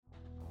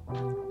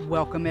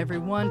Welcome,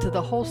 everyone, to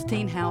the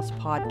Holstein House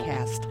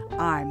podcast.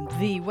 I'm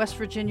the West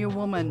Virginia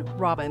woman,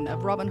 Robin, of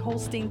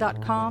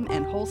RobinHolstein.com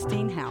and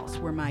Holstein House,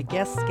 where my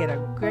guests get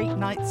a great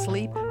night's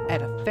sleep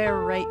at a fair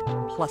rate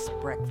plus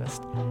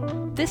breakfast.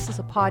 This is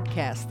a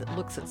podcast that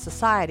looks at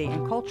society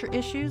and culture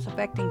issues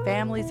affecting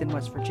families in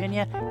West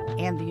Virginia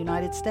and the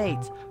United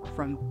States,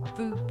 from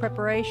food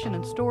preparation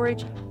and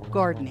storage,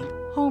 gardening,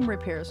 home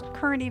repairs,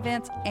 current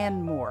events,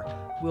 and more.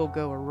 We'll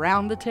go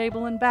around the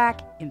table and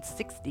back in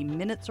 60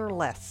 minutes or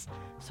less.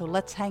 So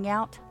let's hang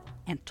out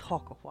and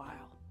talk a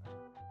while.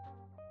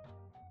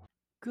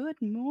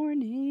 Good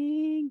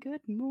morning.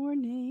 Good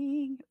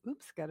morning.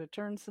 Oops, got to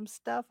turn some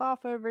stuff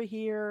off over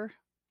here.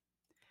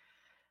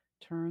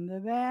 Turn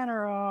the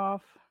banner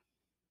off.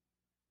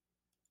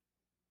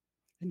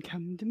 And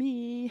come to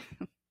me.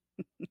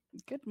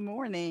 Good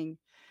morning.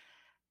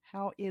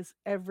 How is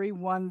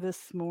everyone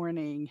this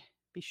morning?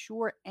 Be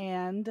sure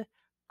and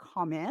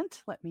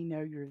comment. Let me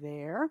know you're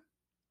there.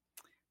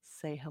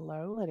 Say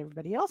hello. Let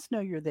everybody else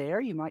know you're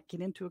there. You might get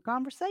into a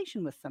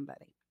conversation with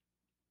somebody.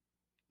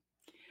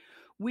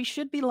 We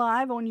should be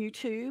live on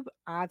YouTube.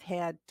 I've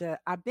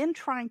been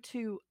trying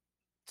to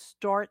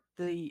start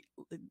the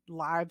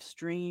live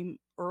stream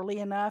early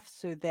enough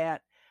so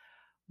that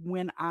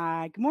good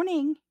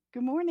morning,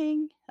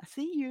 I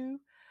see you.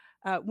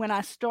 When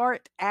I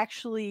start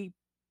actually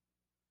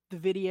the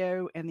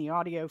video and the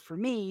audio for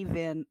me,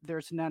 then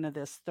there's none of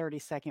this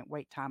 30-second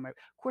wait time. Of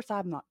course,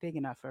 I'm not big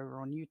enough over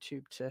on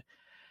YouTube to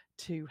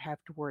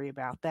have to worry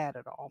about that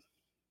at all.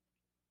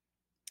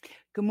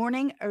 Good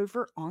morning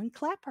over on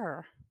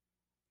Clapper.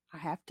 I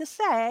have to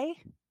say,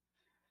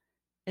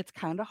 it's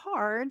kind of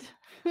hard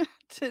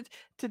to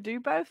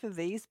do both of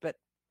these, but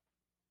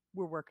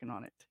we're working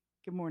on it.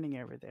 Good morning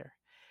over there.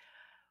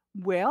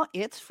 Well,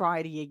 it's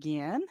Friday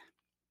again.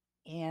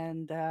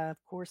 And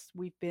of course,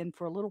 we've been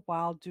for a little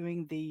while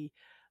doing the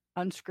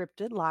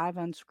live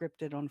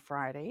unscripted on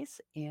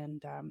Fridays.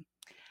 And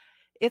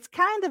it's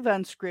kind of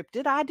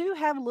unscripted. I do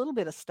have a little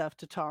bit of stuff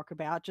to talk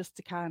about just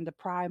to kind of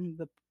prime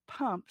the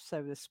pump,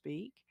 so to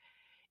speak.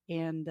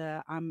 And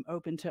I'm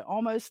open to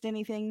almost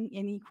anything,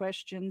 any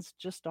questions,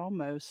 just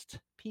almost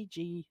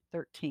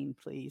PG-13,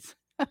 please,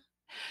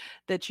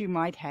 that you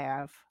might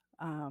have,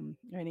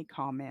 any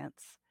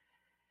comments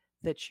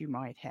that you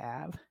might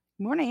have.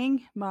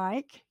 Morning,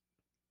 Mike.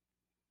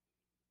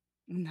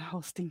 In the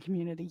hosting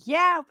community.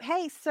 Yeah.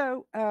 Hey,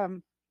 so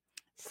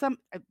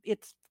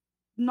it's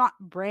not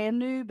brand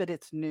new, but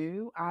it's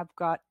new. I've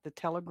got the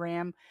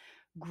Telegram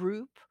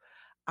group.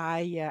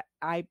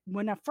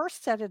 When I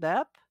first set it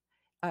up,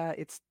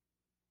 it's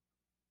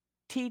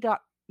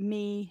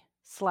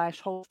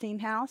t.me/Holstein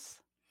House.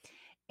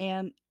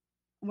 And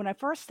when I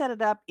first set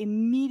it up,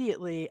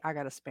 immediately I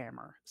got a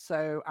spammer.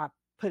 So I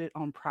put it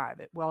on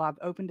private. Well, I've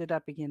opened it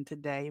up again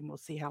today and we'll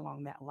see how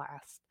long that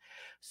lasts.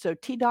 So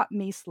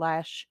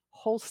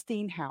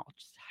t.me/Holstein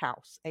House,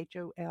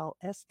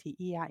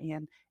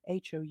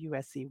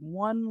 HOLSTEINHOUSE,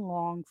 one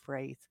long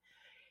phrase.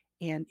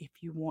 And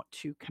if you want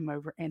to come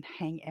over and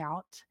hang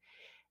out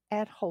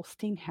at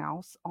Holstein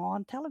House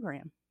on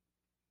Telegram,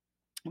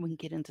 we can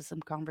get into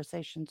some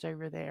conversations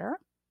over there.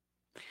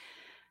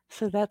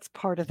 So that's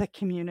part of the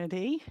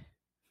community,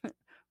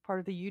 part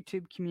of the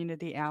YouTube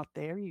community out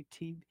there.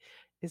 YouTube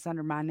is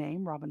under my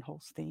name, Robin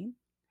Holstein.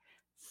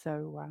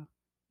 So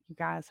you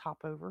guys hop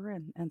over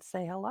and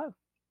say hello.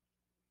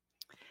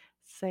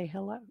 Say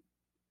hello.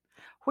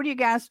 What are you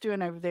guys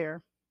doing over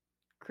there,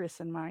 Chris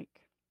and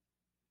Mike,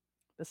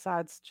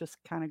 besides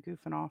just kind of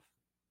goofing off?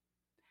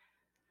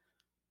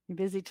 You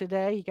busy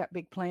today? You got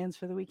big plans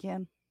for the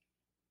weekend?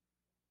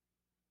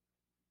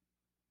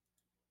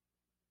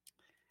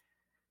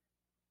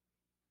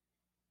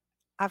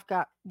 I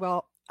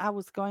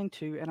was going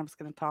to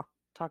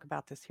talk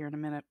about this here in a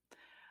minute.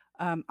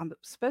 I'm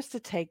supposed to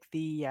take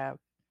the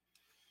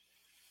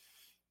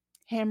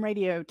ham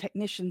radio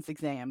technician's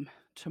exam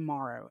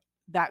tomorrow.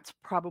 That's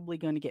probably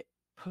going to get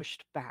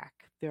pushed back.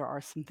 There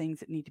are some things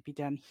that need to be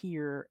done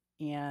here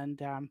and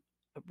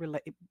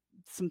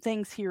some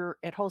things here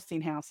at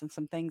Holstein House and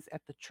some things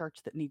at the church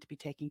that need to be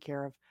taken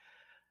care of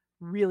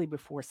really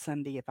before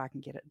Sunday if I can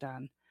get it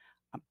done.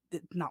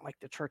 Not like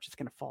the church is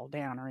going to fall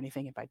down or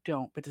anything if I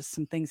don't, but there's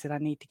some things that I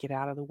need to get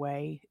out of the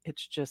way.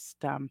 It's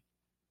just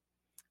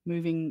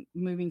moving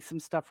some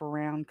stuff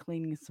around,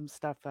 cleaning some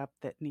stuff up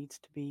that needs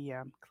to be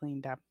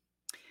cleaned up.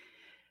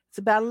 It's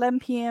about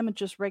 11 p.m. and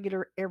just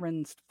regular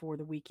errands for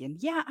the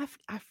weekend. Yeah,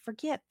 I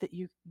forget that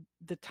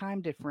the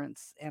time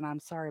difference, and I'm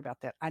sorry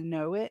about that. I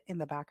know it in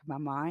the back of my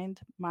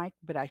mind, Mike,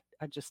 but I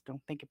just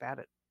don't think about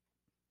it.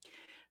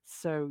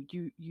 So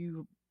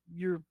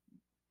you're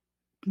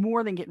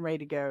more than getting ready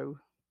to go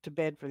to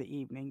bed for the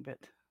evening, but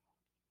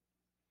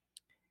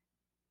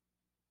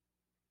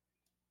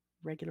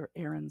regular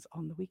errands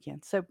on the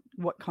weekend. So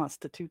what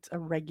constitutes a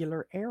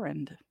regular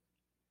errand?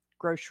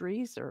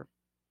 Groceries or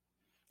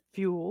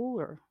fuel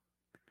or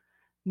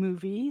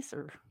movies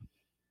or...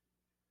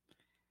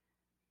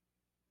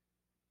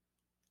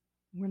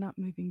 We're not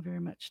moving very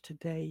much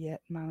today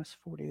yet. Minus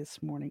 40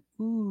 this morning.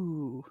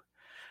 Ooh,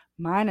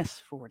 minus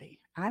 40.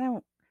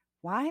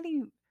 Why do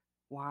you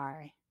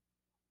Why?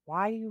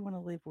 Why do you want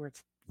to live where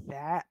it's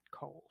that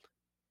cold?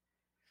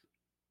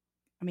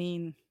 I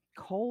mean,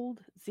 cold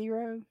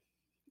zero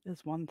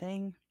is one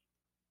thing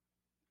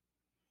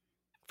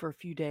for a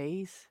few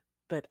days,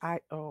 but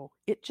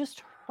it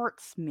just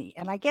hurts me.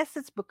 And I guess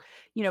it's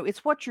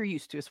what you're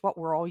used to. It's what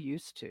we're all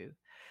used to.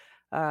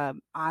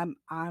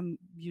 I'm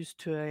used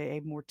to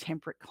a more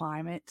temperate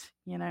climate.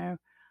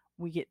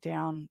 We get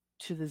down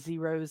to the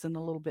zeros and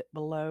a little bit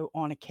below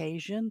on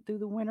occasion through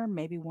the winter,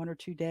 maybe 1 or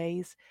 2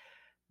 days.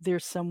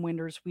 There's some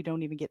winters we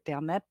don't even get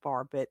down that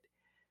far, but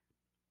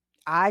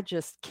I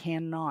just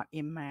cannot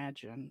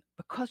imagine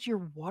because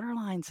your water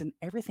lines and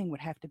everything would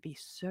have to be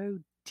so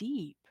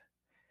deep.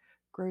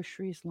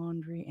 Groceries,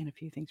 laundry, and a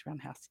few things around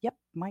the house. Yep,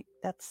 Mike,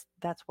 that's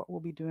what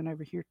we'll be doing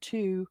over here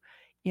too,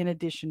 in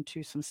addition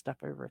to some stuff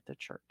over at the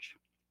church.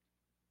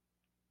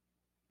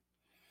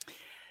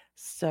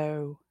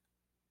 So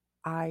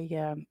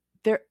I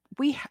there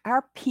we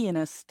our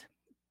pianist,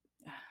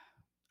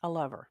 I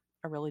love her.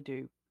 I really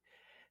do.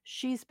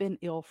 She's been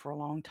ill for a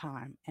long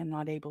time and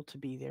not able to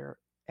be there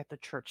at the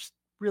church,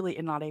 really,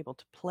 and not able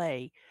to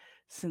play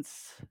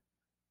since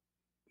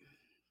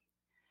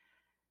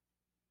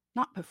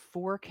not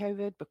before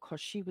COVID because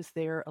she was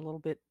there a little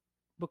bit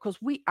because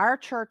our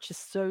church is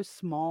so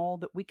small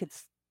that we could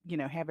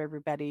have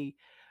everybody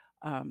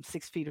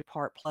 6 feet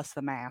apart plus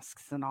the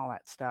masks and all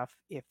that stuff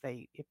if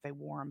they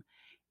wore them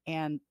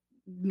and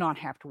not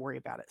have to worry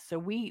about it. So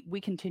we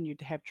continued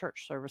to have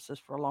church services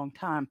for a long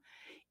time,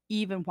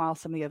 even while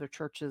some of the other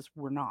churches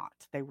were not.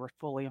 They were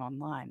fully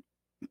online.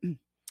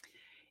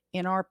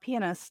 And our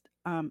pianist,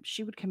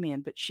 she would come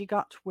in, but she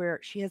got to where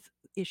she has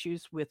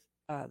issues with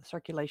the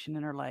circulation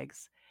in her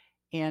legs,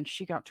 and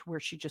she got to where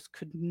she just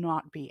could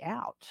not be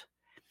out.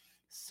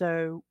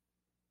 So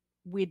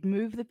we'd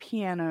move the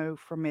piano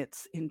from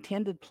its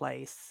intended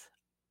place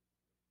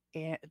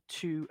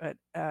to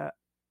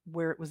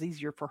where it was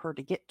easier for her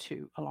to get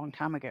to a long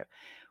time ago.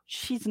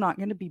 She's not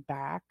going to be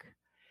back.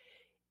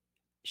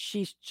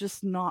 She's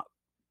just not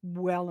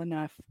well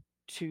enough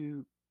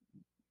to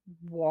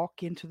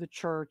walk into the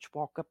church,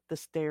 walk up the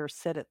stairs,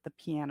 sit at the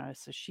piano.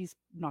 So she's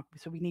not,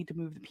 so we need to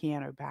move the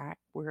piano back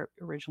where it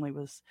originally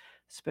was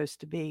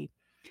supposed to be.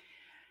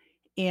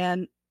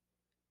 And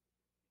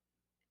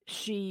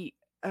she,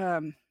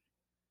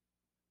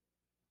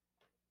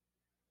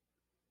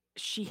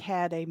 she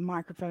had a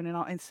microphone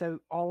and so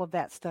all of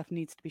that stuff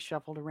needs to be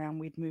shuffled around.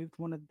 We'd moved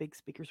one of the big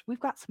speakers. We've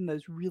got some of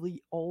those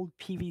really old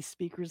PV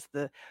speakers,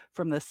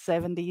 from the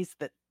 70s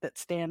that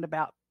stand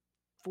about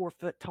 4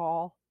 foot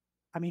tall.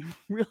 I mean,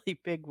 really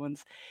big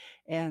ones.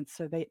 And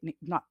so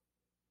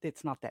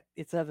it's not that,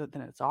 it's other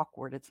than it's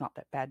awkward. It's not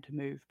that bad to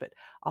move, but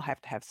I'll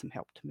have to have some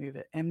help to move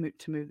it and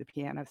to move the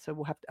piano. So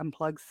we'll have to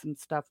unplug some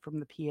stuff from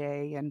the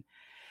PA and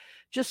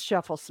just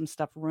shuffle some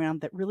stuff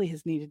around that really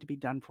has needed to be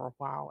done for a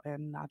while.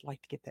 And I'd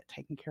like to get that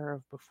taken care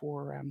of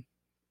before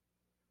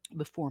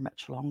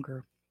much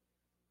longer.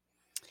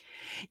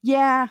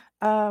 Yeah.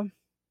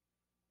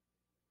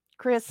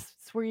 Chris,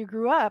 it's where you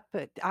grew up,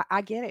 but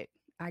I get it.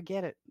 I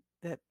get it.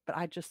 But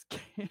I just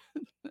can't.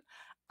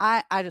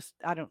 I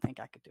don't think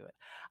I could do it.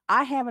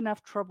 I have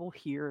enough trouble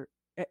here,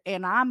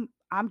 and I'm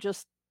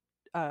just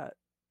uh,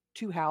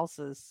 2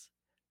 houses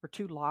or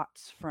 2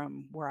 lots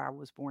from where I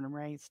was born and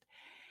raised,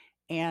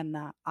 and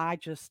I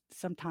just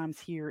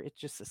sometimes here it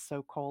just is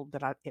so cold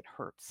that it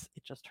hurts.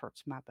 It just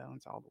hurts my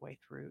bones all the way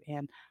through.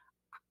 And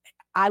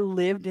I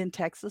lived in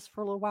Texas for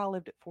a little while.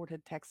 Lived at Fort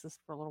Hood, Texas,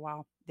 for a little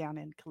while down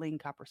in Killeen,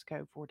 Copper's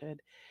Cove, Fort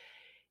Hood,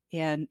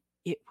 and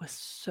it was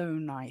so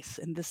nice.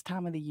 And this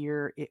time of the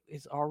year, it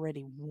is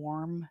already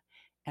warm,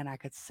 and I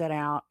could sit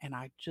out and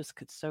I just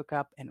could soak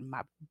up, and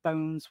my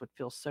bones would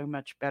feel so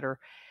much better.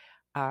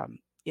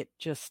 It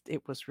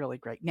was really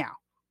great. Now,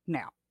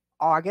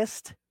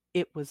 August,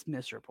 it was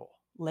miserable.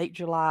 Late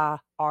July,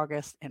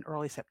 August, and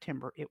early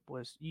September, it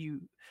was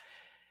you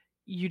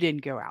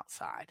didn't go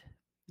outside.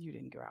 You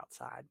didn't go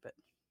outside, but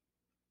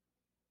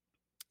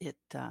it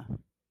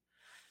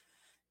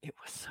it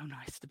was so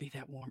nice to be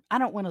that warm. I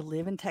don't want to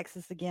live in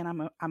Texas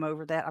again. I'm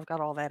over that. I've got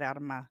all that out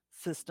of my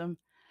system.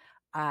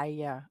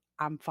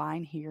 I'm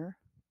fine here.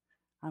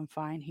 I'm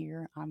fine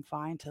here. I'm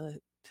fine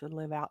to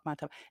live out my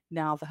time.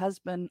 Now the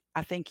husband,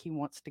 I think he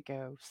wants to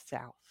go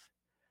south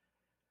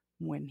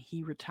when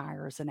he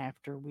retires and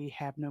after we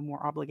have no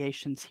more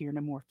obligations here, no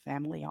more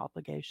family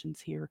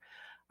obligations here.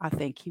 I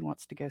think he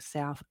wants to go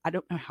south. I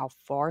don't know how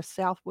far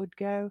south would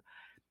go.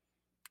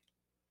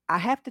 I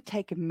have to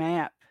take a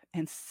map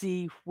and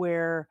see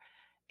where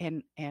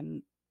and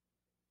and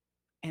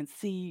and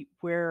see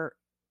where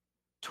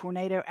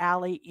Tornado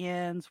Alley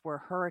ends, where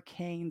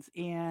hurricanes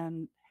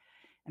end,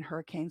 and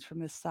hurricanes from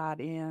this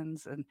side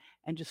ends, and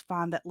just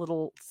find that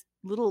little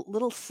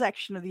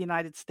section of the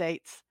United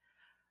States.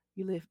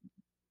 You live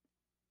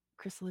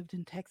Chris lived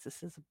in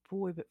Texas as a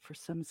boy, but for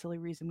some silly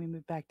reason we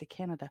moved back to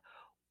Canada.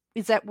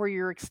 Is that where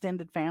your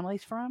extended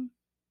family's from,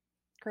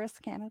 Chris?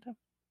 Canada?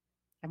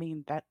 I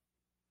mean, that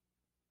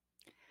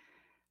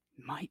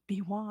might be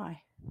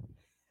why.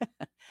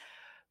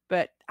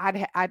 But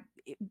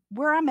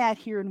where I'm at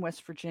here in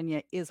West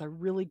Virginia is a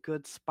really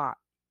good spot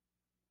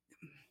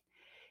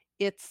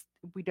it's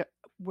we don't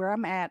where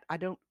I'm at, I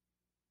don't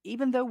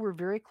even though we're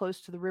very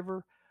close to the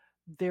river,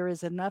 there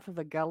is enough of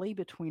a gully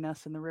between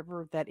us and the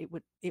river that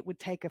it would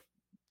take a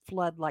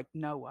flood like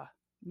Noah,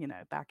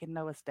 back in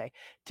Noah's day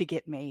to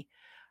get me.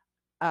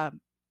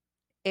 Um,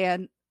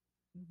 and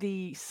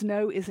the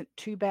snow isn't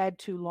too bad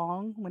too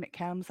long when it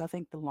comes. I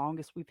think the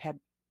longest we've had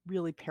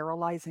really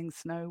paralyzing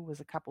snow was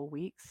a couple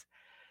weeks.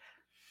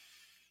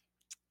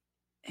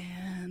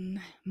 And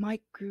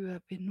Mike grew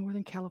up in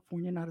Northern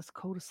California, not as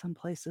cold as some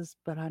places,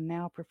 but I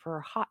now prefer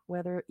hot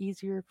weather,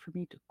 easier for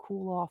me to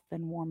cool off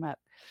than warm up.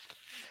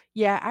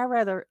 Yeah,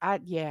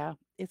 yeah,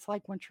 it's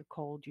like once you're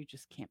cold, you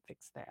just can't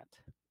fix that.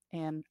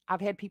 And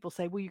I've had people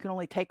say, well, you can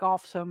only take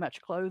off so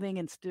much clothing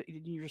and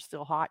you're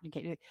still hot. You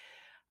can't.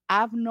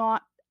 I've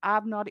not,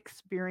 I've not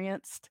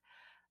experienced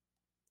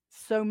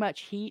so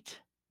much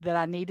heat that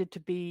I needed to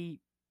be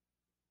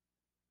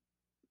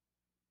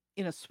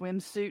in a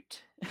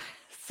swimsuit,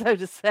 so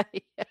to say.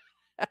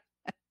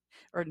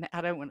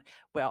 I don't want,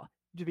 well,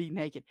 to be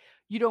naked.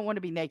 You don't want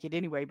to be naked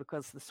anyway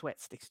because the sweat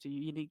sticks to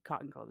you. You need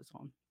cotton clothes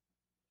on.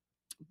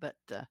 But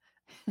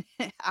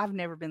I've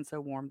never been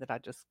so warm that I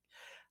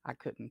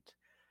couldn't,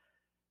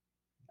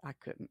 I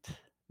couldn't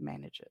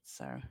manage it.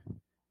 So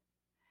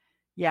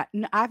yeah,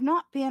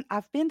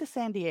 I've been to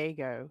San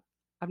Diego.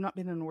 I've not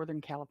been to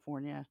Northern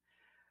California,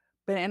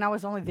 and I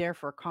was only there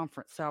for a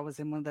conference. So I was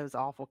in one of those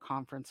awful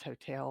conference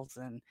hotels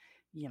and,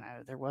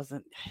 there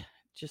wasn't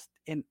just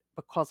in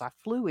because I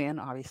flew in,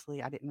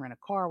 obviously I didn't rent a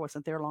car,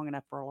 wasn't there long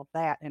enough for all of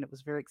that. And it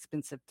was very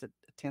expensive to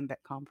attend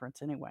that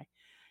conference anyway.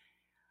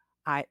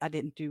 I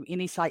didn't do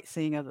any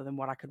sightseeing other than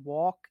what I could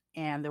walk,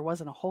 and there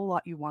wasn't a whole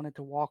lot you wanted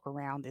to walk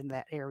around in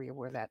that area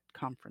where that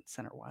conference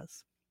center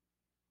was.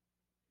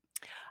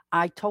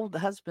 I told the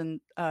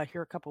husband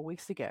here a couple of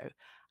weeks ago,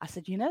 I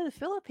said, the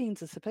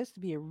Philippines is supposed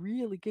to be a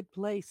really good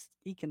place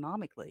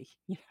economically,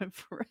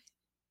 for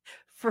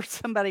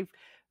somebody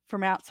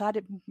from outside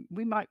it,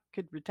 we might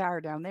could retire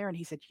down there. And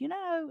he said,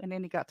 and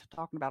then he got to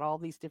talking about all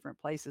these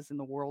different places in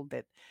the world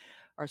that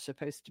are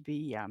supposed to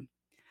be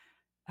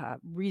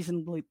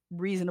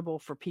reasonable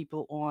for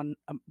people on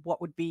what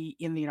would be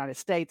in the United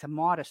States a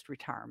modest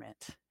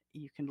retirement.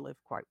 You can live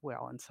quite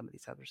well in some of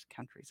these other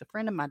countries. A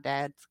friend of my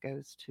dad's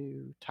goes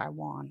to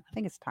Taiwan. I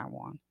think it's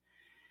Taiwan.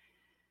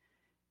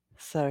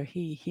 So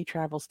he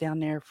travels down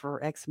there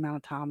for X amount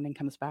of time and then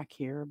comes back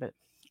here. But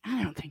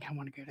I don't think I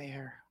want to go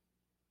there.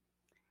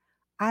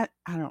 I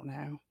don't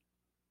know.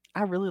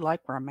 I really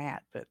like where I'm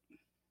at, but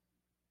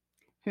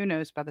who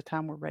knows by the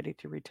time we're ready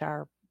to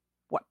retire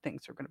what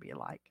things are going to be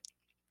like.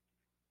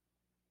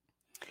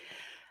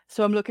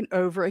 So I'm looking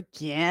over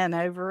again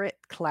over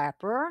at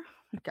Clapper.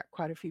 I've got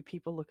quite a few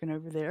people looking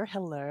over there.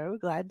 Hello,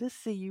 glad to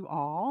see you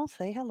all.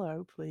 Say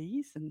hello,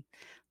 please, and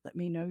let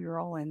me know you're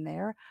all in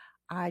there.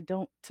 I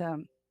don't.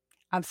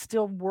 I'm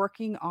still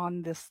working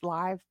on this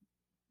live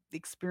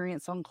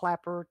experience on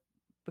Clapper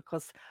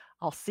because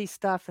I'll see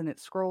stuff and it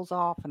scrolls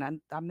off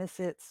and I miss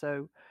it.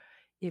 So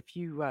if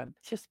you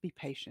just be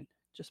patient,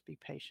 just be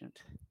patient.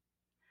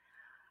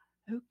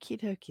 Okie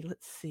dokie.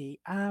 Let's see.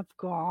 I've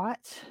got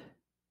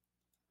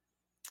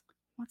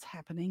what's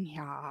happening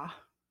here.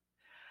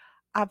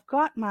 I've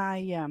got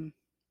my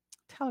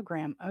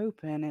Telegram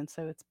open, and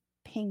so it's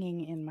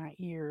pinging in my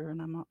ear,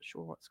 and I'm not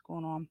sure what's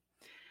going on.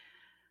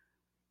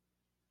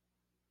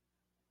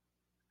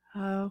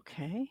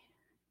 Okay.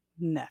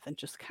 Nothing,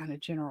 just kind of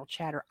general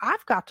chatter.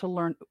 I've got to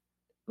learn.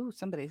 Ooh,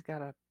 somebody's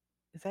got a.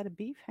 Is that a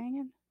beef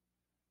hanging?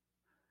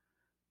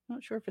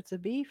 Not sure if it's a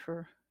beef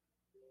or.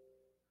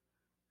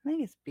 I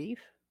think it's beef.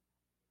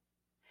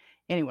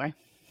 Anyway,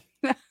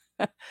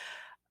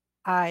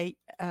 I've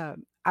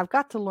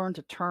got to learn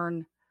to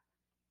turn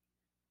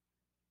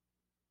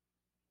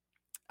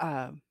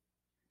uh,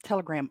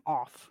 Telegram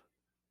off.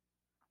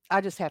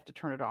 I just have to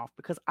turn it off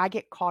because I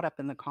get caught up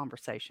in the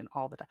conversation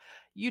all the time.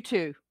 You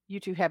two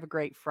have a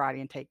great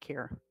Friday and take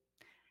care.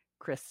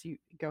 Chris, you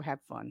go have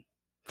fun,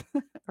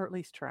 or at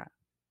least try.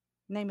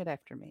 Name it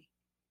after me.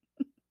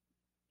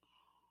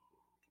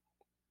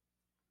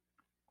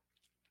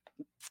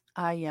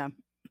 I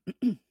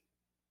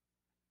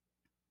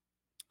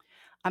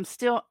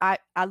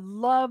I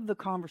love the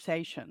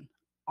conversation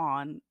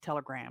on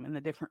Telegram and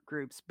the different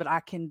groups, but I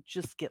can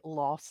just get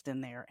lost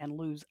in there and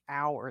lose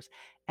hours.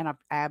 And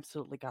I've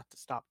absolutely got to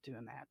stop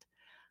doing that.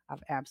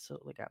 I've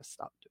absolutely got to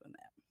stop doing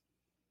that.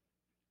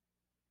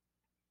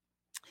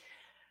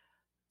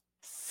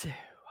 So,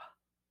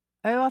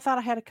 oh, I thought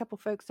I had a couple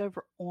folks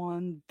over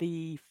on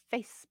the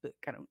Facebook.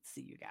 I don't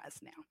see you guys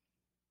now.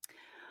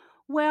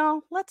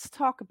 Well, let's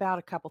talk about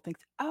a couple things.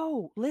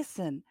 Oh,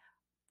 listen,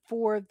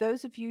 for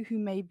those of you who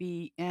may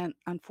be, and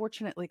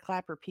unfortunately,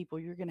 Clapper people,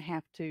 you're going to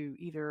have to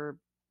either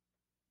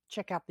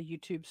check out the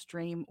YouTube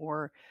stream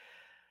or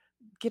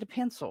get a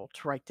pencil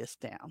to write this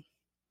down.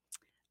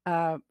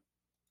 Uh,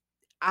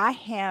 I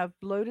have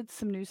loaded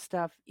some new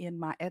stuff in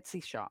my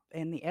Etsy shop,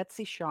 and the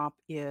Etsy shop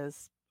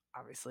is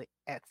obviously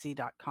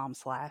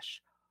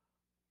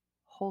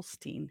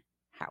etsy.com/Holstein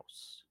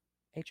House.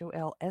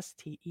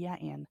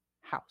 HOLSTEIN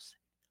house.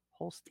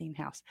 Holstein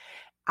House.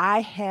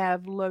 I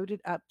have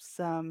loaded up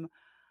some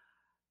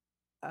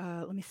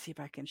Let me see if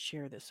I can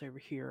share this over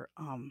here.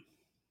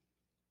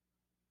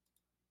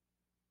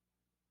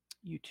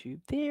 YouTube.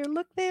 There,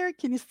 look there.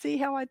 Can you see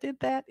how I did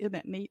that? Isn't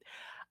that neat?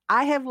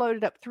 I have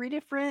loaded up three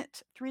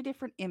different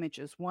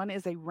images. One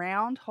is a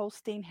round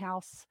Holstein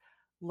House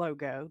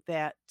logo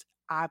that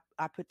I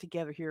put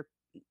together here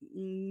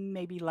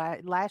maybe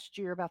last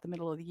year, about the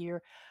middle of the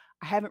year.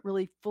 I haven't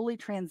really fully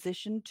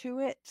transitioned to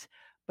it,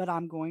 but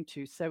I'm going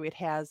to. So it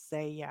has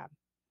a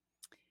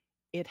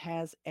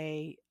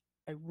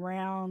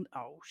round.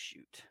 Oh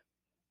shoot.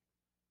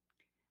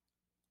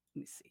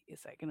 Let me see.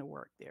 Is that going to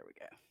work? There we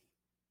go.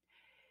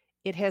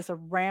 It has a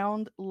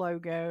round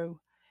logo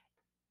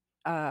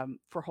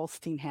for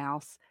Holstein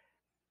House,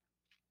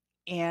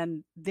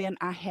 and then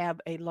I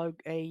have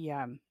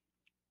an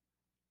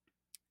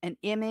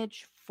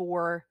image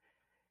for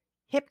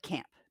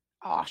Hipcamp.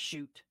 Oh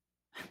shoot,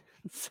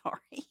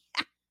 sorry,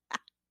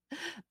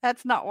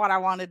 that's not what I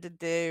wanted to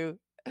do.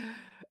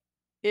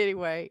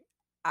 Anyway,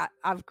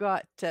 I've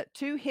got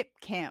two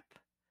Hipcamp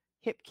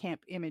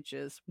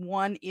images.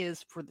 One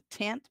is for the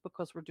tent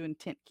because we're doing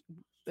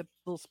the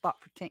little spot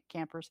for tent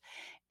campers,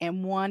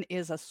 and one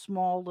is a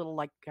small little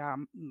like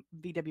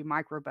VW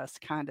microbus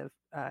kind of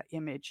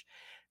image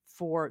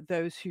for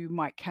those who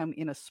might come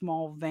in a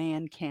small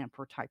van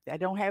camper type. I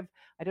don't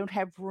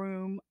have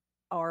room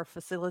or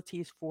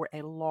facilities for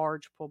a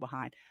large pull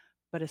behind,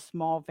 but a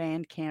small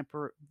van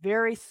camper,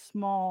 very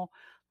small,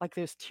 like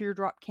those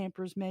teardrop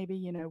campers.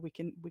 Maybe we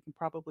can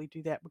probably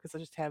do that because I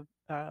just have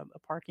a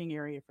parking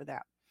area for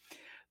that.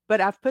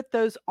 But I've put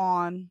those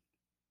on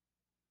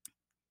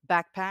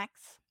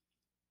backpacks,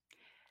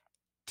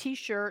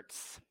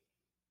 t-shirts,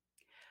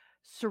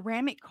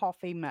 ceramic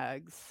coffee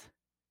mugs,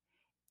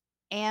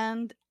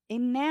 and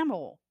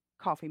enamel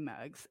coffee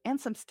mugs, and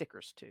some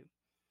stickers too.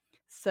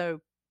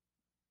 So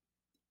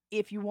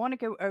if you want to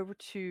go over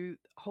to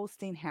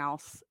Holstein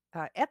House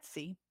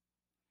Etsy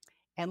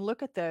and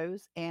look at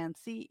those and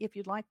see if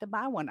you'd like to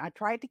buy one. I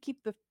tried to keep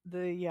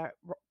the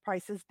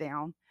prices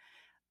down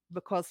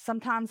because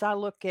sometimes I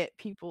look at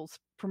people's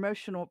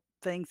promotional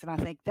things and I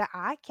think that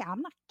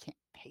can't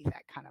pay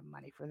that kind of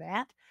money for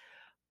that.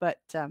 But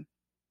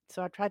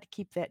so I tried to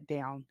keep that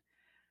down.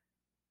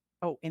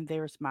 Oh, and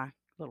there's my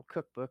little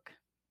cookbook,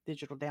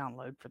 digital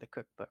download for the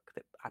cookbook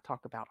that I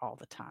talk about all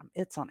the time.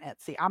 It's on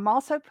Etsy. I'm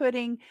also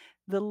putting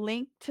the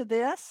link to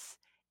this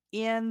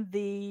in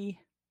the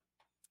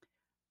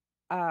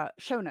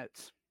show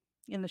notes,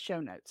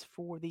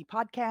 for the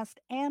podcast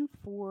and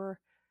for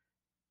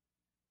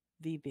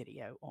the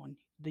video on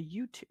the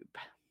YouTube.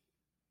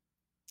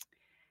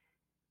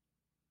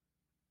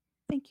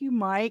 Thank you,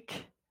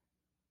 Mike.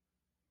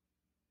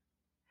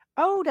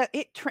 Oh,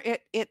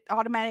 it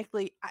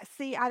automatically. I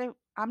see.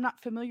 I'm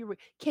not familiar with.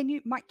 Can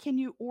you, Mike? Can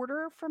you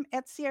order from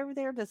Etsy over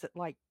there? Does it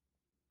like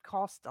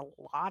cost a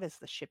lot? Is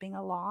the shipping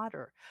a lot?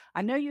 Or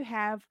I know you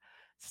have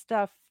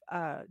stuff.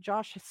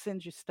 Josh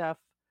sends you stuff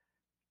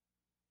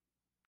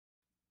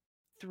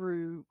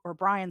through, or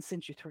Brian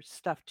sends you through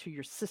stuff to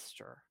your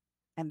sister,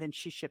 and then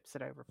she ships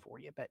it over for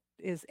you. But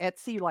is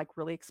Etsy like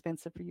really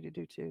expensive for you to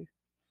do too?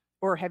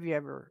 Or have you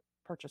ever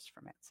purchased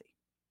from Etsy?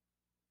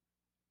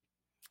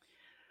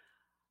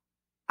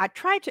 I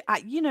tried to,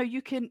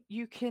 you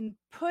can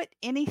put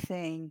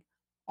anything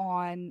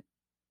on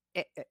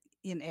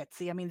in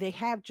Etsy. I mean, they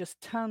have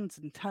just tons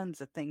and tons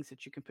of things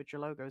that you can put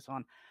your logos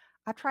on.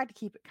 I tried to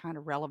keep it kind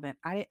of relevant.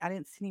 I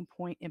didn't see any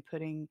point in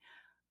putting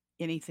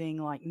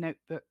anything like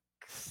notebooks,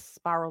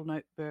 spiral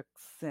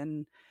notebooks,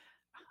 and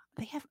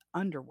they have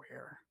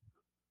underwear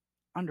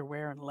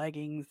and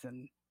leggings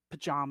and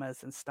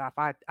pajamas and stuff.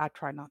 I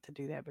try not to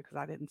do that because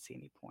I didn't see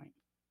any point.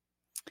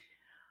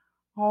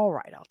 All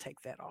right, I'll take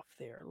that off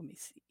there. Let me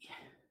see.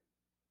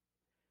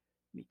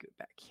 Let me go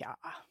back here.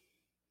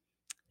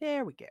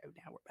 There we go.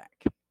 Now we're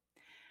back.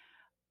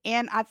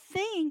 And I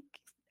think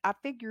I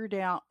figured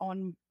out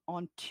on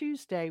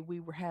Tuesday we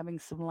were having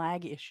some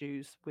lag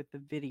issues with the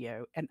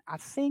video, and I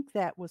think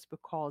that was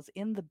because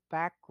in the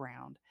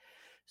background,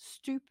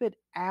 stupid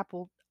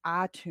Apple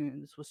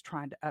iTunes was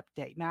trying to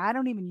update. Now I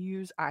don't even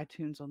use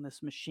iTunes on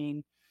this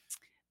machine.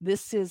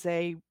 This is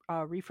a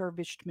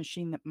refurbished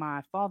machine that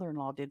my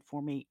father-in-law did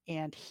for me,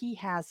 and he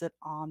has it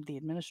on the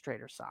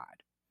administrator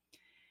side.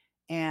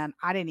 And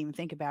I didn't even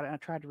think about it. And I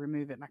tried to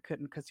remove it and I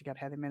couldn't because you got to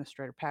have the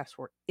administrator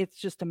password. It's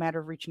just a matter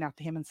of reaching out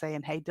to him and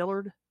saying, "Hey,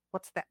 Dillard,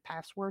 what's that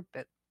password?"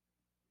 But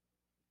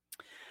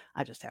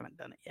I just haven't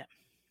done it yet.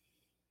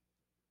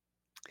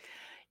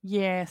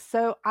 Yeah.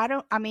 So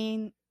I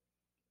mean,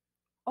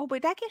 oh,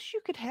 but I guess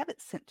you could have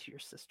it sent to your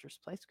sister's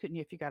place, couldn't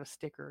you? If you got a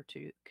sticker or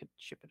two, could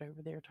ship it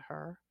over there to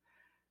her.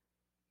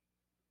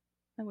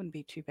 That wouldn't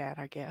be too bad,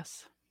 I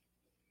guess.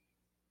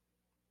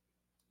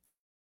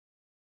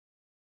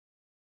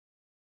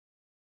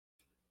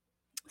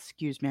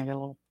 Excuse me.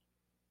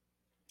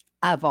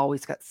 I've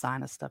always got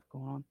sinus stuff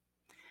going on,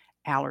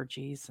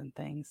 allergies and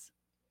things.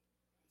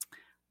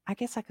 I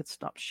guess I could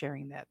stop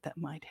sharing that. That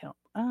might help.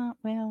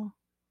 Well,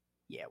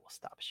 yeah, we'll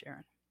stop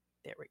sharing.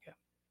 There we go.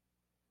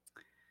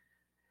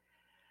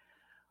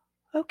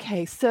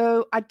 Okay,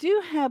 so I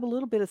do have a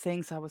little bit of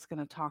things I was going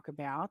to talk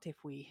about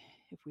if we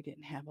if we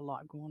didn't have a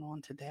lot going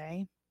on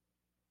today.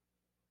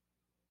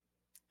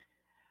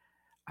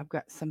 I've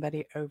got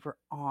somebody over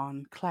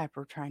on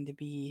Clapper trying to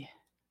be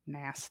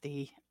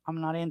nasty.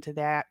 I'm not into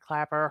that,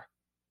 Clapper.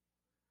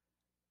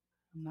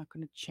 I'm not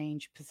going to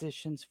change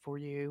positions for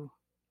you.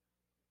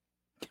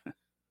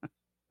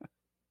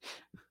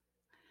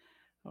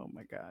 Oh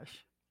my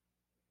gosh.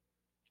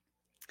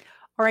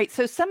 All right.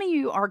 So some of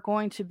you are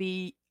going to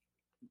be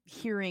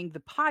hearing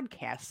the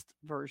podcast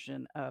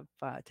version of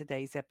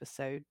today's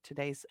episode,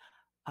 today's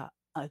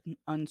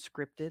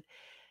unscripted.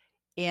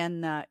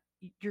 And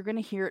you're going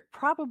to hear it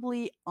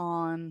probably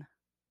on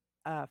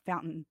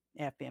Fountain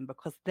FM,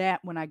 because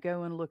that, when I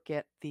go and look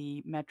at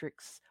the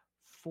metrics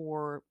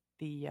for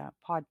the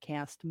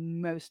podcast,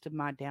 most of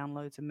my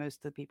downloads and most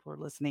of the people are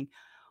listening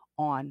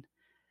on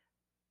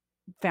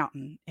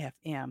Fountain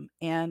FM.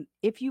 And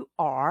if you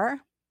are,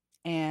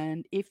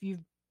 and if you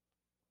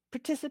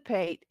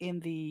participate in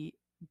the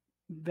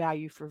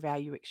value for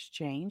value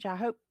exchange, I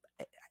hope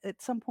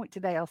at some point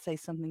today I'll say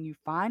something you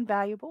find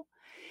valuable.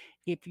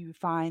 If you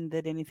find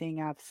that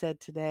anything I've said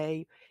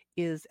today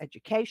is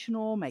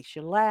educational, makes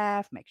you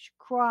laugh, makes you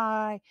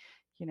cry,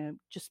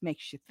 just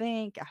makes you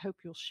think, I hope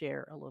you'll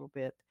share a little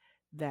bit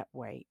that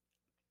way.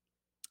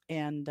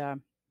 And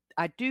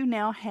I do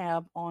now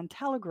have on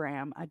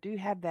Telegram, I do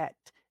have that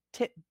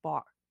tip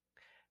box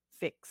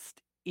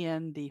fixed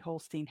in the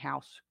Holstein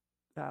House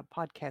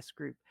podcast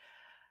group.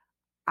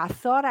 I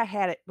thought I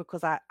had it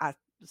because I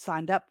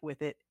signed up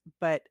with it,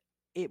 but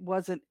it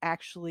wasn't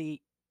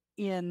actually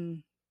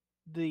in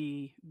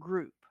the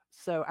group.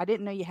 So I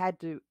didn't know you had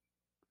to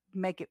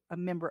make it a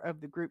member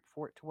of the group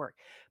for it to work,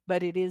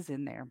 but it is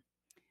in there.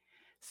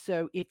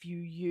 So if you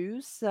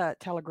use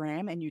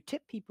Telegram and you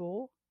tip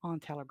people on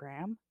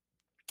Telegram,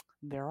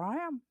 there I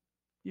am.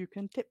 You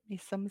can tip me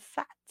some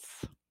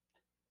sats.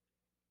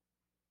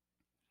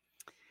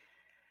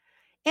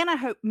 And I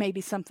hope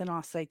maybe something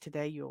I'll say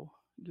today, you'll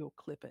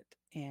clip it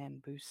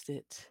and boost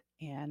it.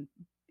 And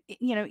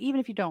even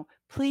if you don't,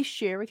 please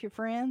share with your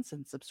friends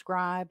and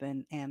subscribe,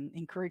 and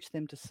encourage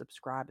them to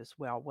subscribe as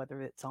well,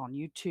 whether it's on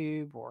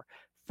YouTube or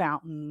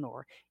Fountain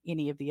or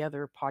any of the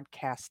other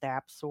podcast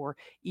apps, or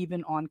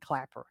even on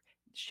Clapper.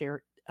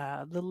 Share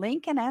the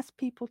link and ask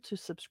people to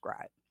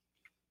subscribe.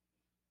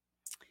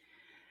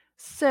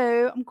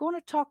 So I'm going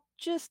to talk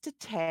just a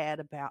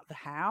tad about the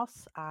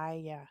house.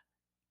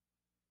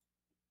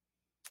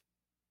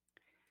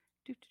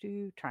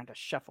 Trying to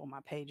shuffle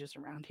my pages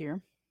around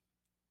here.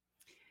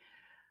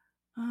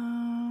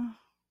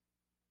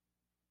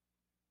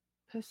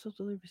 Postal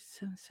delivery,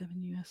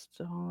 $77 US,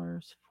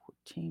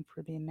 14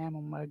 for the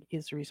enamel mug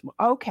is reasonable.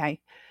 Okay.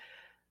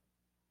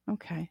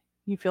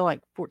 You feel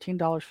like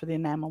 $14 for the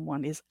enamel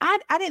one is. I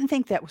didn't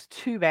think that was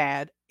too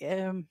bad.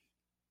 I've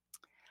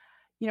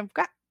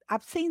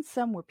seen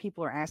some where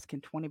people are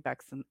asking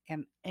 $20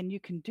 and you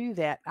can do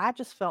that. I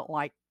just felt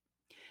like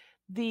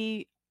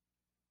the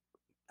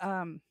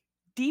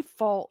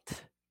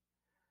default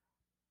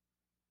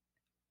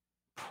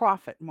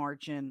profit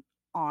margin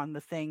on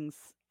the things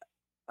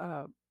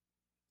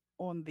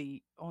on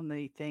the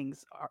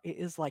things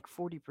is like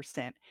 40%.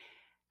 And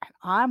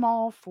I'm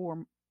all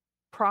for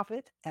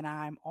profit, and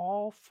I'm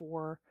all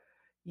for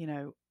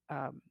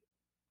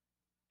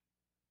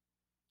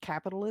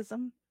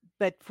capitalism,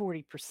 but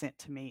 40%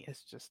 to me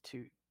is just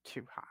too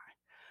high.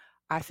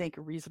 I think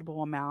a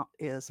reasonable amount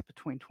is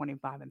between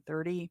 25 and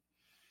 30,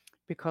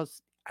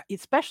 because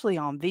especially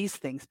on these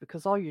things,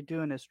 because all you're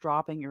doing is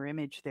dropping your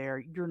image there.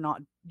 You're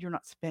not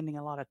spending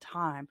a lot of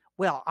time.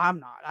 Well, I'm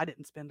not. I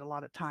didn't spend a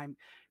lot of time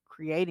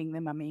creating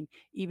them. I mean,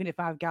 even if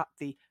I've got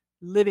the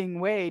living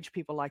wage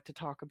people like to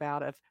talk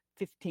about of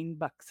 $15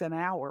 an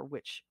hour,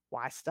 which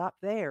why stop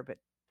there? But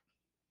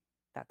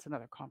that's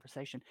another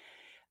conversation.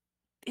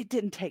 It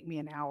didn't take me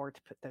an hour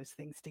to put those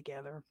things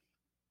together.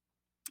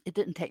 It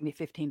didn't take me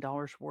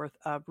 $15 worth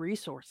of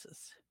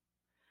resources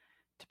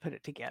to put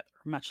it together,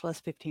 much less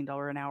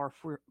 $15 an hour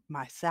for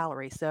my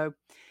salary. So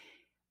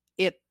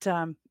it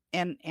and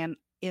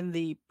in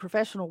the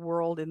professional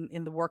world,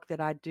 in the work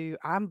that I do,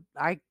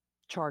 I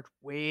charge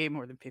way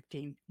more than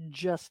 15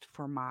 just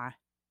for my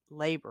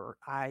labor.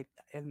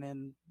 And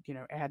then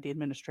add the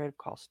administrative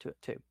costs to it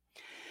too.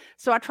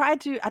 So I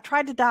tried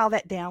to dial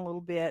that down a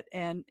little bit,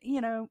 and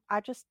I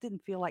just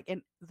didn't feel like,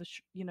 and the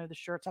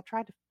shirts, I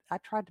tried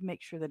to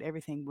make sure that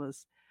everything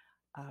was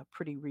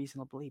pretty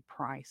reasonably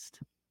priced.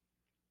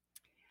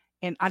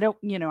 And I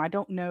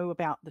don't know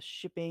about the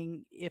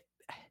shipping. If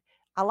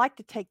I like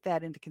to take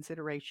that into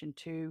consideration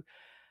too.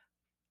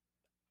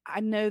 I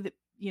know that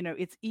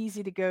it's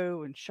easy to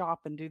go and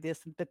shop and do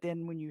this, but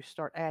then when you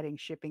start adding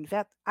shipping,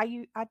 that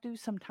I do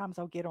sometimes.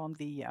 I'll get on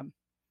the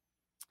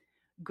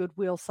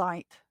Goodwill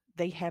site.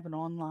 They have an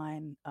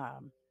online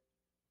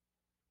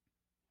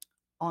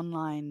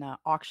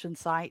auction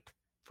site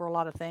for a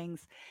lot of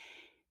things,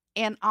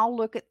 and I'll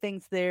look at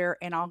things there,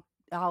 and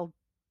I'll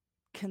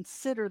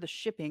consider the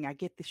shipping. I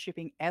get the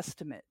shipping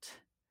estimate,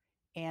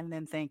 and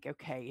then think,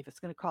 okay, if it's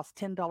going to cost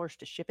 $10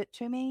 to ship it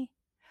to me,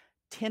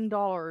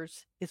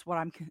 $10 is what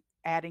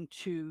adding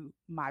to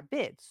my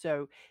bid.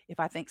 So if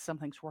I think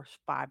something's worth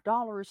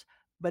 $5,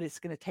 but it's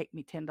going to take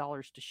me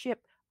 $10 to ship,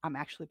 I'm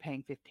actually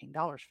paying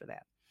 $15 for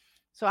that.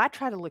 So I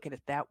try to look at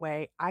it that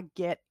way. I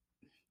get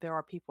there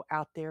are people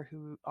out there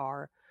who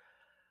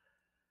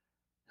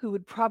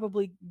would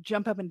probably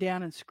jump up and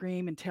down and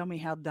scream and tell me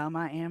how dumb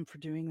I am for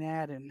doing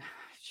that. And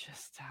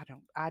just,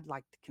 I'd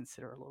like to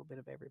consider a little bit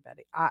of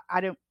everybody.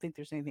 I don't think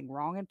there's anything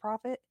wrong in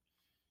profit.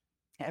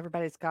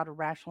 Everybody's got to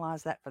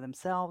rationalize that for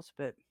themselves,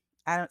 but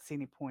I don't see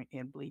any point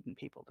in bleeding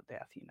people to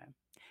death,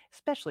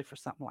 especially for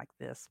something like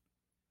this.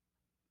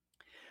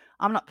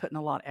 I'm not putting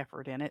a lot of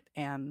effort in it.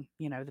 And,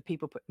 the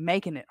people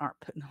making it aren't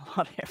putting a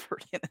lot of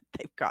effort in it.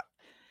 They've got,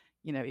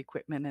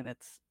 equipment and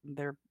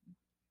they're,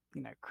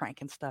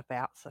 cranking stuff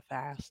out so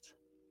fast.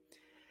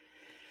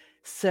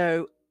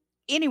 So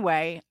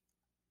anyway,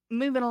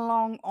 moving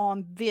along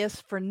on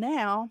this for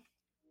now,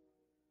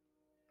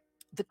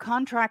 the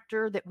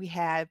contractor that we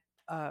had,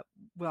 the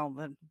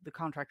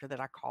contractor that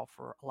I call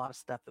for a lot of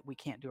stuff that we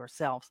can't do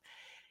ourselves,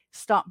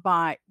 stopped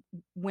by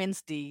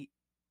Wednesday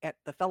at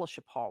the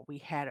fellowship hall. We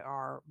had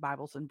our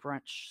Bibles and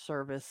Brunch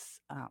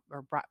service,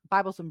 or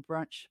Bibles and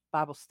Brunch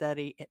Bible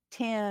study at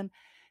 10.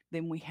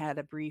 Then we had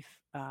a brief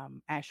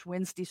Ash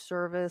Wednesday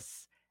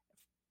service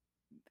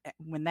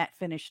when that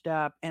finished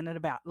up, and at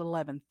about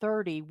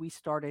 11:30 we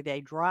started a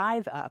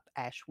drive up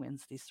Ash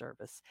Wednesday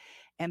service.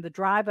 And the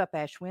drive up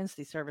Ash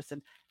Wednesday service,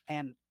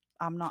 and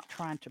I'm not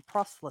trying to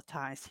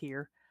proselytize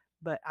here,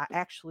 but I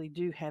actually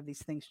do have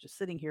these things just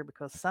sitting here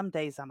because some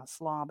days I'm a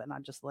slob and I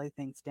just lay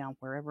things down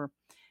wherever,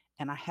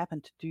 and I happen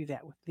to do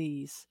that with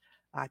these.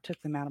 I took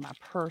them out of my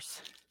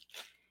purse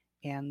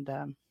and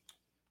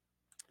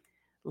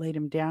laid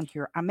them down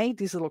here. I made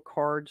these little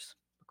cards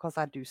because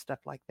I do stuff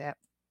like that.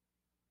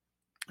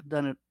 I've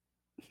done it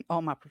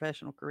all my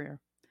professional career.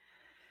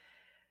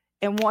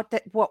 And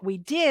what we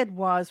did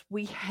was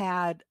we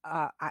had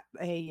of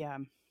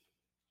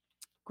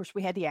course,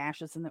 we had the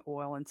ashes and the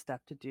oil and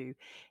stuff to do.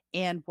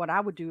 And what I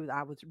would do is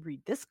I would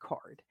read this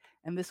card,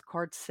 and this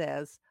card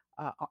says,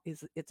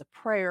 it's a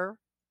prayer.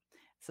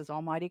 It says,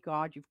 Almighty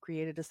God, you've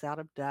created us out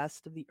of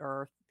dust of the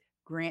earth.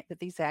 Grant that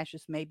these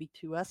ashes may be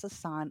to us a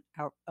sign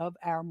of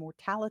our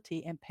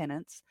mortality and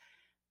penance,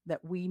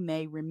 that we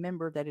may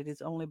remember that it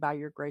is only by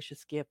your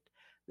gracious gift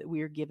that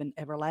we are given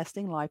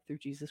everlasting life through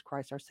Jesus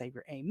Christ our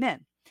Savior.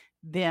 Amen.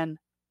 Then,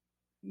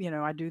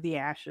 I do the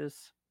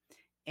ashes,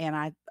 and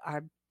I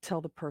tell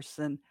the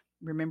person,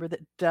 remember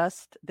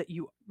that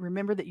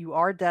you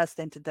are dust,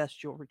 and to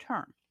dust you'll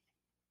return.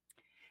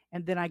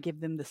 And then I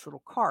give them this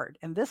little card,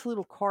 and this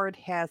little card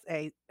has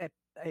a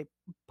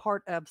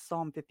part of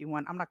Psalm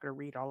 51. I'm not going to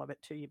read all of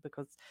it to you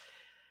because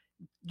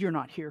you're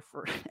not here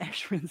for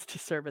Ash Wednesday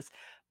service,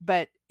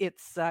 but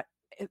it's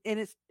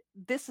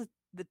this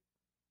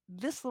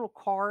little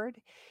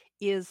card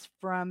is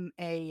from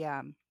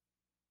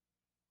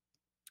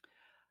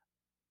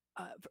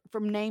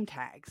from name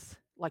tags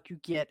like you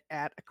get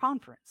at a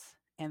conference,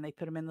 and they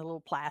put them in the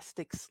little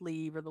plastic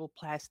sleeve or the little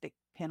plastic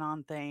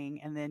pin-on thing,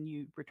 and then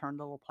you return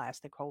the little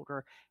plastic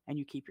holder and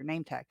you keep your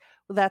name tag.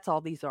 Well, that's all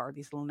these are,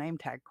 these little name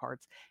tag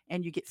cards,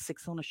 and you get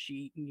 6 on a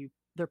sheet, and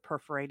they're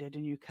perforated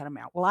and you cut them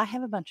out. Well, I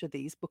have a bunch of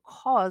these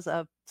because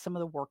of some of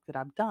the work that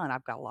I've done.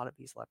 I've got a lot of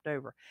these left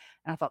over,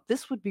 and I thought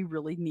this would be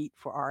really neat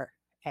for our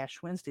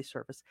Ash Wednesday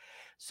service.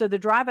 So the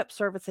drive up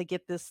service, they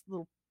get this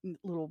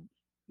little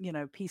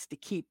piece to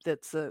keep,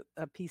 that's a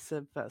piece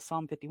of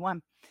Psalm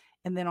 51.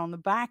 And then on the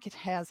back it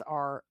has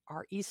our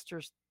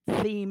Easter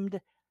themed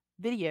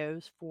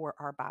videos for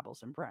our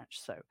Bibles and Brunch.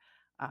 So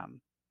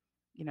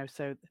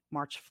so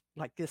March,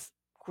 like this,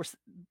 of course,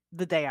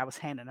 the day I was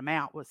handing them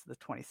out was the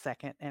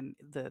 22nd, and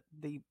the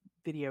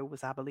video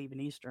was, I believe, in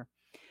Easter.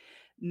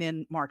 And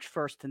then March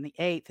 1st and the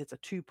 8th, it's a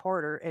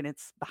 2-parter, and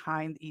it's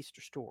behind the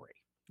Easter story.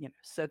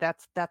 So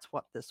that's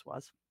what this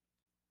was.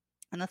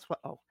 And that's what,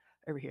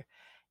 over here.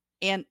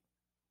 And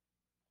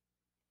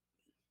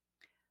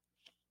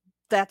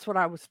that's what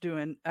I was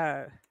doing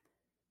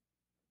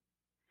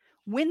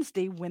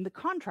Wednesday when the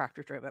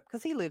contractor drove up,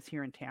 because he lives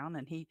here in town,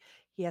 and he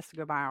has to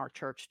go by our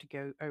church to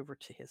go over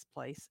to his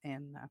place.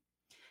 And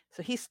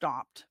so he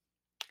stopped,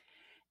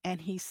 and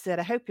he said,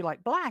 I hope you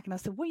like black. And I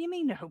said, what do you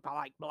mean I hope I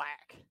like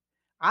black?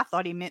 I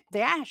thought he meant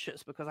the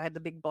ashes, because I had the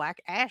big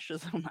black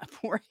ashes on my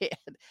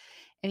forehead.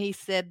 And he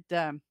said,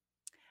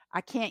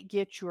 I can't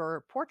get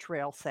your porch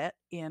rail set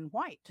in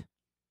white. I'm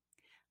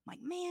like,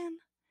 man.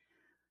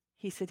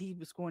 He said he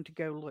was going to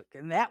go look,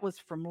 and that was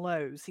from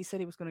Lowe's. He said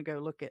he was going to go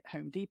look at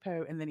Home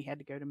Depot, and then he had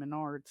to go to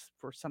Menards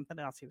for something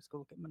else. He was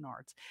going to look at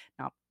Menards.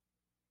 Now,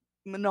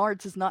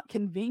 Menards is not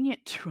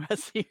convenient to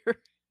us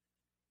here.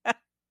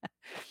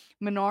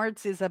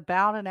 Menards is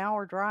about an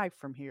hour drive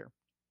from here.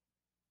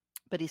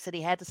 But he said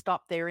he had to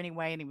stop there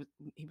anyway, and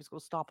he was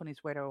going to stop on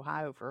his way to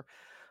Ohio for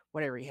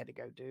whatever he had to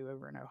go do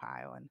over in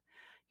Ohio, and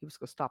he was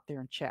going to stop there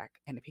and check.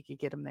 And if he could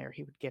get him there,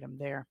 he would get him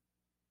there.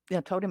 I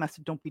told him, I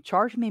said, don't be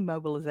charging me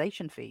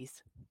mobilization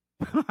fees,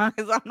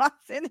 because I'm not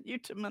sending you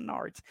to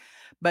Menards.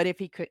 But if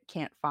he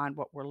can't find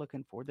what we're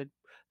looking for, the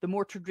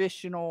more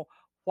traditional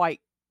white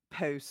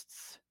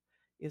posts,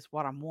 is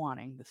what I'm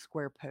wanting, the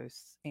square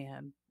posts,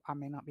 and I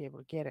may not be able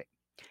to get it,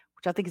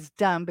 which I think is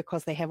dumb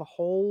because they have a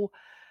whole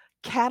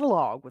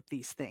catalog with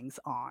these things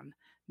on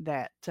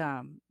that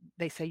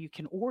they say you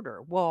can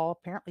order. Well,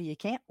 apparently you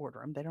can't order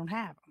them. They don't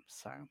have them.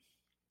 So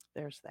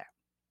there's that.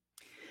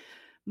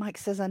 Mike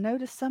says, I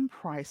noticed some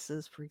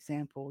prices, for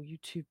example,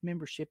 YouTube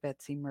membership,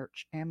 Etsy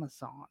merch,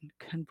 Amazon,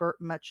 convert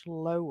much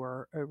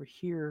lower over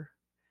here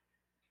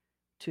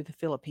to the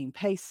Philippine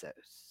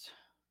pesos.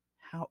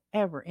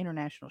 However,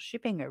 international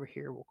shipping over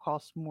here will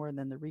cost more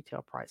than the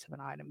retail price of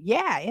an item.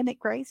 Yeah, isn't it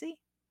crazy?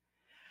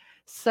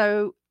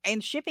 So,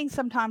 and shipping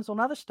sometimes on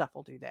other stuff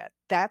will do that.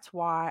 That's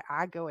why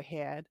I go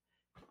ahead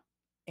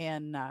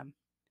and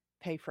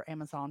pay for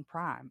Amazon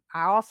Prime.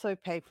 I also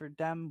pay for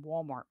dumb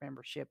Walmart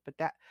membership,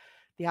 but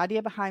the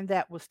idea behind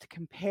that was to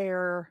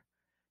compare,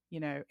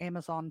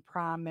 Amazon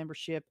Prime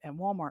membership and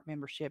Walmart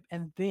membership,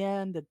 and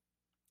then the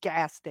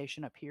gas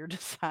station up here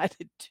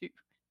decided to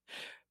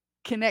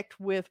connect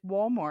with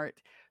Walmart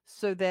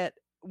so that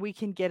we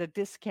can get a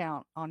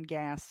discount on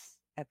gas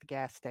at the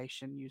gas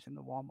station using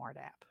the Walmart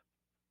app.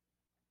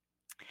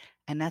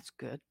 And that's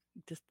good.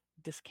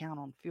 Discount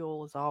on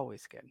fuel is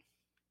always good.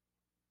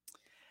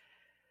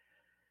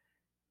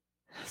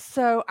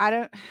 So I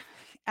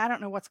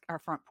don't know what our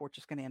front porch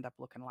is going to end up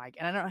looking like,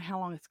 and I don't know how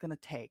long it's going to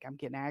take. I'm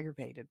getting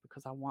aggravated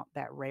because I want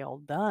that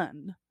rail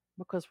done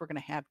because we're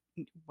going to have,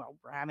 well,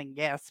 we're having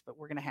guests, but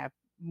we're going to have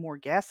more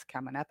guests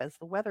coming up as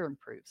the weather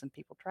improves and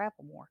people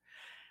travel more.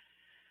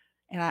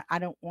 And I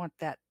don't want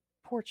that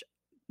porch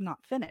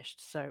not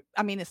finished. So,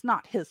 I mean, it's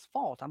not his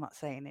fault. I'm not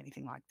saying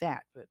anything like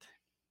that, but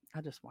I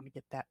just want to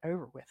get that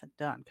over with and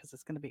done because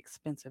it's going to be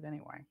expensive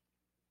anyway.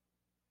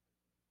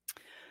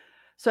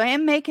 So I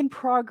am making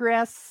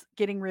progress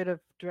getting rid of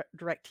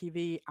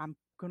DirecTV. I'm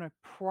going to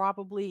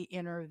probably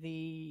enter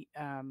the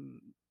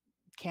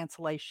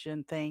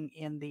cancellation thing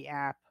in the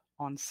app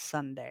on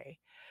Sunday.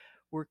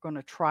 We're going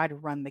to try to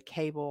run the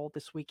cable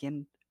this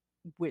weekend,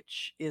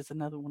 which is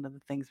another one of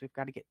the things we've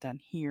got to get done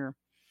here,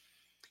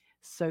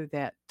 so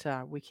that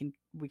we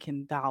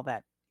can dial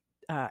that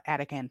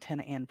attic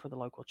antenna in for the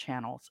local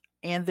channels.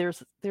 And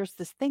there's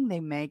this thing they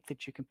make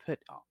that you can put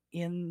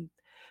in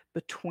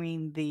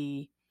between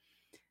the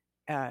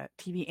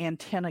TV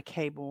antenna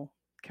cable,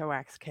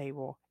 coax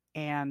cable,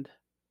 and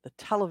the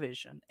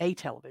television,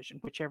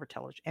 whichever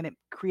television, and it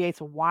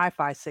creates a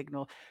Wi-Fi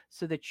signal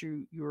so that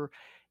your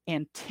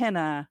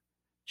antenna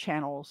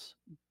channels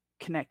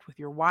connect with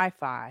your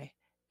Wi-Fi,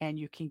 and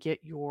you can get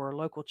your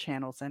local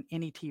channels and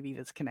any TV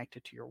that's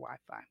connected to your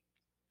Wi-Fi.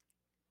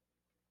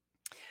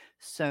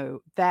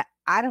 So that,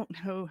 I don't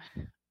know,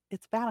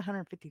 it's about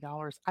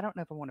 $150. I don't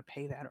know if I want to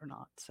pay that or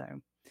not. So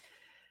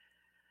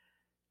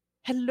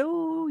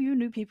hello, you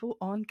new people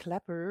on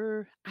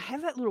Clapper. I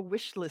have that little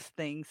wish list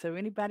thing. So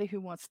anybody who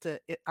wants to,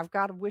 I've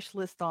got a wish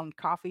list on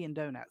coffee and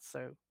donuts.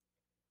 So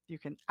you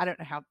can, I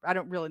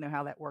don't really know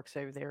how that works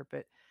over there,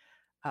 but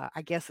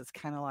I guess it's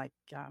kind of like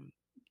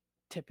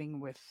tipping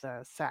with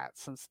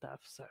sats and stuff.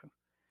 So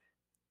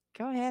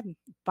go ahead and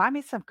buy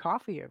me some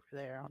coffee over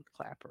there on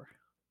Clapper.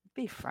 It'd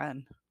be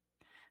fun.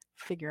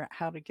 Figure out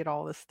how to get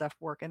all this stuff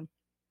working.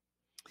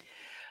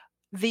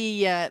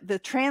 The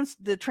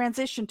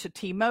transition to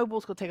T-Mobile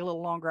is going to take a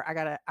little longer.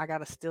 I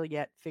gotta still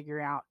yet figure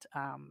out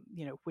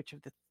which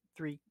of the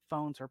three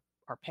phones are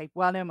paid.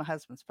 Well, I know my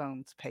husband's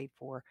phone's paid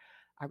for.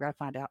 I've got to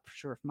find out for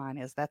sure if mine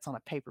is. That's on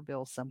a paper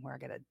bill somewhere. I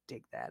got to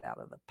dig that out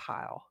of the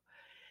pile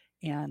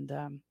and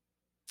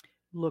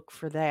look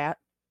for that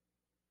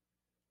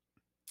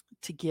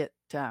to get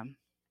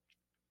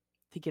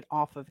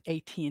off of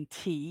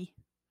AT&T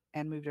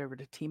and moved over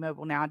to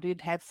T-Mobile. Now, I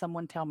did have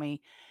someone tell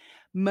me,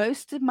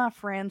 most of my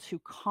friends who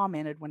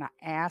commented when I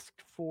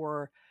asked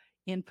for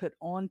input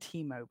on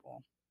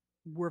T-Mobile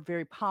were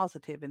very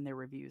positive in their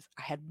reviews.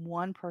 I had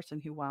one person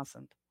who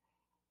wasn't.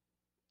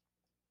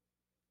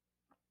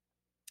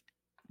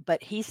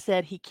 But he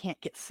said he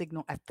can't get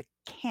signal at the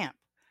camp.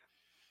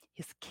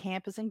 His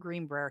camp is in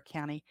Greenbrier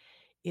County.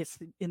 It's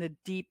in a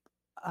deep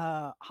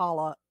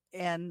hollow,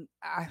 and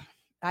I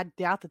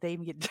doubt that they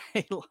even get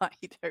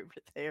daylight over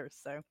there.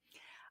 So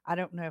I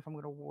don't know if I'm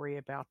going to worry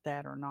about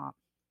that or not.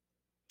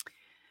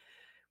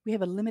 We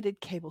have a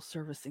limited cable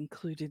service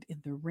included in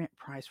the rent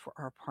price for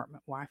our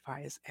apartment.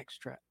 Wi-Fi is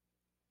extra.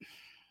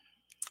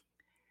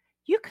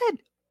 You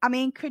could,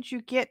 could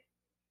you get,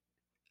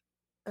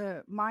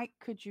 Mike,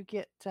 could you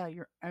get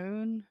your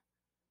own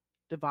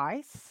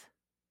device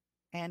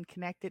and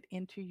connect it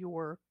into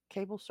your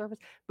cable service?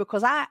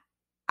 Because I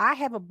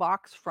have a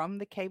box from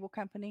the cable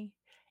company,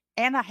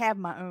 and I have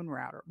my own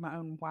router, my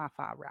own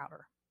Wi-Fi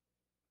router.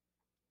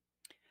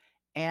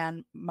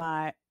 And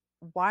my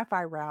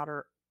Wi-Fi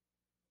router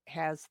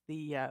has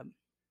the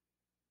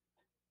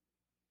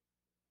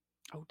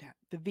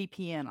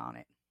VPN on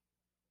it.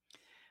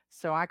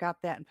 So I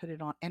got that and put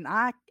it on. And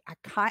I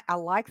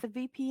like the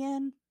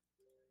VPN,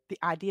 the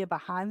idea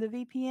behind the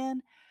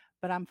VPN,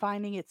 but I'm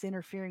finding it's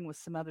interfering with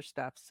some other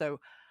stuff. So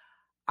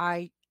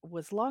I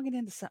was logging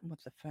into something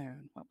with the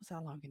phone. What was I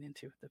logging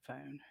into with the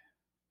phone?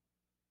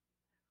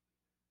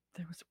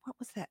 What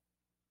was that?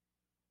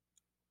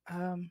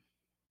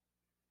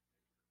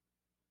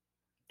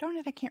 darn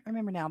it, I can't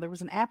remember now. There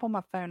was an app on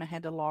my phone I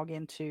had to log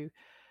into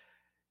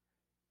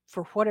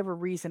for whatever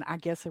reason. I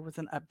guess there was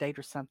an update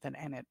or something,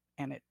 and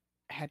it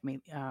had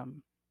me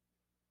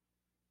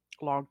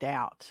logged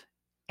out,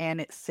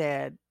 and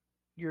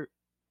you're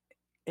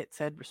it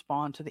said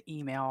respond to the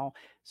email.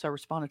 So I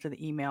responded to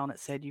the email, and it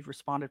said you've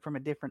responded from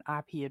a different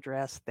IP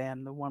address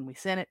than the one we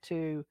sent it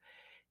to.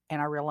 And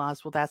I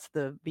realized, well, that's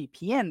the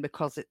VPN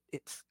because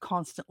it's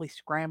constantly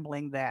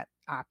scrambling that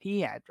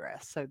IP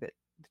address so that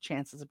the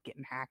chances of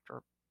getting hacked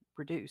are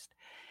reduced.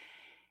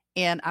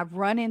 And I've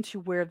run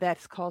into where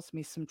that's caused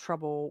me some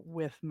trouble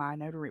with my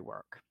notary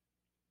work,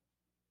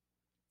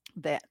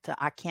 that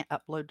I can't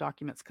upload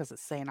documents because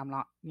it's saying I'm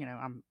not,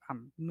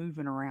 I'm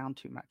moving around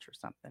too much or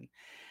something.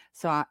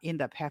 So I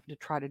end up having to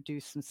try to do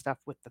some stuff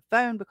with the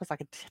phone because I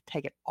could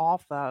take it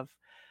off of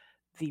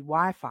the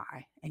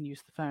Wi-Fi and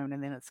use the phone,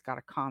 and then it's got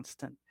a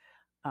constant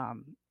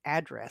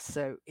address.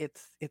 So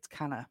it's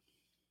kind of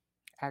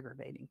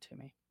aggravating to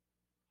me.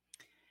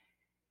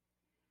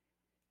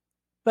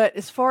 But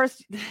as far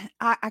as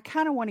I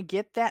kind of want to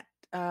get that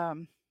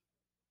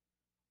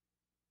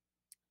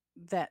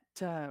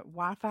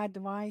Wi-Fi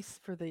device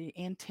for the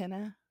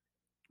antenna,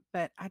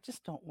 but I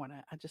just don't want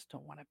to. I just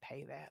don't want to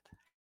pay that.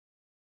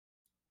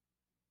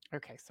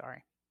 Okay,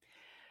 sorry.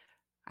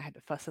 I had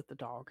to fuss at the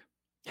dog.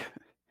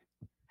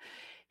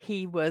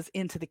 He was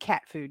into the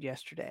cat food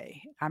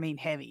yesterday. I mean,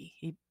 heavy.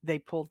 They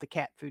pulled the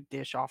cat food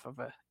dish off of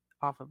a.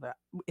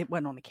 It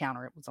wasn't on the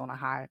counter. It was on a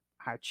high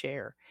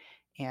chair,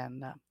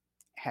 and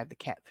had the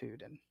cat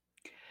food. And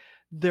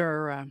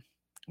they're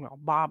well,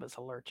 Bob is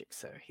allergic,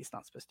 so he's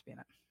not supposed to be in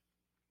it.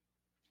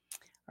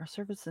 Our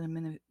service and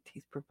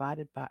amenities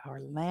provided by our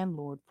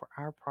landlord for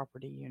our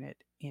property unit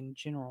in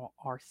general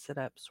are set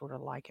up sort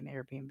of like an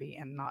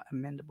Airbnb and not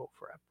amendable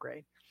for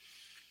upgrade.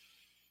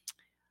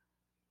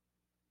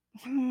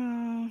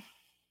 Hmm,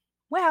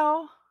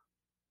 well,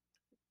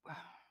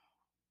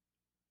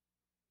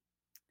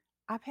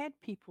 I've had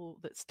people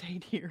that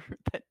stayed here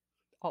that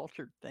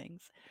altered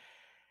things.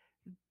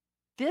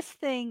 This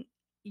thing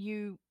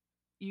you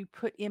you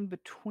put in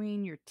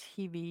between your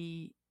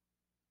TV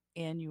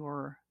and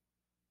your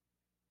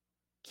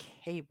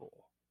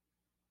cable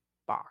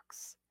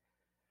box.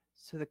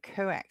 So the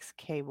coax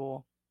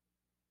cable.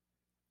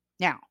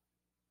 Now,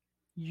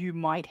 you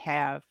might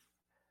have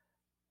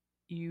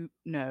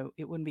no,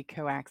 it wouldn't be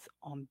coax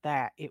on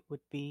that. It would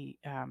be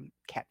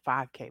Cat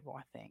 5 cable,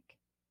 I think.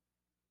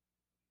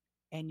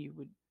 And you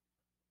would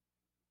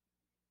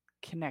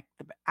connect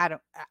I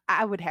don't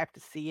I would have to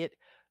see it,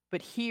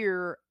 but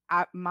here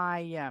I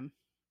don't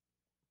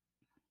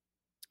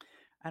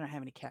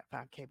have any Cat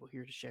 5 cable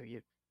here to show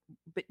you.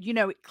 But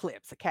it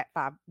clips. A Cat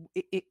 5,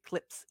 it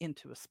clips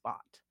into a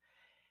spot.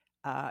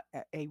 A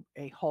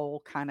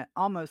hole, kind of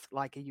almost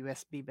like a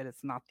USB, but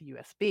it's not the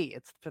USB.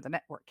 It's for the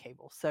network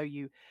cable. So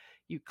you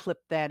clip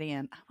that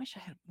in. I wish I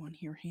had one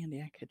here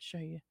handy. I could show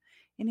you.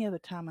 Any other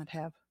time I'd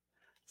have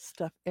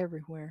stuff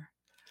everywhere.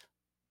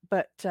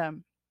 But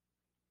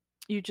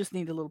you just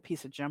need a little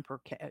piece of a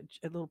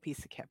little piece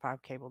of Cat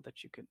 5 cable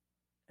that you could,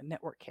 a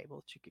network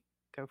cable that you could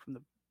go from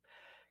the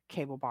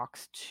cable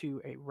box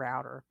to a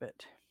router.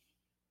 But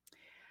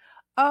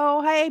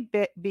oh, hey,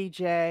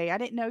 BJ, I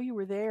didn't know you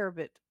were there,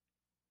 but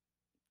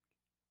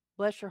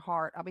bless your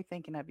heart. I'll be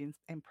thinking of you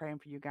and praying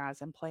for you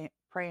guys, and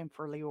praying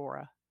for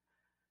Leora.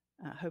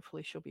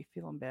 Hopefully, she'll be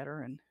feeling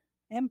better,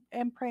 and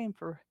praying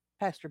for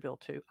Pastor Bill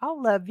too.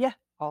 I'll love you.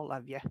 I'll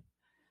love you.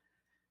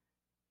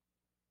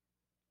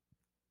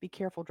 Be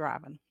careful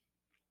driving.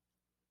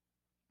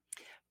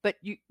 But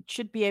you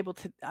should be able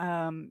to.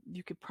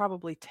 You could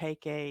probably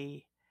take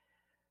a.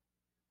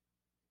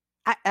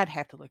 I'd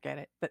have to look at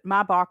it, but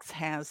my box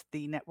has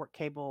the network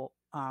cable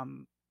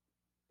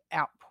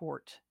out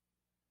port,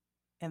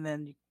 and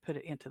then you put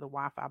it into the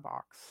Wi-Fi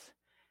box,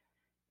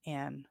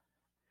 and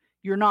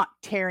you're not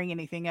tearing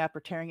anything up or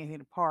tearing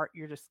anything apart.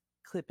 You're just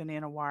clipping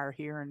in a wire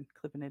here and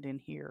clipping it in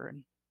here.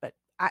 And but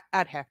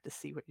I'd have to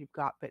see what you've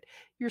got. But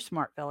you're a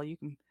smart fella. You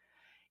can.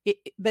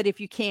 But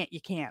if you can't,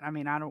 you can't. I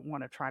mean, I don't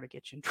want to try to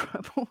get you in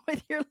trouble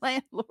with your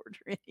landlord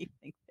or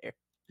anything there.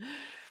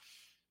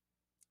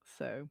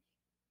 So,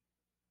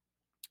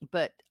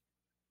 but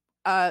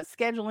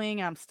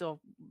scheduling, I'm still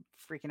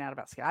freaking out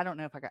about schedule. I don't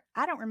know if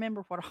I don't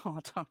remember what all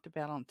I talked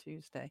about on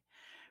Tuesday.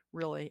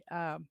 Really,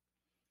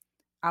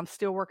 I'm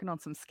still working on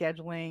some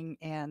scheduling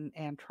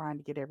and trying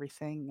to get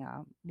everything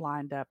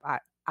lined up.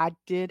 I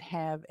did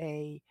have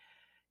a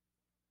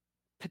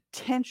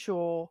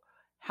potential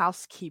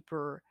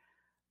housekeeper.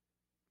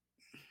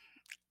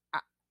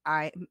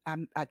 I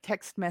I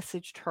text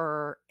messaged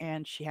her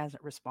and she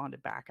hasn't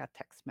responded back. I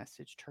text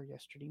messaged her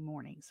yesterday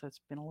morning, so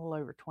it's been a little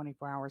over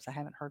 24 hours. I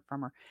haven't heard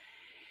from her,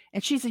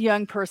 and she's a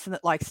young person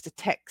that likes to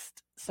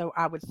text. So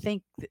I would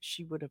think that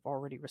she would have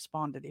already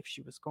responded if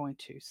she was going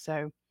to.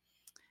 So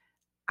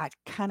I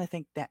kind of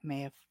think that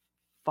may have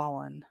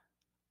fallen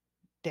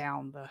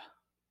down the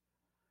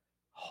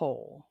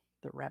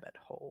rabbit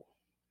hole.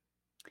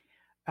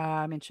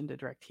 I mentioned the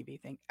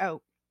DirecTV thing.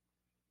 Oh,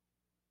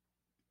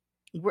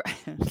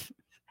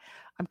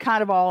 I'm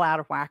kind of all out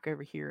of whack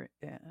over here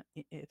at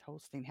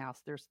Holstein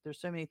House. There's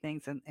so many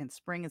things, and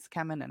spring is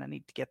coming, and I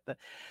need to get the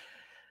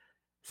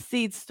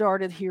seeds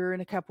started here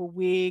in a couple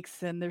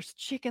weeks. And there's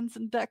chickens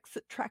and ducks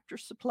at Tractor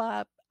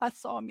Supply. I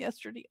saw them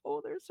yesterday. Oh,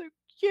 they're so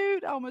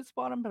cute. I almost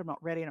bought them, but I'm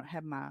not ready. I don't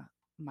have my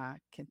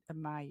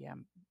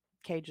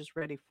cages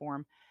ready for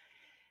them,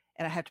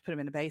 and I have to put them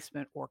in the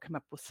basement or come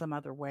up with some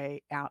other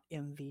way out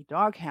in the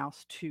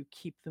doghouse to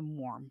keep them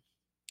warm.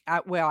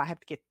 I would have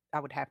to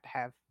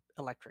have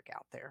electric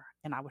out there,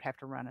 and I would have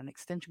to run an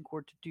extension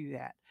cord to do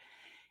that.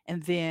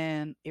 And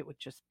then it would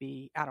just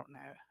be, I don't know,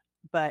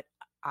 but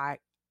I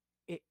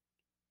it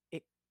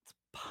it's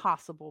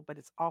possible, but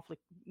it's awfully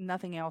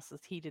nothing else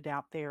is heated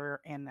out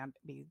there, and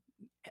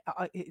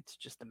it's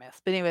just a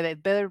mess. But anyway,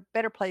 the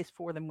better place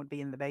for them would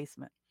be in the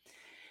basement.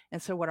 And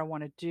so what I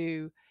want to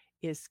do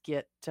is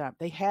get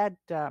they had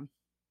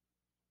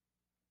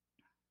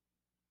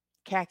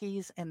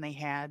khakis and they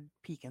had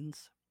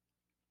pecans,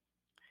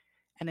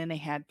 and then they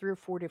had 3 or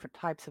 4 different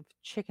types of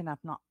chicken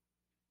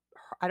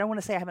I don't want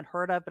to say I haven't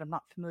heard of, but I'm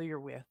not familiar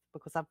with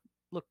because I've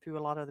looked through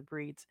a lot of the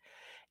breeds.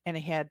 And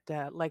they had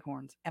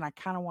leghorns, and I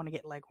kind of want to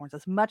get leghorns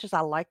as much as I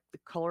like the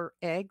color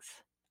eggs.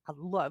 I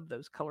love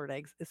those colored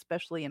eggs,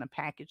 especially in a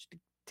package to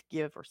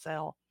give or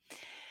sell.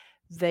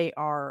 They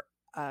are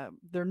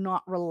they're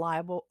not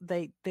reliable.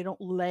 They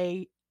don't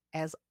lay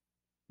as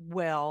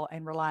well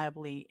and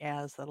reliably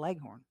as the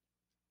leghorn,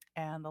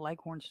 and the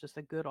leghorn's just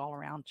a good all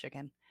around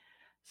chicken.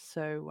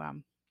 So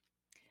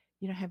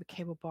you don't have a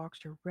cable box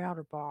or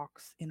router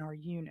box in our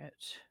unit,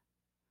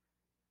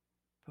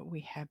 but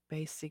we have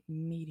basic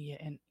media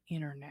and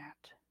internet.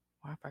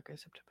 Wi-Fi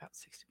goes up to about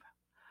 65.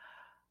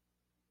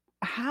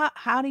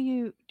 How do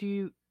you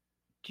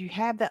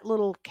have that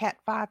little Cat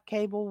 5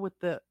 cable with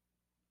the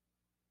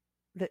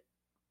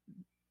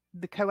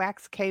the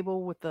coax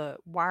cable with the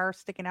wire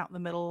sticking out in the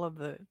middle of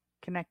the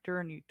connector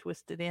and you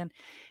twist it in?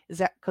 Is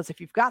that because if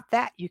you've got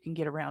that, you can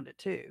get around it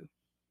too.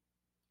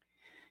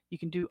 You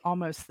can do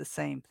almost the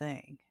same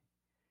thing.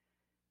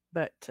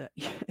 But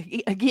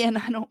again,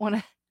 I don't want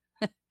to.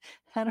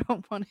 I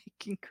don't want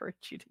to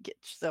encourage you to get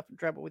yourself in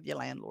trouble with your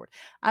landlord.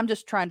 I'm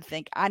just trying to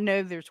think. I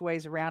know there's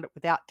ways around it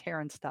without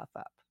tearing stuff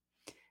up,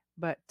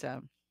 but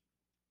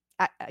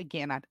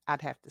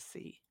I'd have to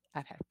see.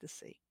 I'd have to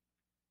see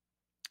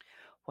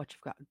what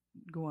you've got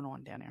going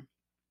on down there.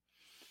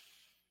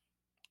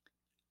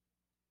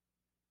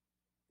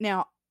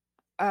 Now,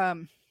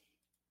 um,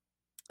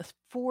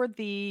 for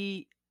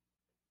the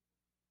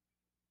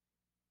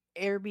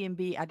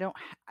Airbnb, I don't,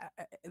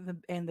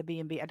 and the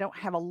B&B, I don't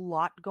have a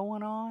lot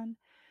going on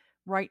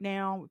right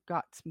now. We've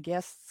got some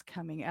guests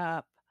coming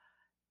up,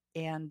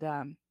 and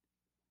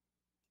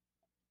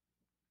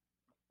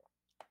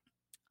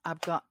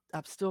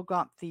I've still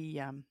got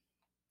the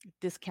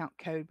discount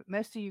code, but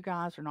most of you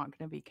guys are not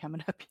going to be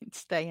coming up and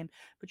staying,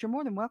 but you're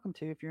more than welcome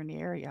to if you're in the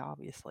area,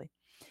 obviously.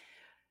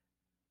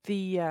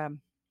 The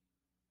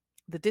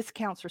the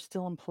discounts are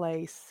still in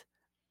place,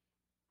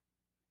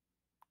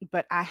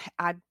 but I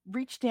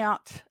reached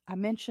out. I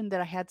mentioned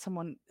that I had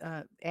someone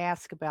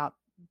ask about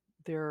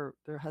their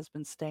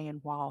husband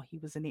staying while he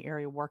was in the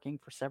area working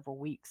for several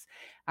weeks.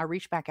 I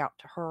reached back out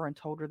to her and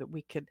told her that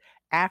we could,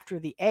 after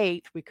the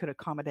 8th, we could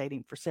accommodate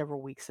him for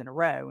several weeks in a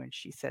row, and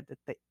she said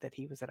that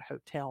he was at a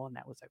hotel and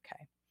that was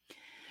okay.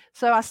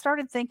 So I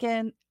started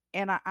thinking,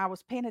 and I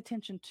was paying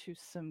attention to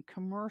some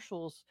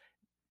commercials.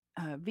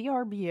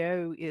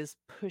 VRBO is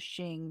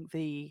pushing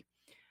the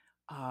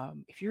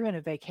if you're in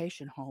a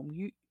vacation home,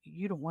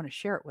 you don't want to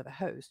share it with a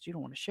host. You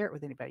don't want to share it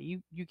with anybody.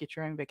 You get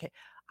your own vacation.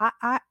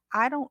 I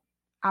don't.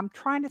 I'm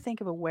trying to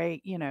think of a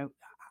way.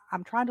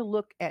 I'm trying to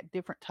look at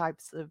different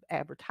types of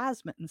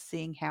advertisement and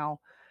seeing how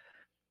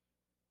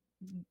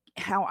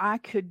I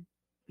could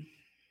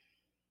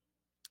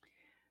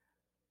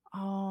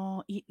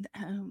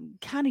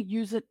kind of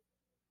use it,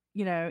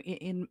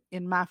 in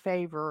my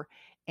favor.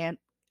 And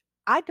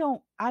I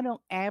don't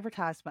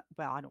advertise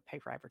well, I don't pay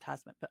for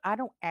advertisement, but I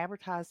don't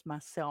advertise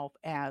myself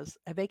as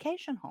a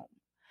vacation home.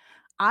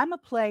 I'm a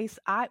place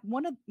I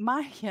one of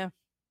my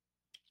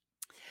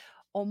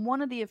on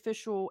one of the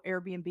official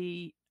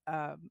Airbnb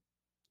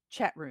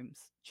chat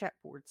rooms, chat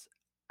boards.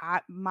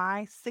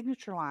 My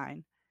signature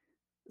line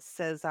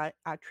says I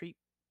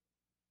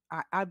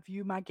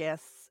view my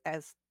guests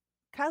as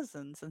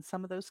cousins, and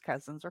some of those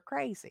cousins are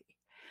crazy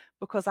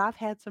because I've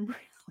had some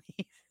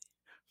really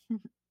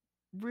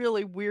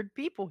really weird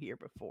people here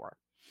before.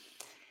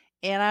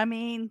 And I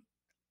mean,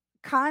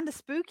 kind of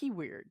spooky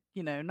weird,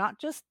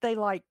 not just they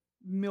like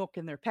milk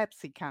in their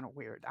Pepsi kind of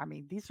weird. I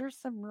mean, these are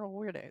some real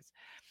weirdos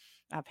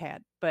I've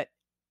had, but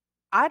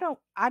I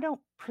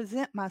don't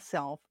present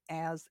myself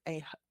as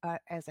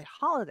as a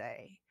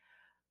holiday.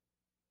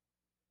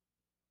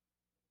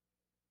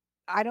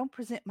 I don't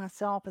present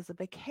myself as a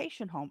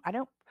vacation home.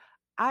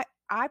 I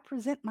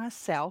present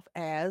myself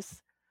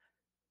as,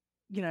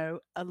 a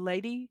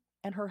lady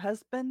and her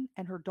husband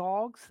and her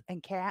dogs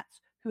and cats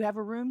who have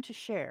a room to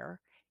share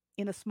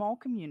in a small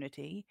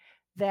community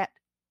that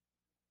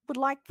would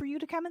like for you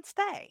to come and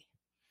stay.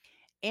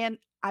 And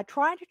I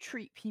try to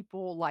treat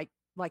people like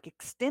like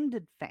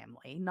extended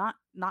family, not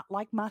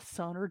like my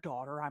son or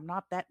daughter. I'm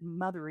not that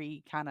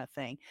mothery kind of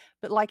thing,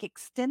 but like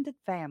extended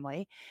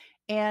family.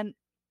 And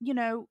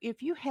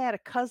if you had a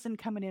cousin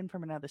coming in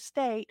from another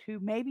state who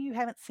maybe you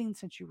haven't seen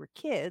since you were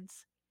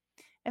kids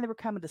and they were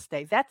coming to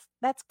stay, that's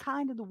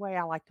kind of the way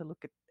I like to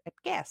look at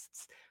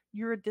guests.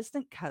 You're a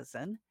distant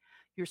cousin.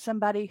 You're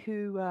somebody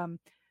who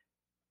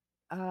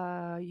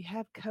you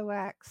have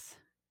coax,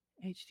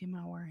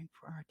 HDMI wiring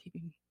for our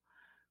TV.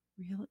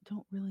 Really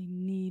don't really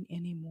need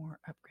any more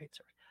upgrades.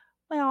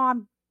 Well,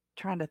 I'm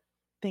trying to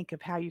think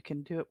of how you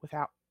can do it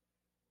without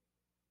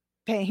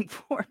paying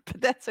for it, but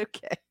that's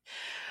okay.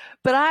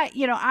 But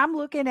I'm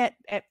looking at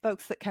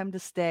folks that come to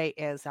stay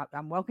as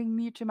I'm welcoming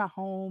you to my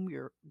home.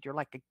 You're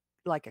like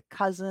a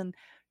cousin.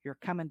 You're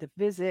coming to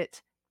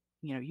visit.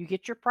 You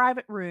get your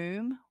private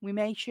room. We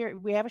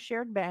have a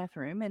shared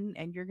bathroom,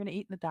 and you're going to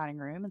eat in the dining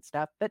room and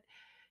stuff. But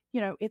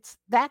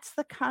that's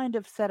the kind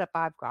of setup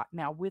I've got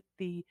now with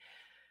the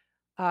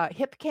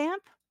hip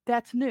camp.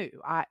 That's new.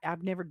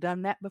 I've never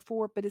done that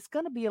before, but it's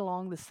going to be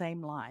along the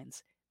same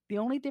lines. The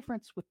only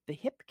difference with the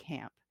hip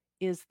camp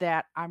is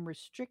that I'm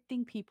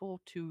restricting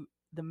people to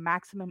the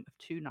maximum of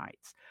 2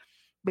 nights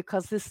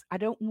because I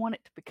don't want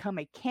it to become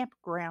a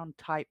campground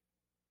type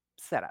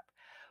setup.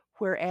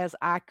 Whereas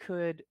I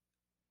could,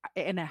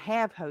 and I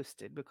have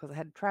hosted because I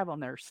had to travel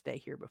nurse stay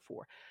here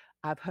before.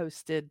 I've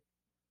hosted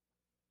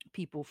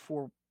people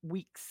for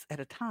weeks at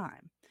a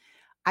time.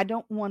 I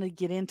don't want to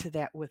get into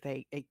that with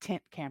a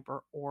tent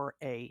camper or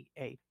a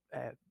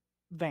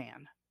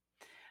van.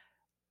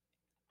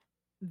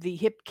 The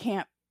hip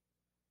camp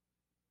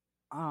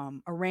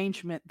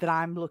arrangement that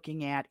I'm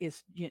looking at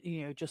is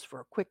just for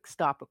a quick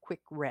stop, a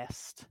quick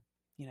rest.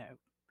 You know,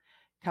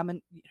 come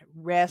and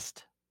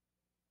rest,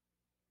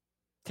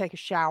 take a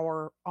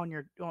shower on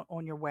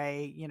your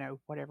way.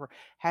 Whatever,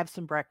 have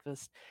some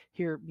breakfast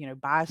here.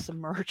 Buy some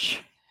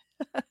merch,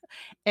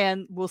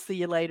 and we'll see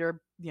you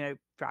later.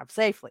 Drive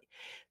safely.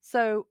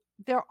 So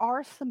there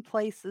are some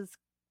places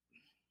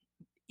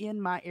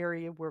in my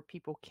area where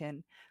people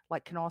can,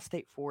 like Canal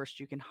State Forest,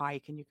 you can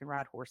hike and you can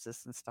ride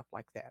horses and stuff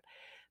like that.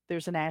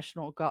 There's a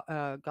national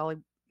Gully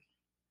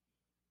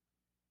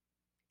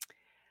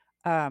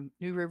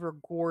New River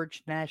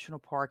Gorge National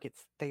Park.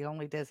 They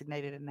only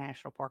designated a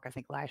national park, I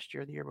think, last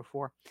year, or the year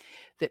before,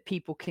 that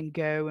people can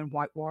go and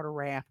whitewater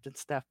raft and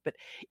stuff. But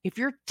if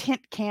you're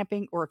tent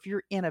camping, or if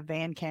you're in a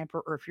van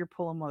camper, or if you're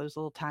pulling one of those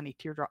little tiny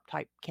teardrop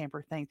type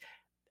camper things,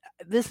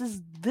 this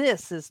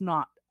is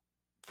not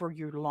for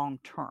your long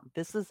term.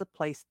 This is a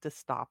place to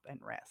stop and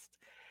rest.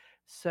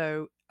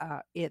 So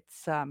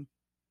it's a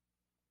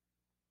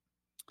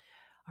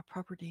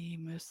property,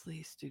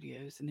 mostly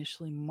studios,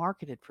 initially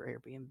marketed for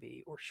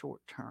Airbnb or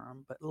short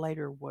term, but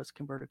later was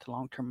converted to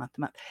long term, month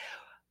to month.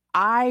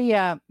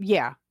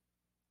 Yeah,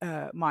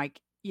 Mike,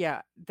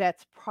 yeah,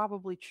 that's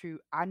probably true.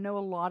 I know a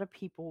lot of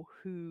people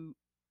who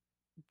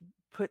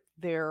put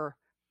their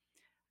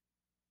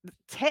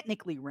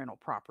technically rental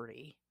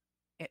property,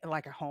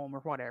 like a home or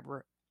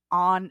whatever,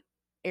 on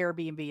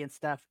Airbnb and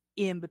stuff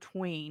in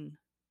between,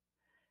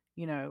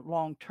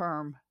 long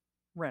term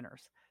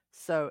renters.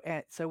 So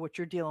what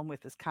you're dealing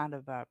with is kind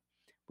of a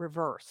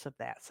reverse of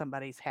that.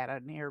 Somebody's had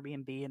an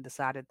Airbnb and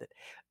decided that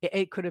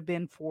it could have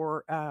been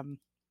for um,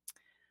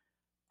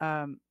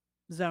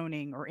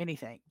 zoning or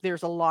anything.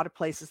 There's a lot of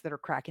places that are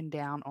cracking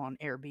down on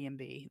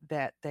Airbnb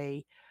that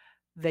they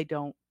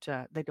don't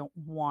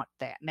want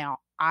that. Now,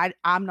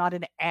 I'm not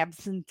an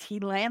absentee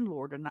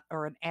landlord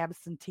or an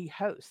absentee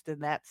host,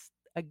 and that's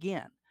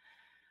again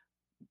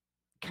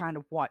kind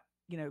of what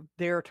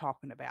they're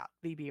talking about.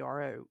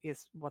 VBRO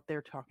is what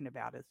they're talking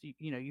about, is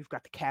you've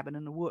got the cabin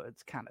in the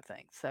woods kind of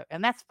thing. So,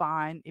 and that's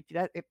fine. If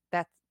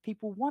that's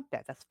people want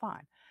that, that's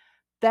fine.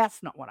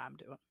 That's not what I'm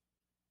doing.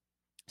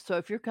 So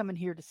if you're coming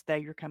here to stay,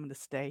 you're coming to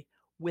stay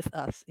with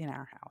us in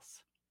our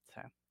house.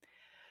 So,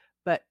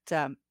 but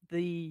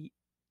the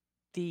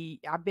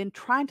I've been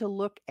trying to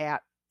look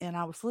at, and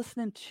I was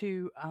listening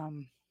to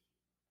oh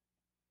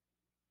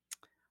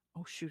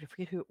shoot, I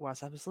forget who it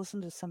was. I was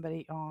listening to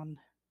somebody on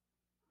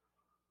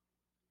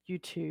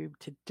YouTube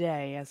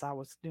today as I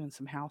was doing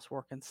some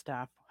housework and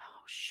stuff.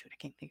 Oh shoot, I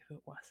can't think of who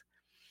it was.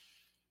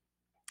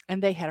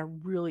 And they had a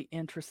really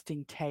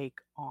interesting take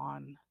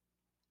on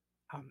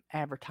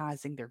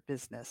advertising their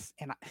business,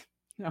 and I,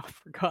 I've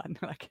forgotten.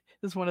 Like,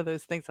 it's one of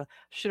those things I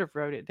should have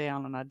wrote it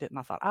down and I didn't.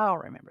 I thought I'll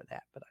remember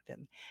that, but I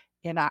didn't.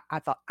 And I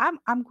thought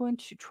I'm going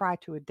to try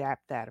to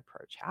adapt that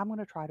approach. I'm going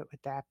to try to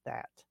adapt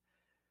that,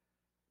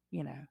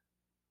 you know,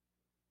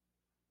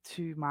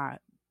 to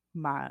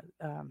my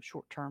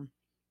short term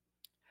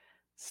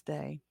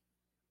stay.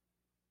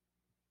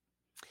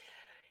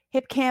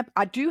 Hip camp,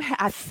 I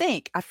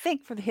think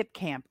for the hip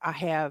camp, I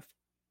have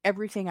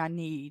everything I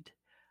need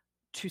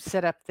to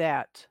set up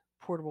that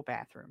portable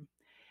bathroom.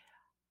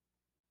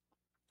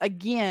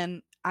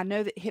 Again, I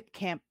know that hip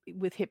camp,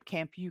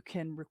 you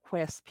can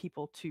request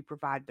people to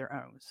provide their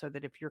own, so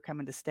that if you're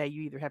coming to stay,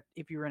 you either have,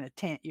 if you're in a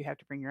tent, you have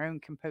to bring your own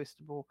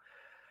compostable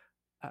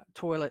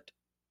toilet,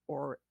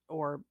 or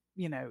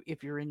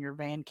if you're in your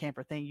van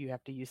camper thing, you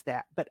have to use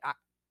that. But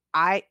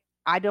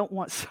I don't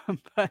want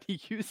somebody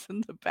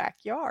using the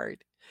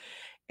backyard.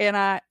 And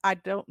I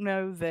don't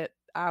know that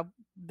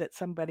that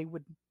somebody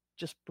would,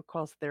 just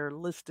because they're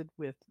listed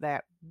with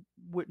that,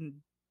 wouldn't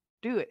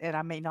do it, and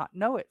I may not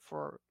know it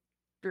for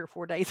 3 or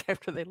 4 days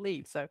after they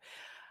leave. So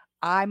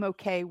I'm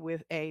okay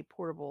with a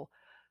portable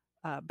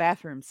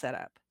bathroom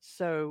setup.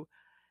 So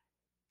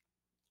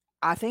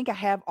I think I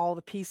have all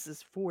the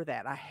pieces for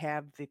that. I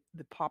have the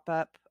pop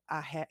up.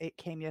 It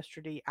came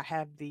yesterday. I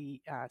have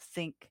the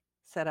sink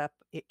set up.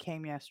 It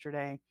came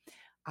yesterday.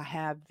 I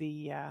have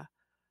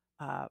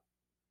uh,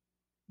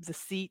 the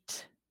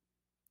seat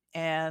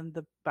and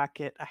the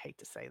bucket. I hate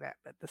to say that,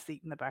 but the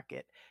seat and the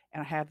bucket.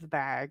 And I have the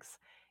bags,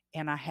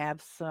 and I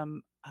have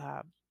some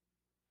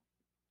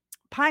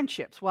pine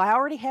chips. Well, I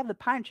already have the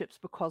pine chips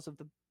because of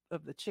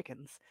the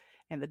chickens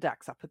and the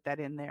ducks. I put that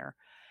in there.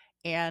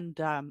 And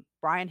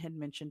Brian had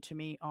mentioned to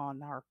me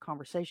on our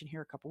conversation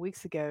here a couple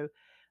weeks ago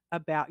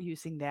about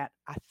using that.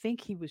 I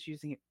think he was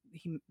using it.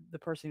 The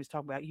person he was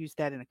talking about used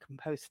that in a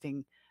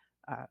composting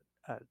uh,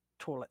 uh,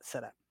 toilet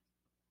setup.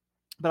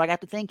 But I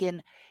got to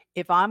thinking,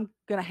 if I'm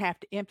going to have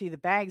to empty the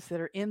bags that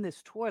are in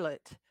this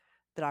toilet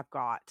that I've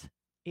got,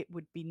 it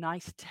would be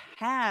nice to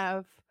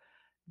have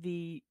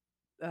the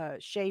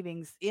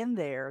shavings in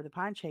there, the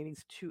pine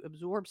shavings, to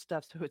absorb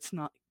stuff so it's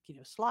not,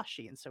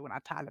 sloshy. And so when I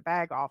tie the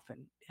bag off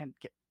and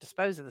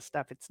dispose of the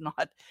stuff, it's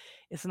not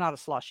a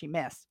sloshy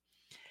mess.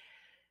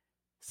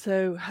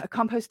 So a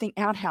composting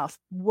outhouse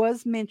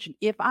was mentioned.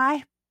 If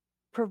I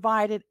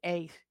provided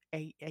a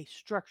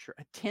structure,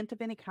 a tent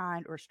of any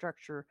kind or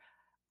structure,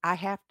 I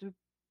have to,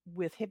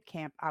 with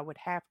Hipcamp, I would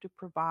have to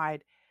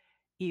provide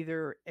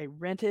either a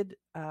rented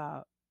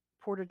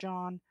porta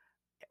john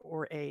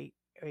or an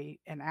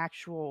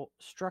actual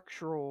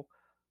structural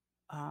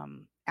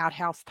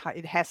outhouse type.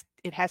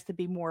 It has to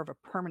be more of a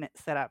permanent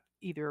setup.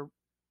 Either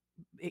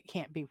it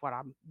can't be what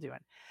I'm doing.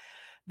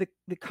 The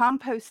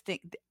composting.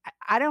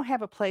 I don't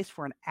have a place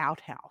for an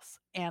outhouse,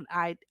 and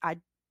I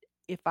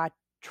if I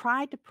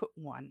tried to put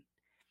one,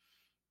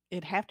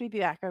 it'd have to be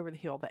back over the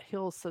hill. That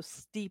hill is so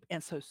steep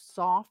and so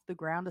soft. The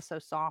ground is so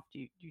soft.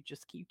 You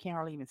can't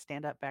hardly even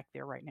stand up back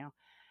there right now.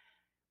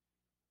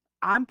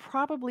 I'm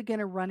probably going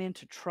to run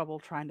into trouble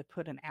trying to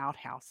put an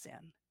outhouse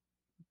in,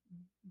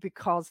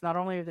 because not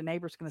only are the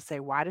neighbors going to say,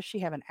 "Why does she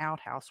have an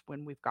outhouse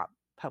when we've got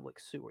public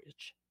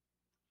sewage?"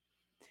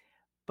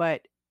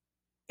 but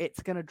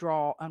it's going to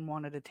draw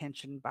unwanted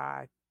attention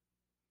by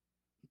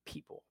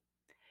people.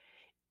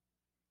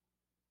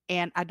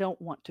 And I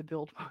don't want to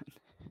build one.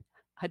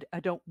 I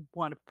don't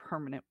want a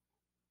permanent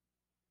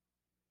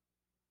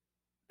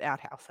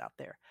outhouse out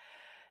there.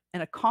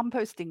 And a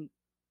composting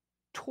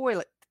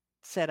toilet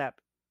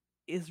setup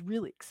is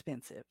really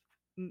expensive.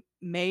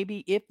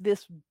 Maybe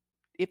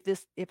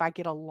if I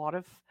get a lot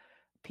of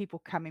people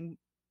coming,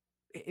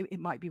 it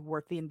might be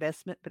worth the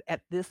investment. But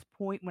at this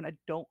point, when I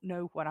don't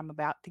know what I'm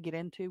about to get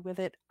into with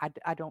it,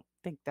 I don't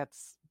think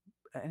that's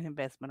an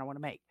investment I want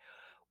to make.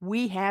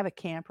 We have a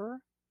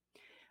camper,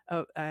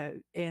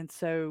 and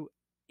so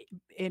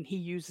and he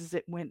uses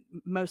it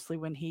mostly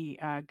when he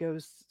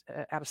goes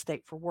out of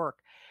state for work,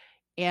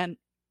 and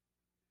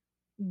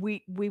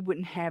we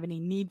wouldn't have any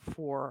need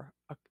for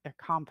a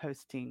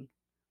composting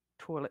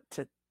toilet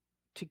to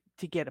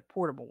get a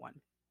portable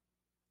one.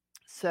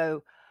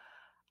 So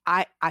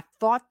I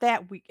thought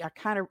that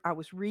I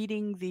was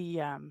reading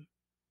the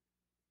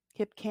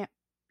hip camp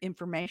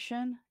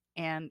information,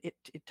 and it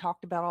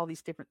talked about all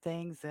these different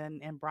things,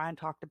 and Brian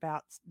talked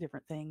about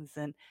different things,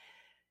 and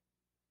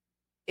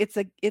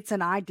it's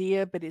an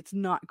idea, but it's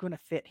not going to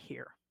fit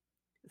here.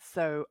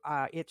 So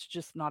it's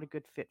just not a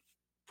good fit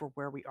for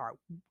where we are.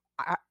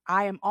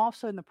 I am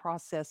also in the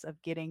process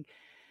of getting.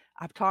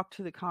 I've talked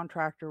to the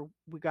contractor.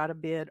 We got a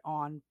bid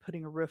on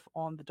putting a roof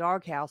on the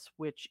doghouse,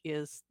 which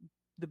is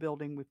the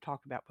building we've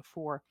talked about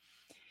before.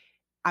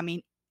 I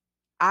mean,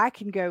 I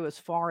can go as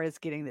far as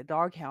getting the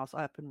doghouse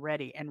up and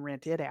ready and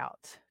rent it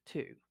out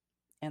too.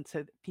 And so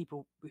that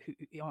people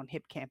who on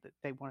Hip Camp, that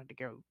they wanted to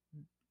go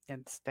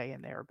and stay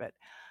in there, but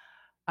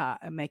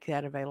and make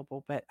that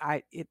available. But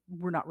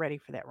we're not ready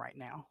for that right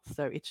now.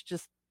 So it's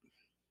just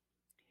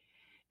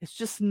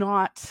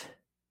not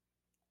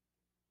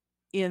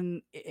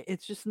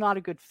it's just not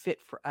a good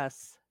fit for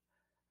us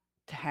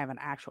to have an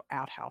actual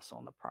outhouse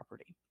on the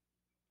property.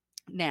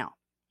 Now,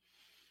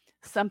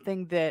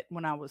 something that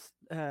when I was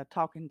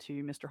talking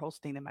to Mr.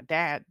 Holstein and my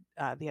dad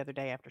the other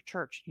day after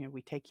church,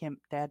 we take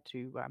dad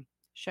to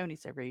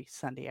Shoney's every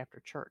Sunday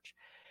after church,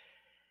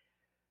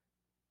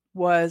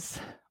 was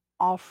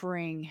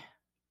offering,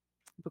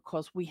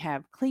 because we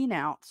have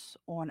cleanouts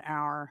on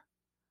our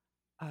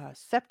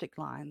septic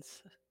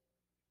lines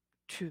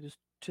to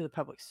the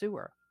public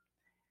sewer.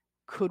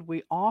 Could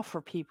we offer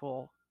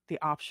people the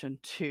option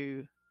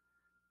to,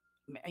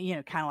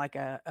 kind of like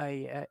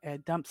a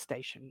dump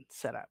station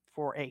setup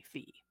for a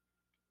fee?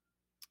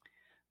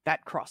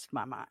 That crossed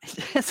my mind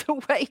as a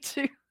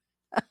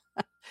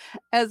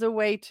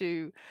way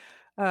to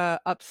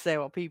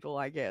upsell people,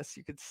 I guess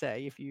you could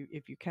say. If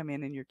you come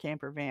in your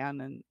camper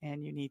van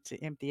and you need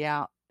to empty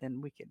out,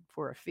 then we could,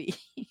 for a fee,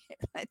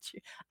 let you.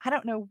 I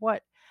don't know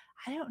what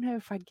I don't know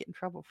if I'd get in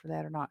trouble for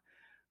that or not.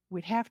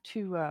 We'd have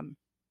to.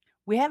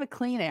 We have a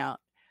clean out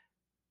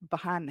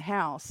behind the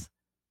house.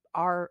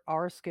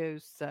 Ours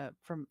goes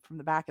from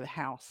the back of the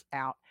house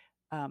out.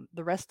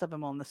 The rest of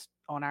them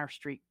on our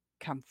street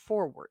come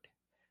forward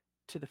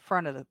to the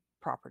front of the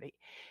property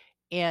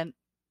and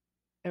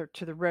or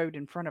to the road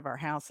in front of our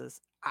houses.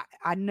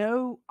 I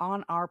know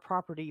on our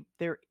property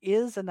there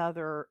is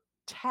another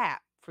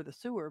tap for the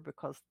sewer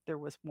because there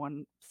was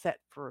one set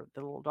for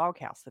the little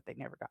doghouse that they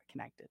never got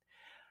connected.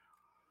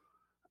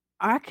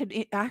 I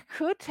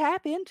could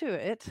tap into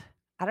it.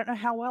 I don't know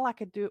how well I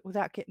could do it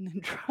without getting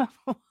in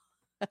trouble.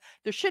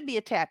 There should be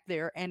a tap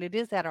there, and it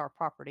is at our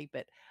property,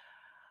 but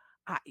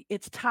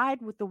it's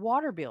tied with the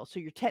water bill. So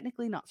you're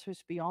technically not supposed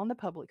to be on the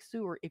public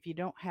sewer if you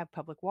don't have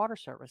public water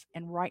service.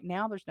 And right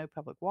now, there's no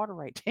public water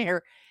right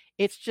there.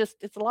 It's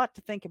a lot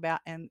to think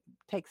about and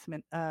take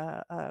some.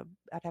 I'd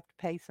have to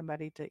pay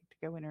somebody to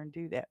go in there and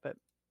do that, but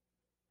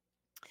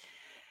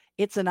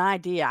it's an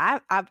idea.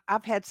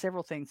 I've had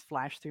several things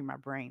flash through my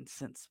brain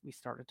since we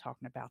started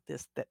talking about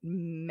this that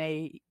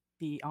may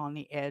be on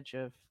the edge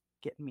of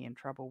getting me in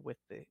trouble with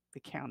the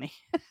county.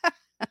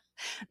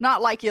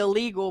 Not like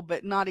illegal,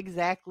 but not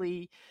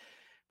exactly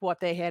what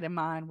they had in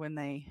mind when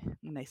they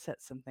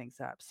set some things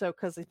up. So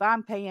because if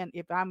I'm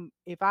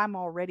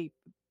already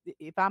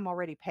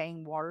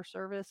paying water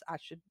service, I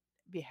should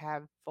be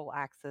have full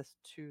access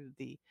to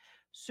the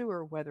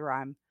sewer, whether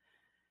I'm,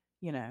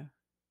 you know,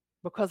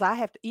 because I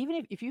have to,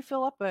 even if you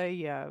fill up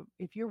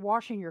if you're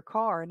washing your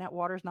car and that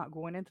water's not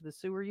going into the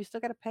sewer, you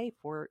still got to pay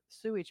for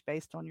sewage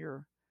based on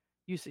your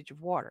usage of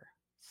water.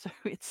 So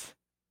it's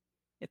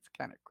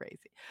kind of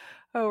crazy.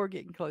 Oh, we're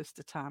getting close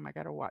to time. I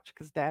got to watch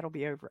because Dad'll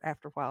be over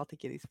after a while to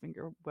get his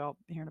finger. Well,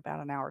 here in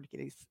about an hour to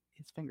get his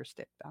finger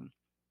stick done.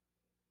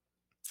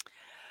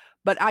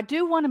 But I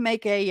do want to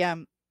make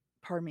a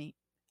pardon me.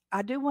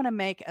 I do want to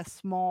make a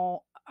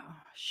small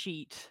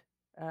sheet.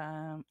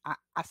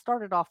 I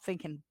started off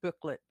thinking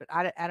booklet, but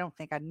I don't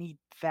think I need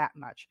that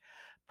much.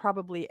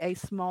 Probably a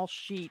small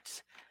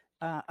sheet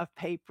of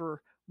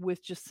paper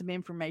with just some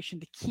information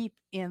to keep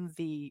in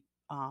the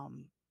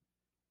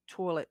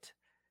toilet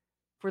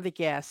for the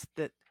guests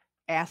that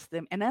asked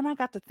them. And then I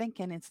got to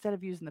thinking instead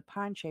of using the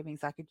pine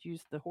shavings, I could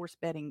use the horse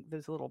bedding,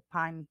 those little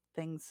pine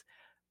things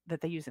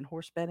that they use in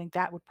horse bedding.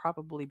 That would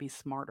probably be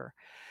smarter.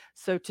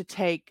 So to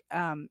take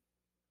and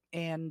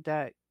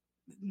I'm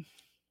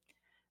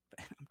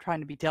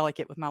trying to be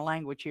delicate with my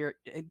language here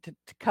to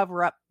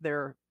cover up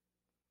their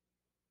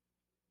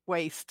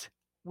waste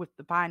with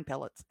the pine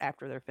pellets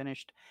after they're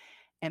finished,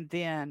 and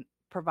then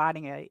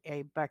providing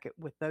a bucket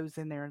with those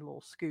in there and a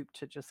little scoop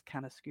to just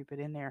kind of scoop it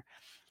in there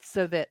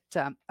so that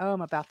oh,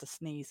 I'm about to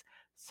sneeze,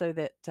 so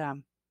that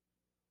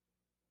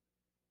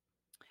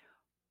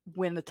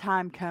when the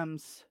time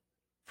comes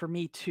for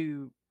me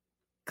to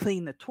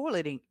clean the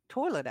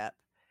toilet up,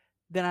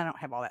 then I don't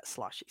have all that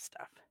sloshy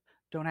stuff.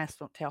 Don't ask,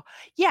 don't tell.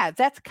 Yeah,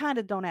 that's kind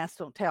of don't ask,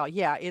 don't tell.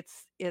 Yeah,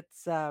 it's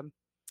the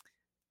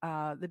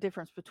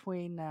difference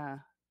between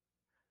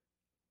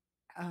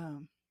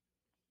um,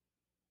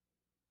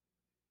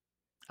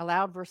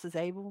 allowed versus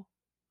able.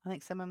 I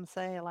think some of them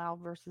say allowed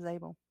versus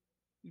able.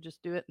 You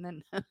just do it,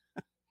 and then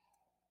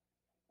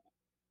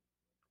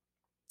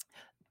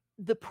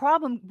the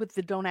problem with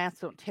the don't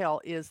ask, don't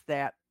tell is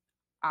that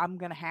I'm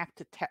gonna have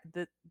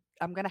to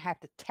I'm gonna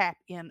have to tap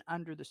in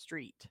under the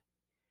street.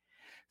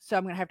 So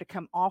I'm gonna have to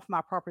come off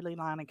my property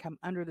line and come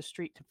under the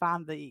street to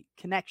find the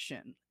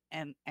connection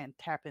and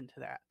tap into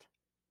that.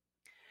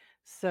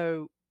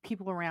 So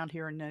people around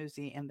here are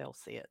nosy and they'll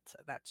see it. So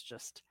that's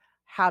just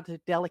how to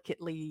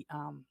delicately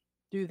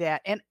do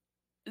that. And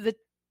the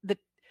the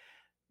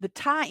the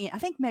tie-in, I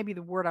think maybe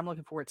the word I'm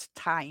looking for, it's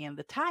tie-in.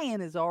 The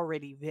tie-in is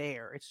already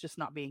there. It's just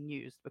not being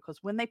used because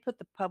when they put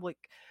the public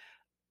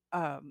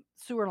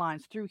sewer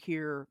lines through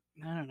here,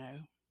 I don't know,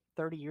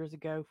 30 years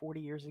ago, 40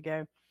 years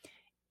ago,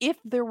 if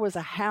there was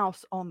a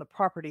house on the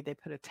property, they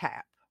put a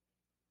tap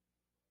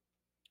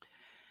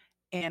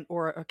and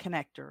or a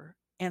connector.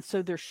 And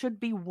so there should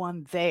be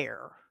one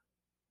there,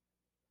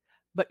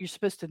 but you're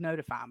supposed to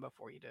notify them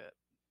before you do it.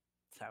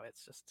 So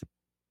it's just,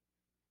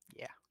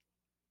 yeah.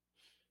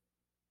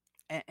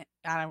 And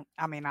I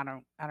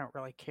don't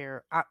really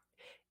care.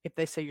 If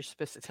they say you're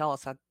supposed to tell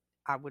us,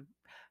 I would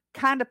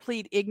kind of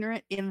plead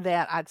ignorant in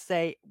that I'd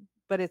say,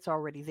 but it's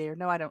already there.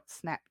 No, I don't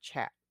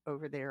Snapchat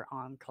over there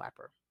on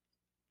Clapper.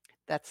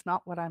 That's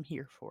not what I'm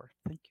here for.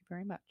 Thank you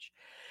very much.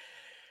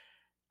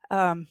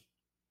 Um,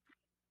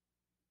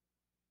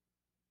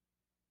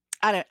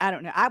 I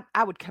don't know.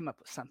 I would come up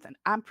with something.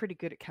 I'm pretty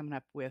good at coming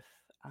up with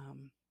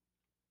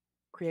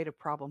creative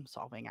problem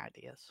solving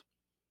ideas.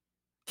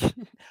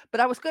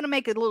 But I was going to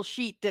make a little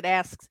sheet that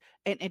asks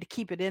and to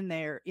keep it in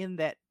there in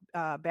that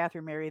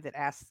bathroom area that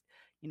asks,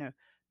 you know,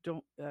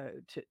 don't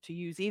to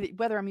use either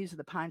whether I'm using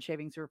the pine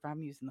shavings or if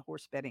I'm using the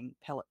horse bedding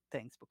pellet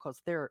things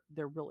because they're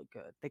really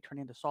good. They turn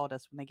into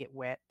sawdust when they get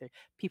wet.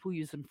 People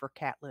use them for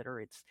cat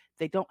litter.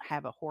 They don't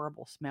have a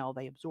horrible smell.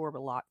 They absorb a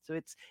lot, so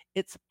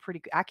it's pretty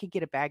good. I could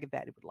get a bag of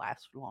that. It would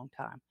last for a long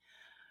time.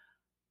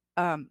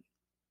 Um,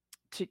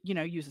 to,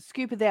 use a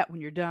scoop of that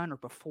when you're done or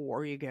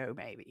before you go,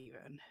 maybe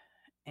even.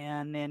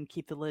 And then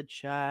keep the lid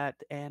shut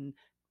and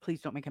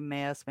please don't make a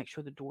mess. Make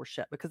sure the door's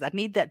shut because I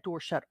need that door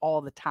shut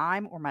all the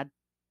time or my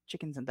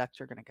chickens and ducks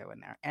are going to go in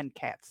there and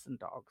cats and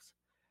dogs.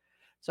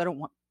 So I don't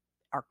want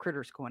our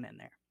critters going in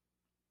there.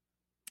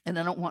 And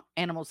I don't want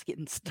animals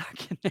getting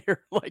stuck in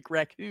there like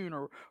raccoon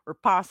or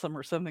possum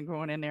or something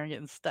going in there and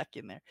getting stuck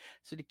in there.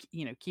 So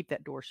to keep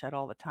that door shut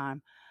all the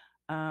time.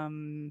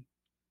 Um,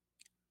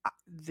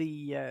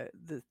 the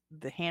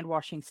hand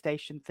washing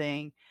station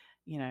thing,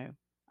 you know,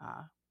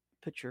 uh,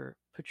 put your.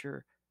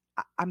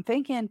 I'm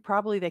thinking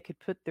probably they could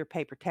put their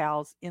paper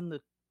towels in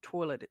the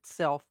toilet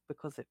itself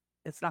because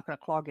it's not going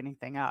to clog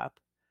anything up,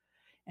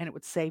 and it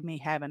would save me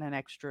having an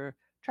extra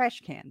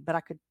trash can. But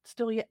I could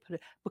still yet put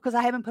it because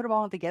I haven't put them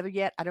all together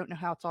yet. I don't know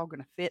how it's all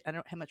going to fit. I don't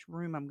know how much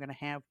room I'm going to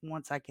have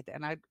once I get there,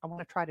 and I want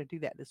to try to do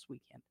that this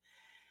weekend.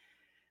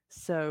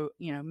 So,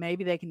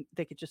 maybe they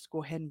could just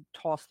go ahead and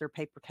toss their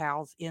paper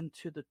towels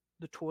into the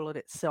toilet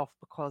itself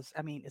because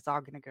I mean it's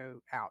all gonna go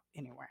out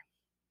anyway.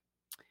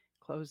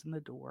 Closing the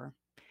door.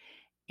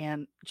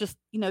 And just,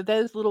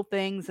 those little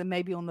things and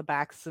maybe on the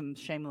back some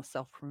shameless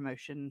self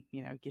promotion,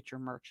 get your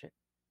merch at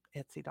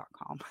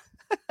Etsy.com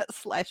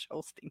slash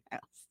hosting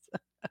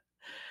house.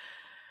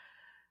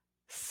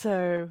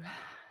 So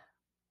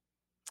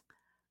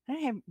I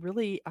don't have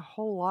really a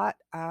whole lot.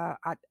 I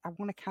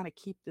want to kind of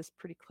keep this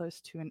pretty close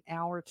to an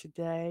hour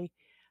today.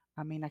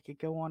 I mean, I could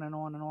go on and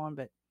on and on,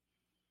 but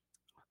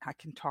I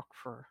can talk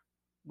for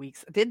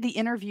weeks. I did the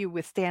interview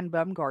with Stan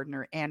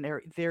Bumgardner, and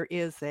there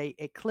is a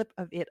clip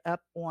of it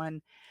up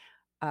on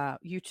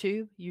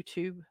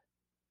YouTube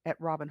at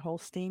Robin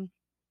Holstein.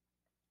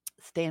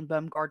 Stan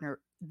Bumgardner.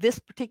 This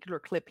particular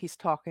clip, he's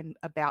talking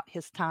about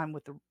his time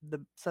with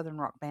the Southern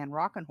rock band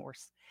Rockin'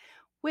 Horse,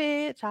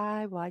 which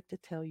I like to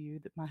tell you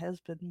that my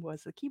husband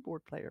was a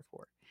keyboard player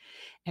for.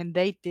 And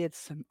they did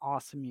some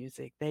awesome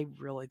music. They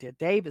really did.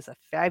 Dave is a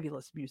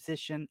fabulous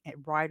musician and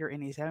writer in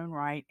his own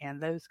right,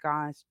 and those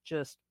guys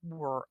just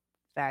were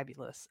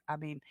fabulous. I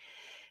mean,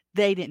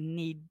 they didn't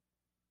need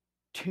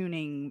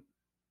tuning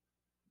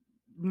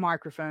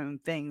microphone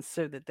things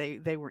so that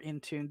they were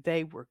in tune.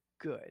 They were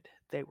good.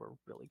 They were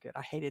really good.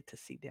 I hated to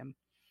see them.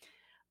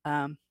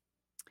 Um,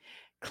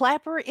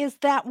 Clapper is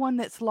that one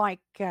that's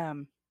like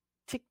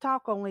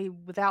TikTok only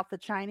without the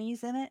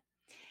Chinese in it.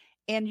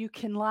 And you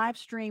can live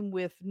stream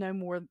with no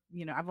more,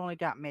 I've only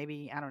got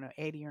maybe, I don't know,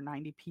 80 or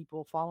 90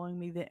 people following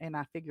me. And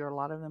I figure a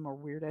lot of them are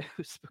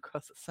weirdos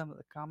because of some of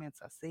the comments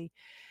I see.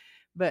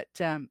 But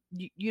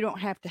you don't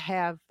have to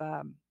have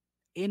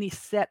any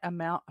set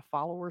amount of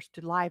followers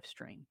to live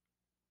stream.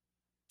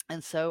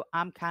 And so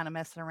I'm kind of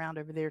messing around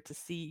over there to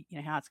see,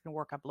 how it's going to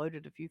work. I've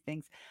loaded a few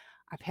things.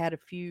 I've had a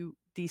few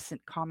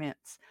decent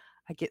comments.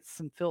 I get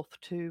some filth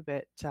too,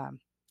 but,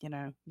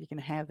 you can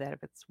have that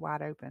if it's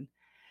wide open.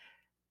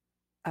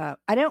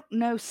 I don't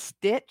know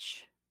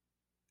Stitch.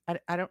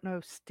 I don't know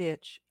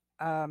Stitch.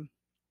 I'm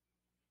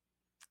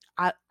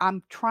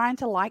trying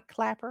to like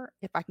Clapper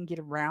if I can get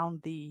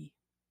around the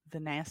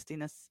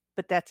nastiness,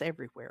 but that's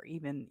everywhere,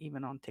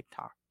 even on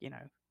TikTok,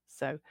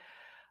 So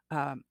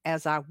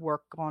as I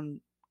work on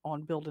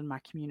building my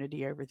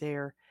community over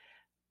there,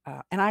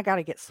 and I got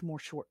to get some more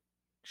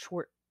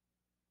short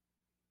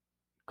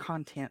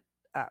content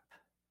up.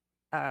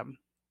 Um,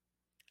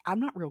 I'm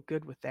not real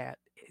good with that.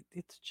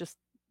 It's just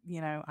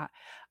I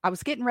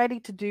was getting ready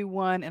to do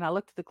one and I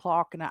looked at the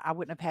clock and I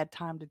wouldn't have had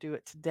time to do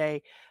it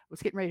today. I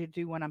was getting ready to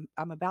do one.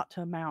 I'm about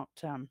to mount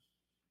I've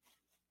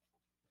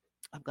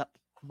got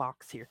the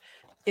box here.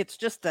 It's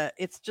just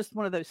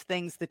one of those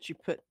things that you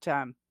put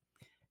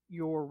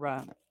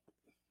your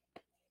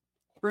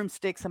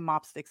broomsticks and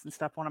mop sticks and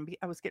stuff on them.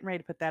 I was getting ready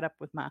to put that up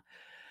with my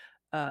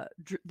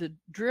the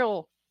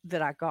drill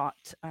that I got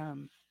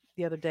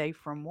the other day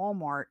from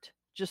Walmart,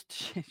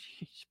 just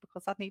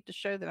because I need to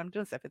show that I'm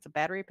doing stuff. It's a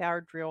battery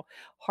powered drill,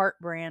 Hart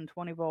brand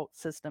 20-volt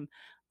system.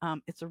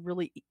 It's a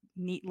really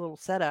neat little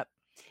setup,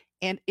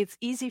 and it's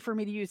easy for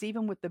me to use.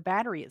 Even with the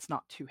battery, it's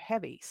not too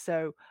heavy.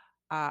 So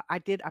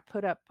I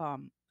put up a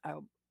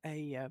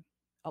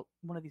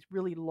one of these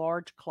really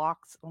large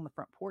clocks on the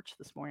front porch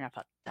this morning. I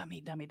thought,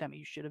 dummy,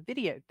 you should have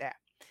videoed that.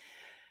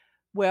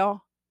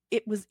 Well,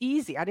 it was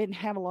easy. I didn't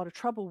have a lot of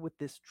trouble with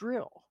this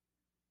drill.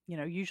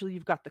 Usually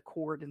you've got the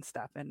cord and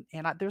stuff, and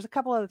there's a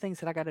couple other things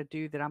that I got to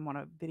do that I'm on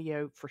a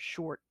video for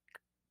short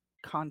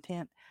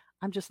content.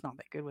 I'm just not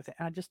that good with it,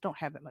 and I just don't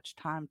have that much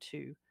time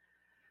to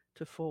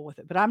fool with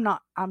it. But I'm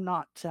not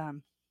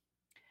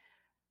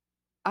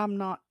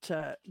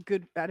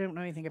good. I don't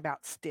know anything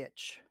about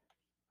Stitch.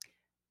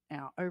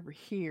 Now over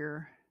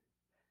here,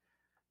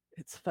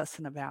 it's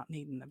fussing about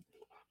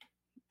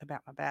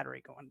about my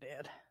battery going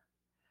dead.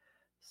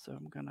 So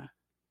I'm gonna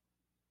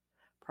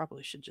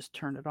probably should just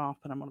turn it off,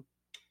 but I'm gonna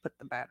put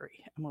the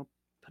battery. I'm gonna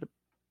put a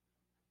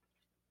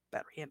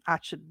battery in. I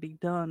should be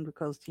done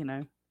because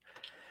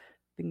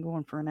been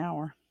going for an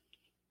hour.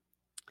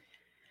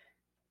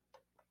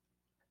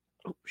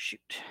 Oh shoot!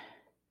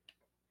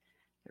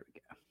 There we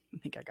go. I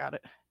think I got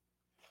it.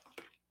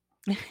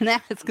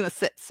 Now it's gonna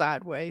sit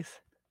sideways.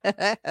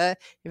 if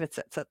it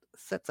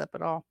sets up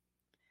at all.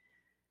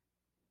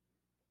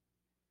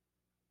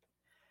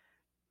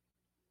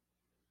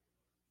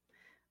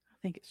 I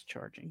think it's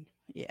charging.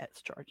 Yeah,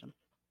 it's charging.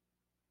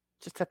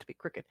 Just have to be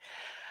crooked.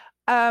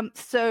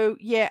 So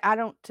yeah, I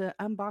don't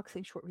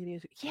unboxing short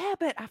videos. Yeah,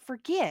 but I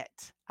forget.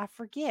 I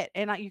forget,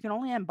 and you can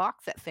only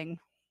unbox that thing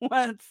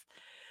once.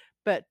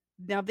 But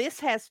now this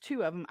has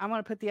two of them. I'm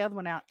going to put the other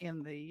one out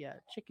in the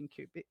chicken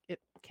coop. It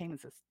came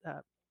as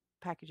a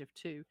package of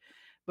two,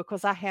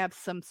 because I have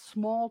some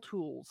small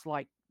tools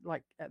like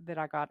that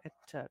I got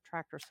at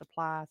Tractor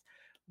Supplies,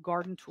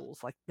 garden tools.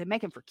 Like they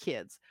make them for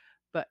kids,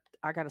 but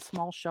I got a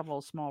small shovel,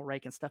 a small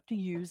rake, and stuff to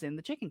use in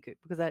the chicken coop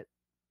because I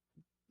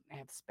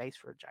have space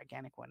for a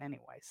gigantic one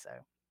anyway. So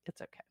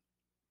it's okay.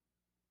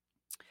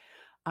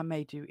 I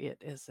may do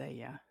it as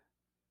an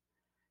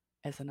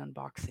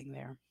unboxing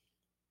there.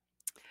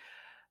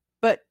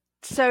 But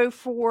so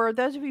for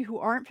those of you who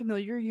aren't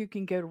familiar, you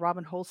can go to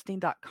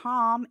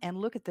robinholstein.com and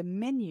look at the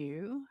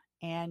menu,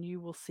 and you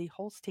will see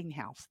Holstein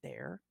House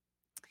there.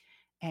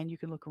 And you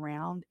can look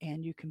around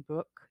and you can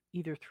book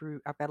either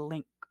through, I've got a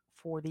link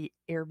for the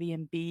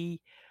Airbnb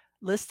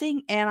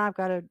listing, and I've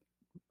got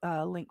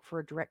a link for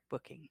a direct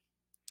booking.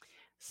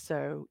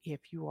 So if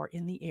you are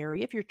in the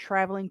area, if you're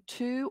traveling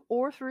to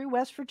or through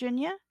West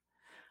Virginia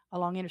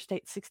along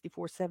Interstate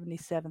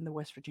 6477, the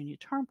West Virginia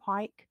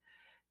Turnpike,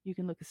 you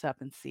can look us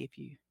up and see if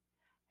you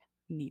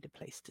need a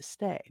place to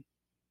stay.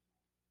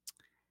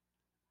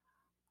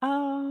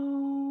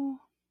 Oh,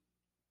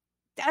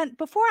 and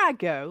before I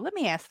go, let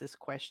me ask this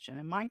question.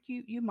 And Mike,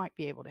 you might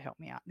be able to help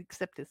me out,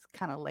 except it's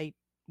kind of late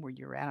where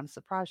you're at. I'm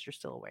surprised you're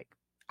still awake.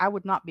 I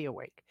would not be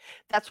awake.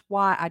 That's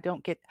why I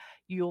don't get,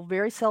 you'll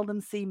very seldom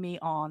see me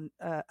on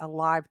a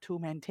live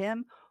Toolman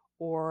Tim,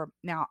 or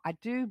now I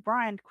do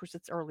Brian. Of course,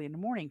 it's early in the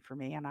morning for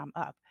me and I'm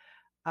up.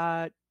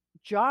 Uh,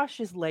 Josh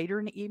is later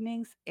in the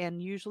evenings,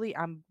 and usually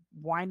I'm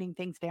winding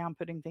things down,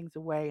 putting things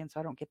away, and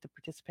so I don't get to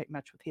participate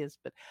much with his.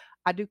 But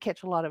I do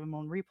catch a lot of them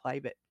on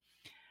replay. But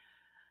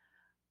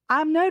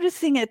I'm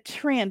noticing a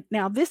trend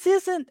now. This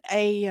isn't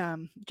a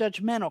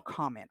judgmental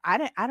comment.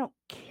 I don't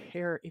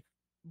care if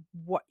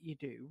what you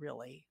do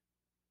really,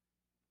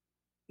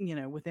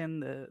 within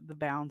the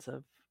bounds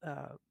of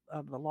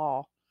the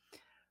law.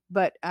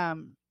 But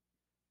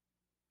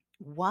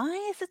why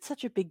is it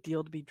such a big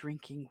deal to be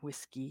drinking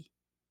whiskey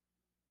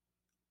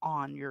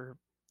on your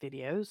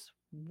videos?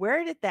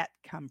 Where did that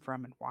come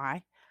from and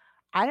why?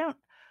 I don't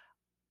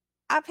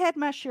I've had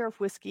my share of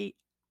whiskey.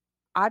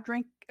 I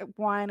drink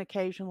wine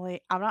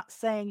occasionally. I'm not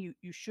saying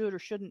you should or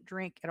shouldn't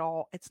drink at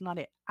all. It's not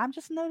it. I'm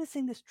just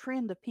noticing this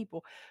trend of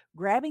people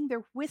grabbing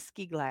their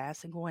whiskey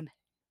glass and going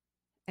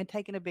and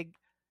taking a big,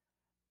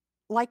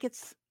 like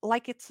it's I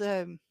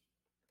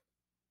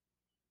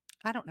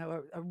don't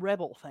know, a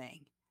rebel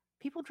thing.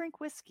 People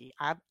drink whiskey.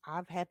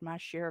 I've had my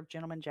share of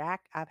Gentleman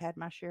Jack. I've had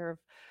my share of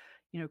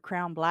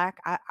Crown Black.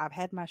 I've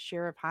had my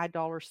share of high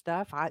dollar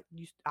stuff. I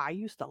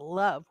used to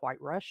love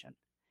White Russian,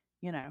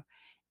 you know,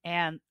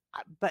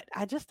 but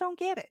I just don't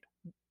get it.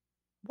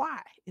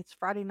 Why? It's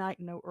Friday night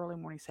and no early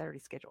morning Saturday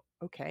schedule.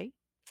 Okay,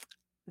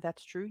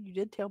 that's true. You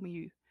did tell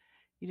me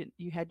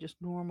you had just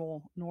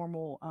normal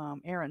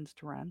errands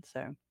to run.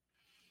 So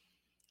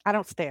I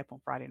don't stay up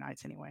on Friday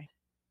nights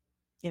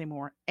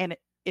anymore, and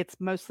it's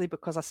mostly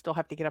because I still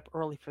have to get up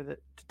early to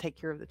take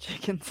care of the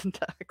chickens and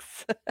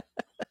ducks.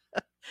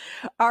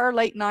 Our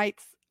late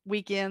nights,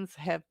 weekends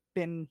have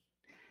been,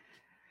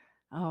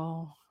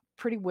 oh,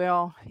 pretty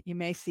well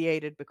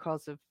emaciated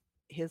because of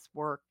his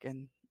work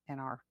and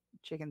our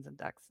chickens and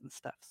ducks and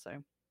stuff.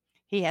 So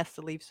he has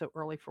to leave so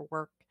early for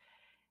work,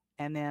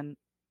 and then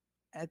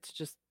it's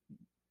just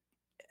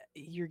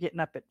you're getting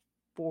up at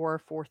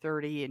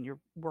 4:30, and you're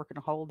working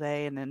a whole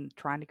day, and then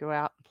trying to go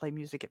out and play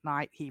music at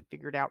night. He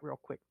figured out real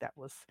quick that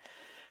was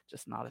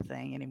just not a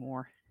thing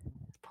anymore.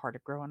 It's part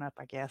of growing up,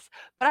 I guess.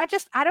 But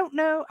I don't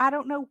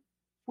know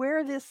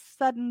where this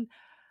sudden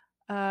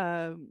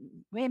well,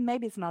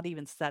 maybe it's not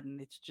even sudden.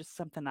 It's just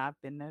something I've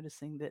been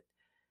noticing that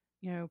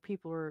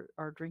people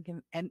are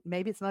drinking, and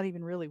maybe it's not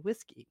even really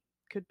whiskey.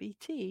 Could be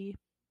tea,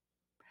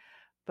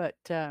 but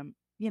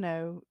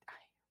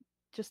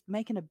just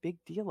making a big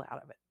deal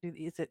out of it.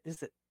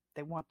 Is it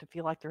they want to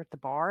feel like they're at the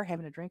bar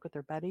having a drink with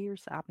their buddy or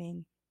something? I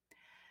mean,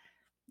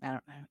 I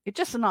don't know. It's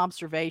just an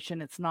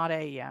observation. It's not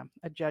a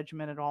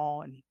judgment at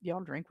all. And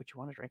y'all drink what you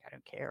want to drink. I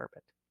don't care,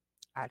 but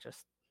I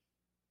just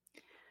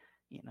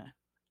you know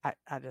I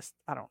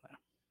don't know.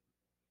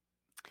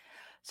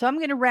 So I'm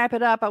going to wrap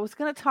it up. I was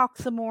going to talk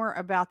some more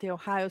about the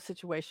Ohio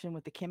situation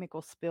with the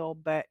chemical spill,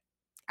 but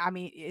I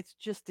mean, it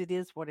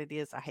is what it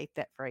is. I hate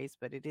that phrase,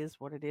 but it is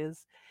what it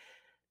is.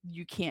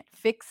 You can't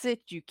fix it.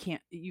 You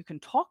can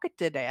talk it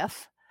to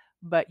death,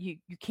 but you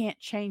can't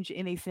change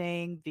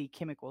anything. The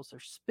chemicals are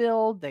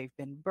spilled, they've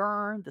been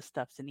burned, the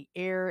stuff's in the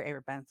air,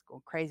 everybody's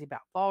going crazy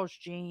about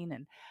phosgene,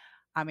 and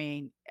I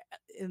mean,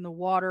 in the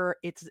water,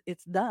 it's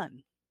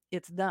done.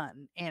 It's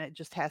done, and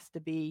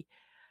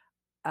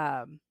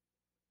um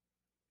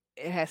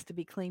it has to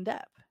be cleaned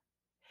up.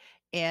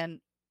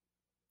 And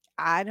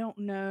I don't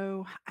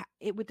know,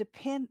 it would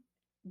depend.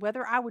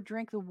 whether I would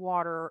drink the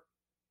water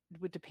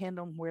would depend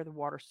on where the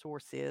water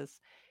source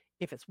is.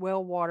 If it's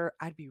well water,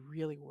 I'd be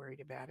really worried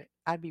about it.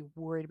 I'd be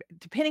worried about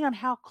depending on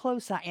how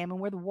close I am and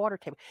where the water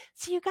table.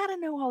 See, you got to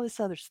know all this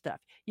other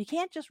stuff. You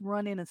can't just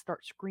run in and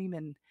start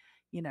screaming,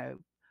 you know.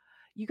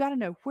 You got to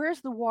know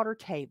where's the water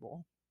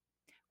table?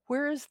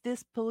 Where is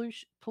this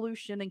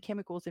pollution and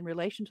chemicals in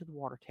relation to the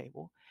water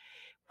table?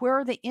 Where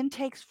are the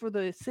intakes for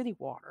the city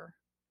water?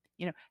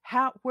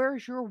 How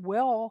where's your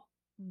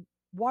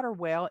water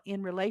well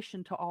in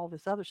relation to all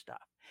this other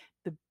stuff?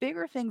 The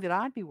bigger thing that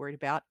I'd be worried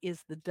about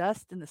is the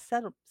dust and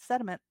the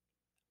sediment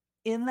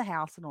in the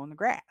house and on the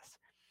grass.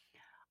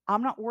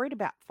 I'm not worried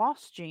about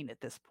phosgene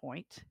at this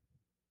point.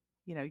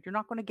 You're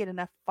not going to get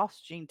enough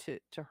phosgene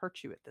to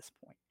hurt you at this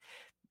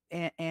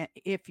point, and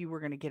if you were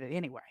going to get it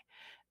anyway.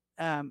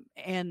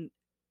 And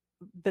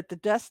but the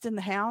dust in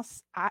the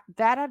house,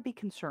 that I'd be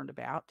concerned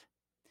about.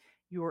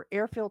 Your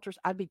air filters,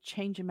 I'd be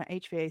changing my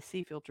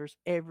HVAC filters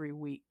every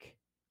week.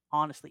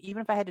 Honestly,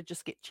 even if I had to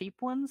just get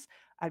cheap ones,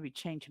 I'd be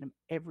changing them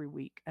every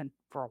week and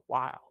for a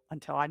while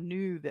until I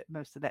knew that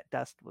most of that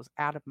dust was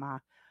out of my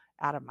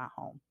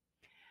home.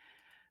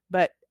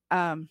 But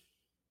I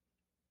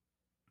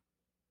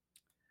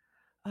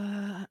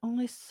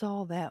only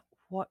saw that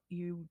what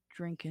you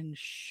drinking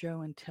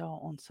show and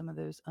tell on some of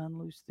those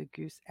Unloose the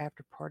Goose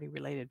after party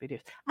related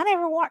videos. I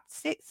never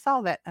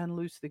saw that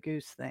Unloose the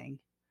Goose thing.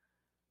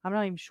 I'm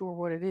not even sure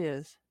what it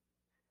is.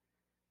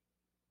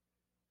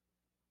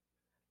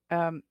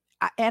 And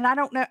I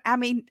don't know. I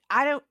mean,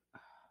 I don't.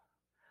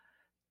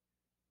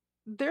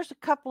 There's a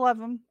couple of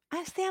them.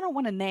 I say I don't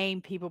want to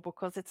name people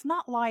because it's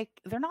not like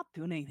they're not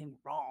doing anything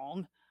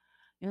wrong.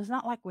 It's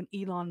not like when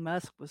Elon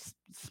Musk was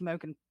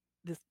smoking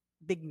this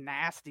big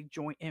nasty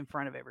joint in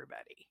front of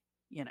everybody.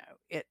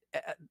 It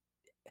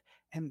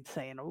and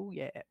saying, "Oh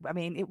yeah." I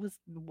mean,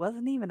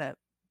 wasn't even a.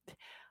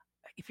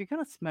 If you're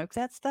gonna smoke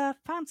that stuff,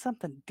 find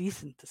something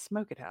decent to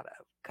smoke it out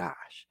of.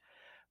 Gosh,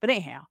 but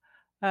anyhow,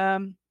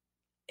 um,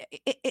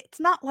 it's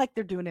not like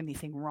they're doing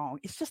anything wrong.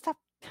 It's just I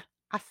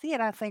see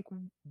it. I think,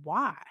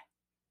 why?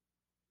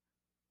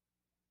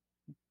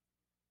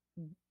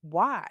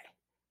 Why?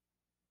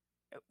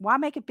 Why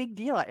make a big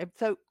deal?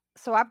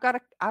 So I've got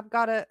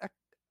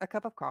a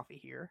cup of coffee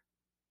here.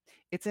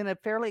 It's in a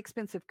fairly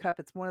expensive cup.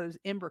 It's one of those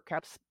Ember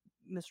cups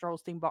Mr.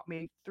 Holstein bought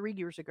me 3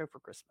 years ago for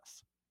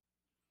Christmas.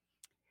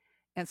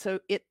 And so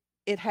it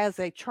has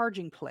a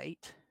charging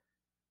plate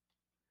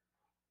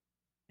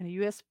and a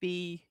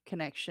USB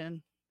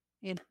connection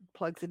and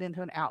plugs it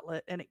into an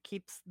outlet, and it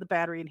keeps the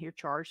battery in here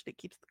charged. It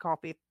keeps the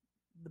coffee at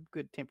the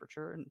good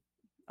temperature and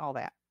all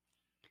that.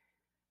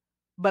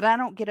 But I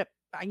don't get it.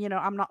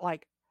 I'm not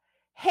like,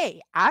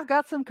 hey, I've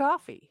got some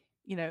coffee.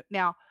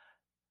 Now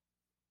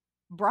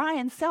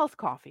Brian sells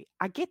coffee.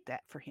 I get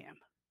that for him.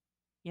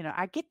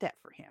 I get that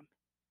for him.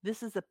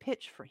 This is a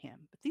pitch for him.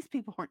 But these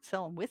people aren't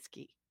selling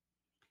whiskey.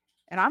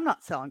 And I'm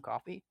not selling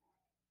coffee.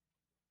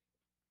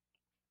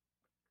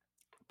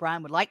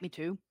 Brian would like me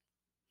to.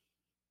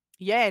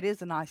 Yeah, it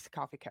is a nice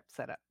coffee cup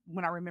setup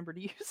when I remember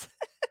to use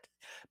it.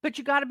 But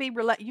you've got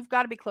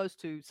to be close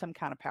to some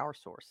kind of power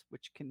source,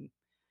 which can,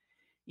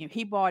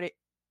 he bought it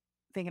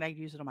thinking I could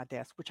use it on my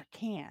desk, which I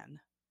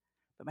can.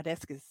 But my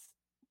desk is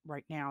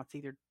right now, it's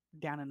either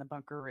down in the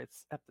bunker or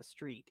it's up the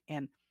street.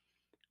 And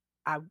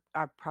I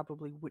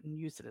probably wouldn't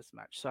use it as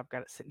much. So I've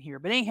got it sitting here.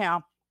 But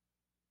anyhow,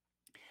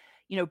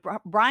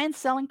 Brian's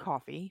selling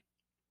coffee.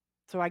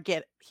 So I get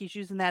it. He's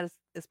using that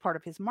as part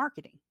of his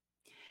marketing.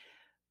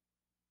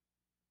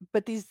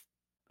 But these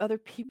other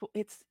people,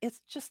 it's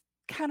just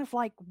kind of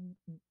like,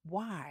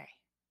 why?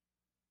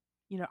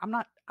 I'm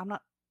not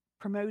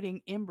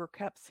promoting Ember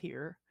cups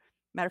here.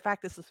 Matter of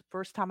fact, this is the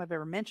first time I've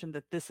ever mentioned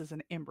that this is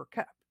an Ember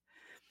cup.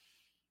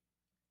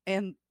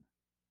 And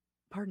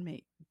pardon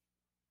me,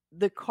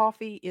 the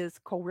coffee is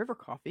Coal River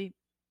coffee,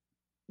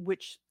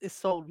 which is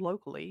sold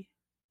locally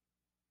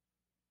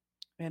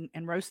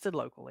and roasted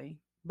locally.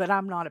 But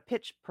I'm not a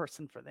pitch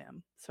person for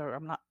them, so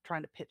I'm not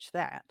trying to pitch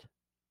that.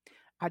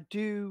 I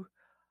do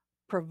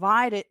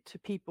provide it to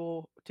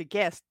people, to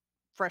guests,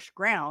 fresh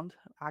ground.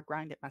 I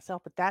grind it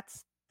myself, but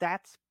that's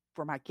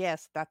for my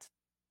guests. That's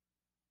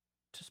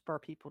to spur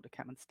people to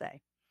come and stay.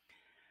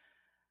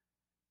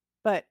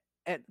 But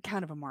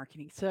kind of a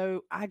marketing.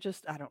 So I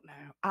don't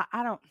know.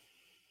 I don't.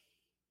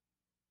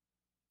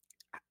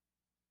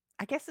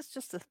 I guess it's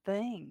just a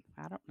thing.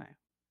 I don't know,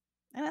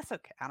 and that's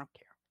okay. I don't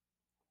care.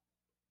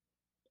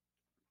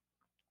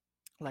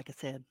 Like I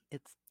said,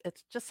 it's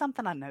just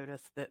something I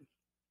noticed that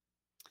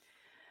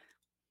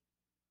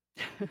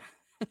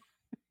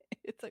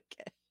it's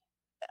okay.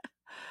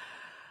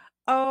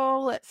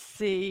 Oh, let's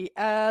see.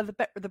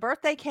 The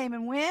birthday came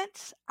and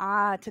went.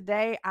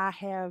 Today I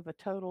have a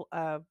total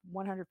of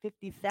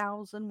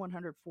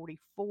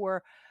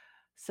 150,144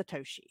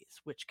 Satoshis,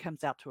 which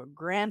comes out to a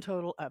grand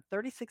total of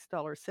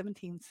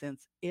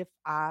 $36.17 if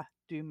I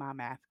do my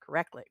math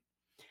correctly.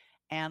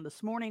 And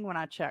this morning, when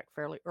I checked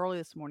fairly early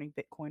this morning,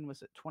 Bitcoin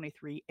was at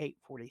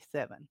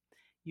 23,847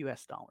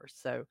 US dollars.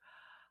 So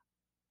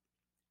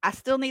I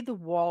still need the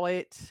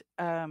wallet.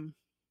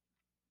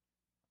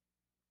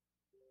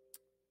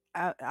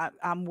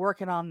 I'm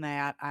working on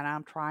that, and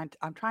I'm trying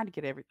to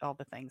get all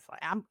the things.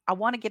 I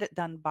want to get it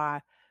done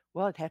by,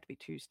 well, it'd have to be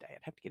Tuesday. I'd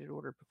have to get it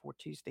ordered before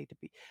Tuesday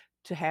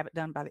to have it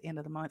done by the end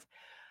of the month.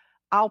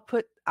 I'll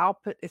put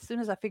as soon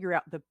as I figure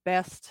out the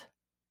best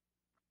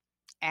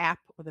app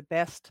or the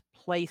best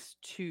place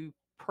to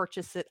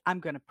purchase it, I'm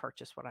going to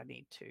purchase what I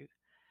need to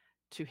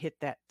hit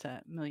that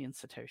million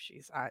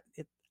satoshis. I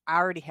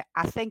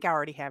think I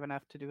already have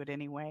enough to do it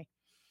anyway,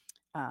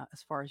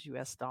 as far as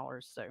US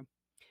dollars, so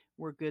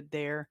we're good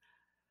there.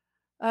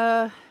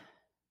 Uh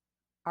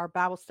our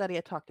Bible study,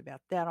 I talked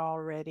about that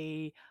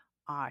already.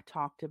 I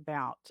talked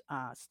about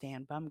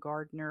Stan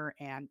Bumgardner,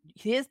 and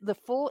the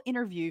full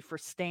interview for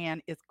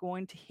Stan is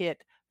going to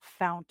hit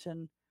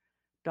fountain.fm,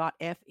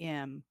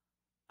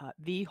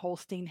 the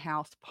Holstein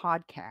House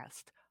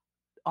podcast,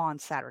 on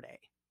Saturday.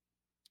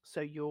 So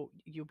you'll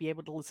be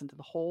able to listen to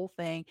the whole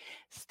thing.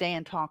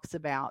 Stan talks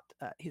about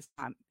his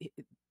time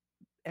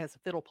as a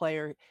fiddle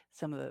player,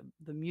 some of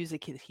the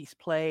music he's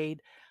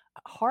played,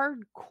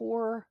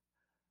 hardcore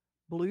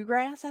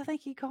bluegrass, I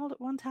think he called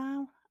it one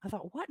time. I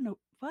thought, what? No,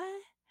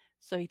 what?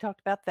 So he talked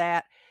about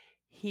that.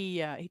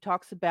 He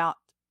talks about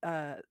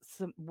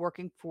some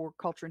working for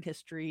Culture and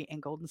History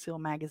and Golden Seal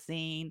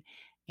magazine,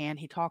 and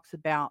he talks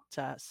about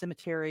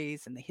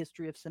cemeteries and the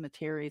history of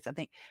cemeteries. I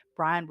think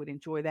Brian would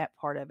enjoy that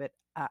part of it.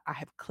 I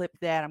have clipped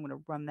that. I'm going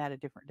to run that a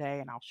different day,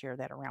 and I'll share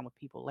that around with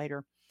people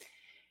later.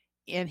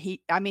 And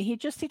he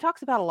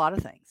talks about a lot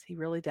of things. He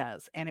really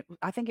does. And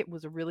I think it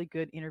was a really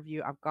good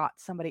interview. I've got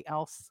somebody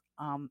else.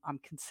 I'm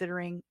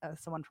considering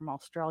someone from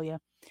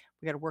Australia.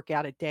 We got to work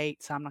out a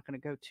date, so I'm not going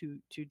to go too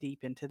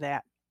deep into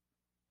that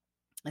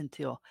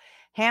until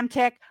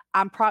Hamtech.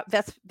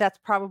 That's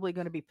probably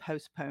going to be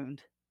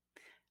postponed.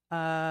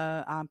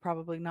 I'm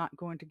probably not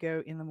going to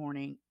go in the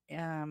morning.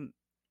 I'm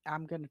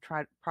going to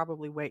try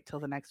probably wait till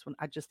the next one.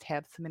 I just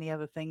have so many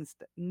other things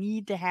that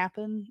need to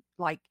happen,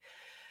 like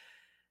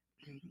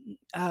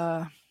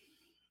uh,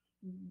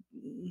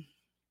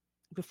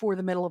 before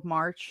the middle of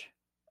March.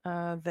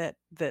 And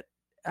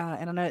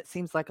I know it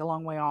seems like a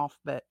long way off,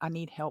 but I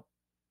need help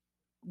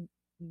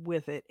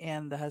with it.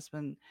 And the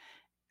husband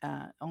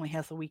only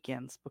has the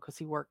weekends because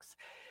he works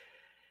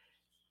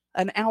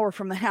an hour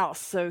from the house.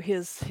 So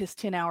his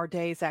 10-hour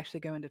days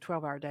actually go into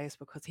 12-hour days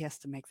because he has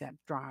to make that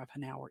drive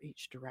an hour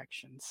each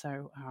direction.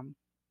 So,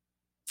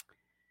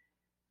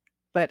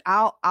 but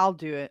I'll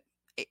do it.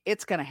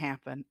 It's going to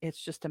happen. It's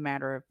just a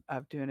matter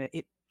of doing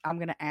it. I'm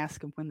going to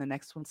ask him when the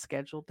next one's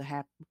scheduled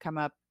to come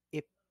up.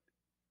 If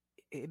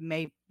it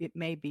may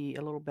be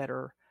a little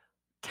better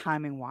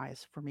timing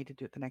wise for me to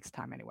do it the next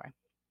time anyway.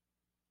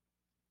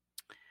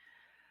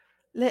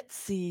 Let's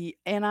see.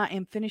 And I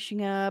am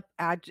finishing up.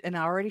 And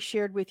I already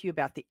shared with you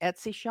about the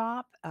Etsy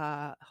shop,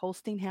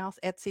 Holstein House,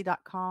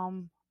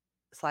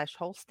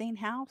 etsy.com/Holstein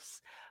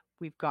House.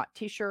 We've got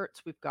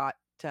t-shirts, we've got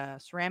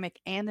ceramic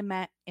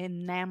and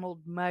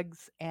enameled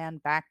mugs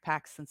and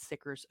backpacks and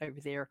stickers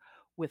over there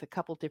with a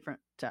couple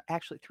different,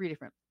 actually three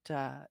different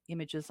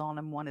images on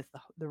them. One is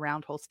the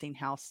round Holstein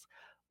House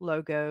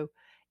logo.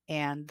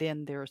 And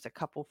then there's a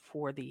couple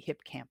for the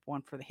Hipcamp,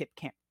 one for the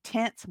Hipcamp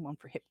tents and one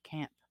for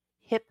Hipcamp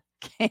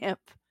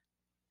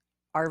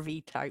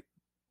RV type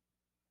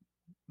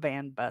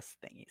van bus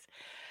thingies.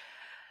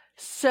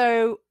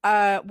 So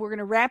we're going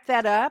to wrap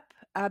that up.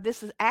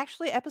 This is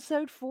actually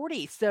episode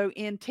 40. So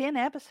in 10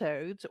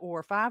 episodes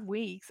or 5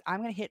 weeks,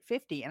 I'm going to hit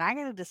 50, and I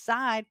got to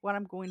decide what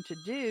I'm going to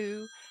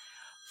do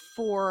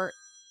for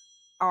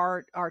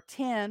our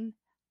 50th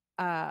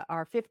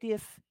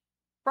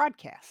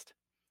broadcast.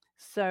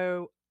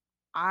 So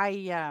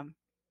I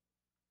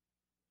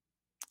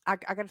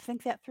got to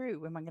think that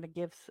through. Am I going to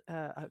give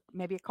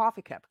maybe a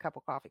couple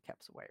coffee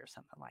cups away or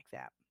something like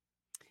that?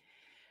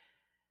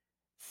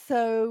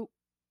 So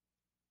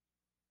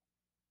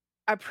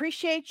I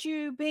appreciate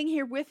you being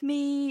here with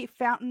me,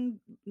 Fountain.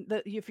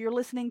 If you're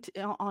listening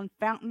on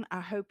Fountain,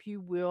 I hope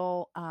you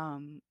will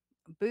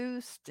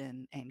boost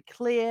and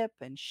clip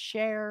and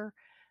share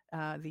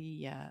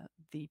the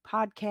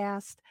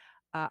podcast.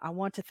 I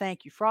want to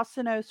thank you,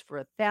 Frostinos, for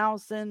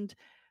 1,000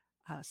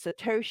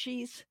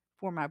 Satoshis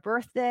for my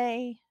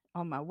birthday.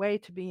 On my way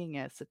to being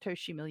a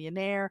Satoshi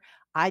millionaire,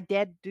 I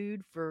dead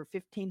dude for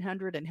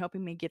 1,500 and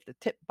helping me get the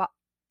tip box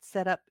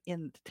set up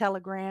in the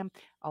Telegram,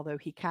 although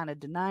he kind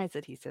of denies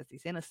it. He says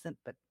he's innocent,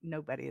 but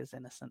nobody is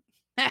innocent.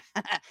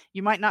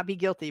 You might not be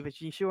guilty, but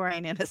you sure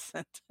ain't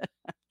innocent.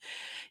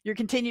 Your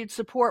continued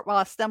support while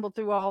I stumble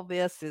through all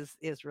this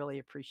is really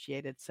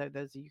appreciated. So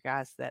those of you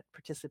guys that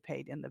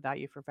participate in the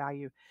value for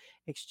value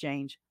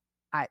exchange,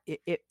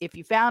 if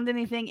you found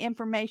anything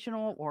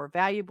informational or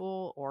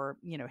valuable or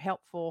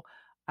helpful,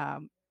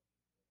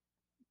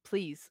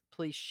 please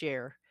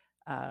share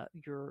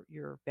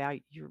your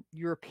value,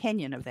 your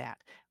opinion of that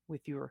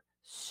with your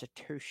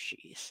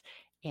satoshis.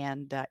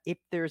 And if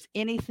there's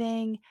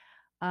anything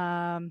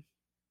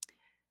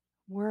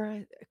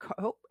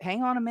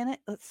Hang on a minute.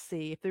 Let's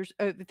see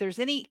if there's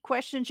any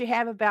questions you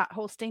have about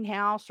Holstein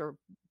House or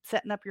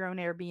setting up your own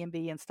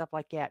Airbnb and stuff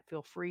like that.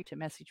 Feel free to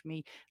message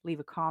me, leave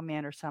a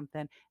comment or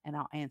something, and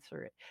I'll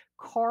answer it.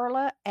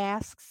 Carla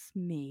asks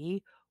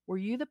me, "Were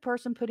you the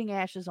person putting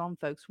ashes on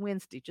folks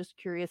Wednesday? Just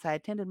curious. I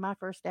attended my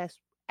first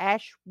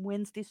Ash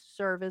Wednesday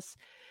service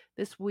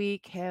this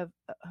week. Have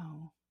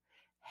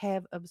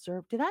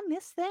observed. Did I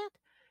miss that?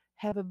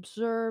 Have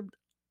observed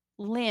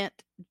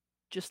Lent,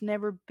 just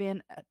never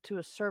been to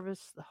a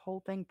service. The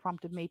whole thing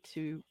prompted me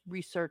to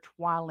research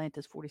why Lent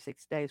is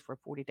 46 days for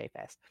a 40-day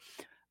fast.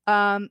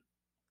 Um,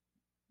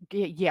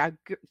 yeah,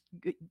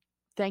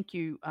 thank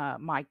you,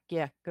 Mike.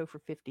 Yeah, go for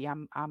 50.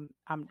 I'm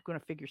going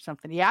to figure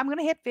something. Yeah, I'm going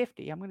to hit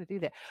 50. I'm going to do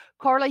that.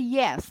 Carla,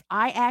 yes,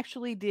 I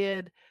actually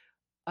did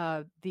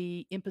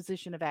the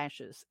imposition of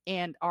ashes,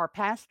 and our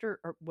pastor,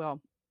 or well,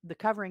 the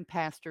covering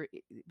pastor,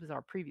 it was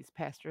our previous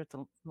pastor. It's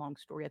a long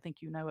story. I think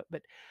you know it,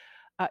 but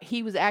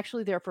he was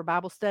actually there for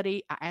Bible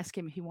study. I asked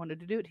him if he wanted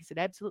to do it. He said,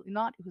 "Absolutely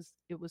not.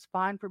 It was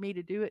fine for me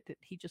to do it. That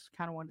he just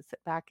kind of wanted to sit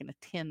back and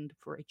attend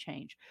for a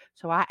change."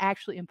 So I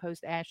actually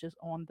imposed ashes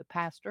on the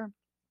pastor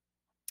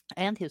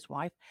and his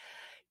wife.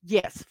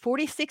 Yes,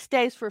 46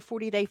 days for a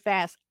 40-day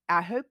fast.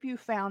 I hope you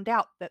found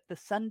out that the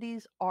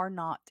Sundays are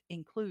not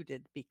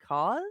included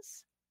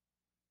because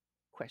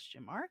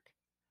question mark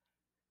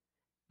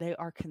they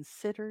are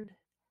considered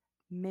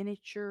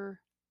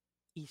miniature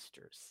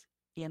Easters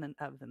in and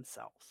of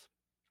themselves.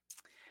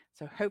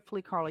 So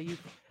hopefully, Carla, you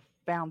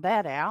found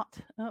that out.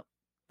 Oh,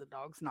 the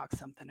dogs knocked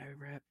something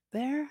over up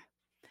there.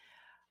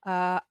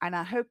 And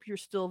I hope you're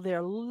still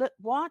there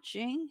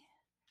watching.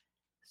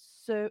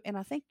 So, and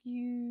I think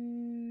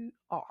you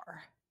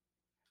are.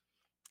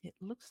 It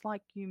looks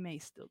like you may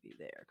still be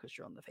there because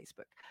you're on the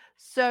Facebook.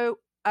 So,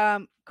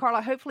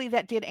 Carla, hopefully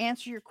that did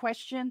answer your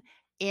question.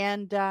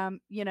 And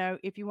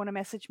if you want to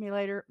message me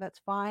later, that's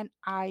fine.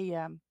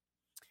 That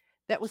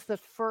was the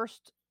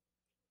first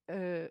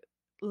uh,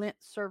 Lent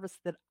service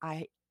that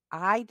I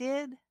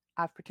did.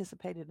 I've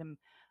participated in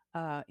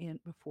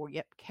before.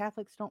 Yep,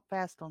 Catholics don't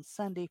fast on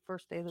Sunday,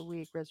 first day of the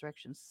week,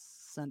 Resurrection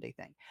Sunday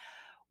thing.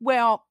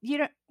 Well, you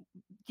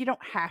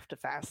don't have to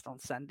fast on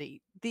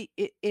Sunday.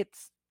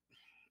 It's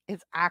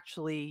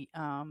actually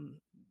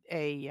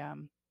a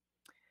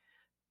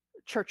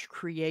church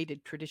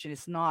created tradition.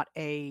 It's not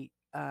a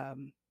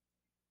um,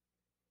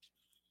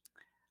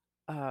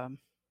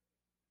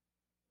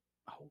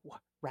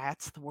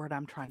 rat's the word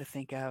I'm trying to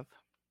think of.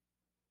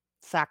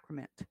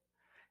 Sacrament.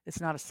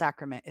 It's not a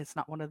sacrament. It's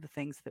not one of the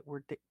things that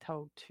we're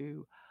told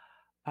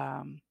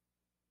um,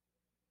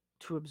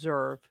 to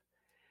observe.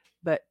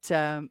 But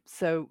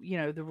so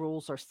the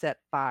rules are set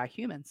by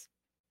humans,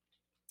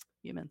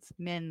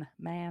 men,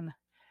 man.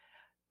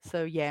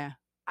 So yeah,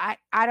 I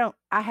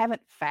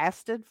haven't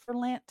fasted for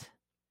Lent.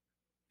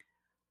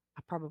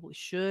 I probably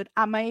should.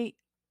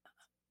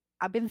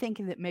 I've been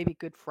thinking that maybe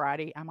Good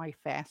Friday. I might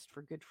fast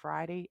for Good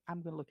Friday.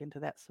 I'm going to look into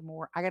that some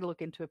more. I got to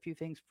look into a few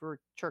things for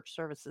church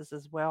services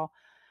as well.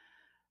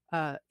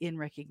 In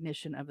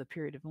recognition of the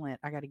period of Lent,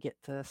 I got to get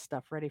the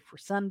stuff ready for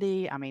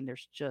Sunday. I mean,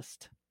 there's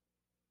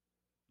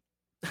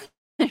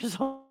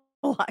a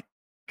lot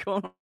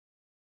going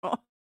on.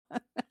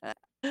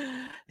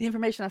 The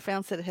information I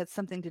found said it had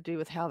something to do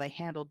with how they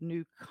handled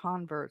new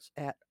converts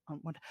at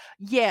one.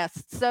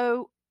 Yes,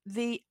 so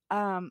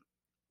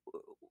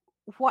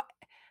what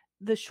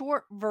the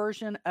short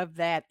version of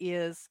that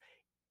is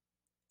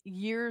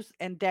years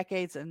and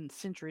decades and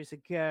centuries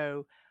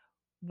ago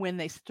when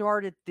they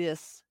started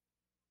this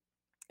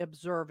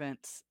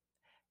observance,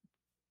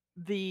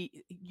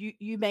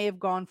 you may have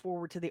gone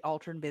forward to the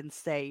altar and been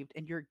saved,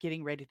 and you're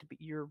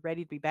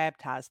ready to be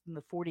baptized. And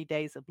the 40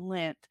 days of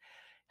Lent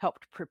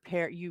helped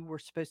prepare. You were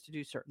supposed to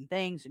do certain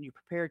things, and you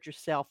prepared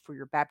yourself for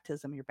your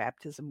baptism. Your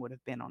baptism would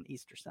have been on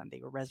Easter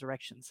Sunday or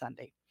Resurrection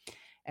Sunday,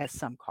 as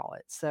some call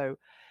it. So,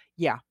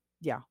 yeah,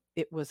 yeah,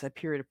 it was a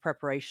period of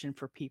preparation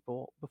for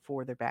people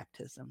before their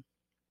baptism.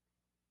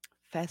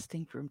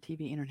 Fasting from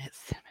TV, internet,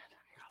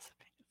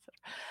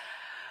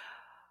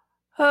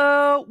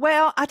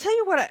 well, I tell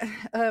you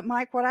what,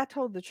 Mike, what I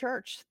told the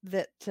church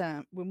that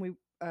when we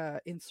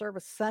in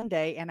service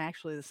Sunday and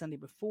actually the Sunday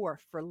before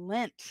for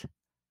Lent,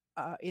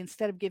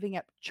 instead of giving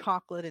up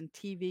chocolate and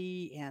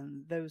TV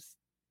and those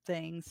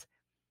things,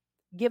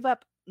 give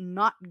up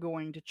not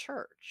going to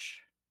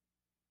church.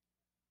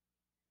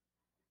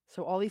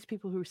 So all these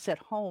people who sit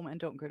home and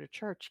don't go to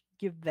church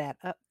give that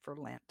up for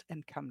Lent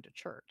and come to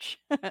church.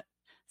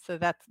 So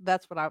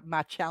that's what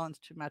my challenge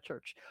to my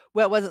church.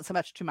 Well, it wasn't so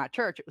much to my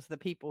church; it was the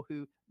people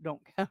who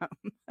don't come.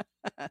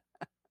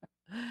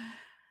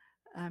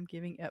 I'm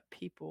giving up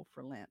people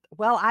for Lent.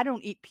 Well, I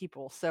don't eat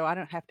people, so I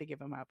don't have to give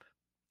them up,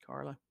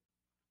 Carla.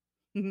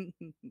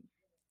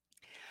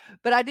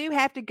 But I do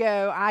have to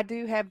go. I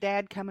do have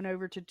Dad coming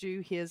over to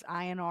do his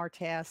INR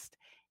test,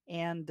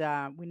 and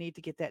we need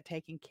to get that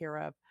taken care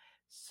of.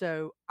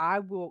 So I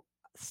will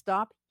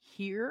stop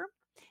here.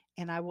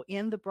 And I will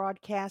end the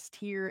broadcast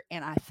here.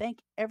 And I thank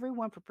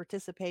everyone for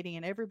participating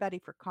and everybody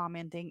for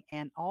commenting.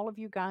 And all of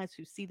you guys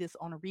who see this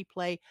on a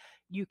replay,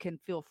 you can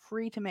feel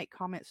free to make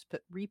comments.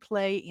 Put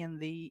replay in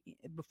the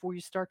before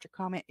you start your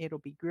comment. It'll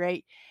be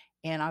great.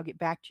 And I'll get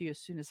back to you as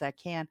soon as I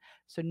can.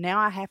 So now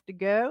I have to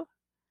go.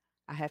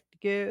 I have to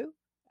go.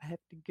 I have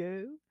to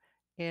go.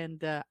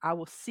 And I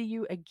will see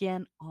you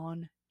again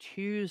on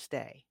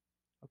Tuesday.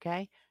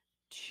 Okay?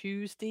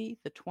 Tuesday,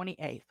 the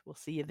 28th. We'll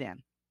see you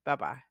then. Bye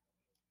bye.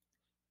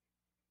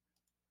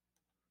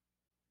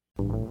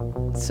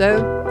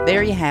 So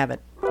there you have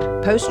it.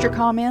 Post your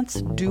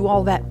comments, do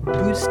all that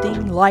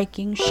boosting,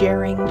 liking,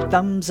 sharing,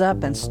 thumbs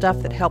up, and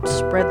stuff that helps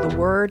spread the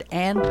word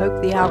and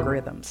poke the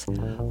algorithms.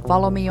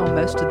 Follow me on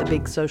most of the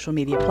big social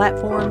media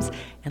platforms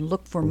and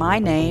look for my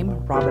name,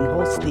 Robin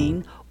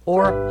Holstein,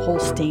 or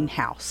Holstein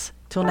House.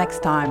 Till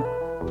next time,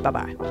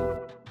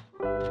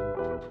 bye-bye.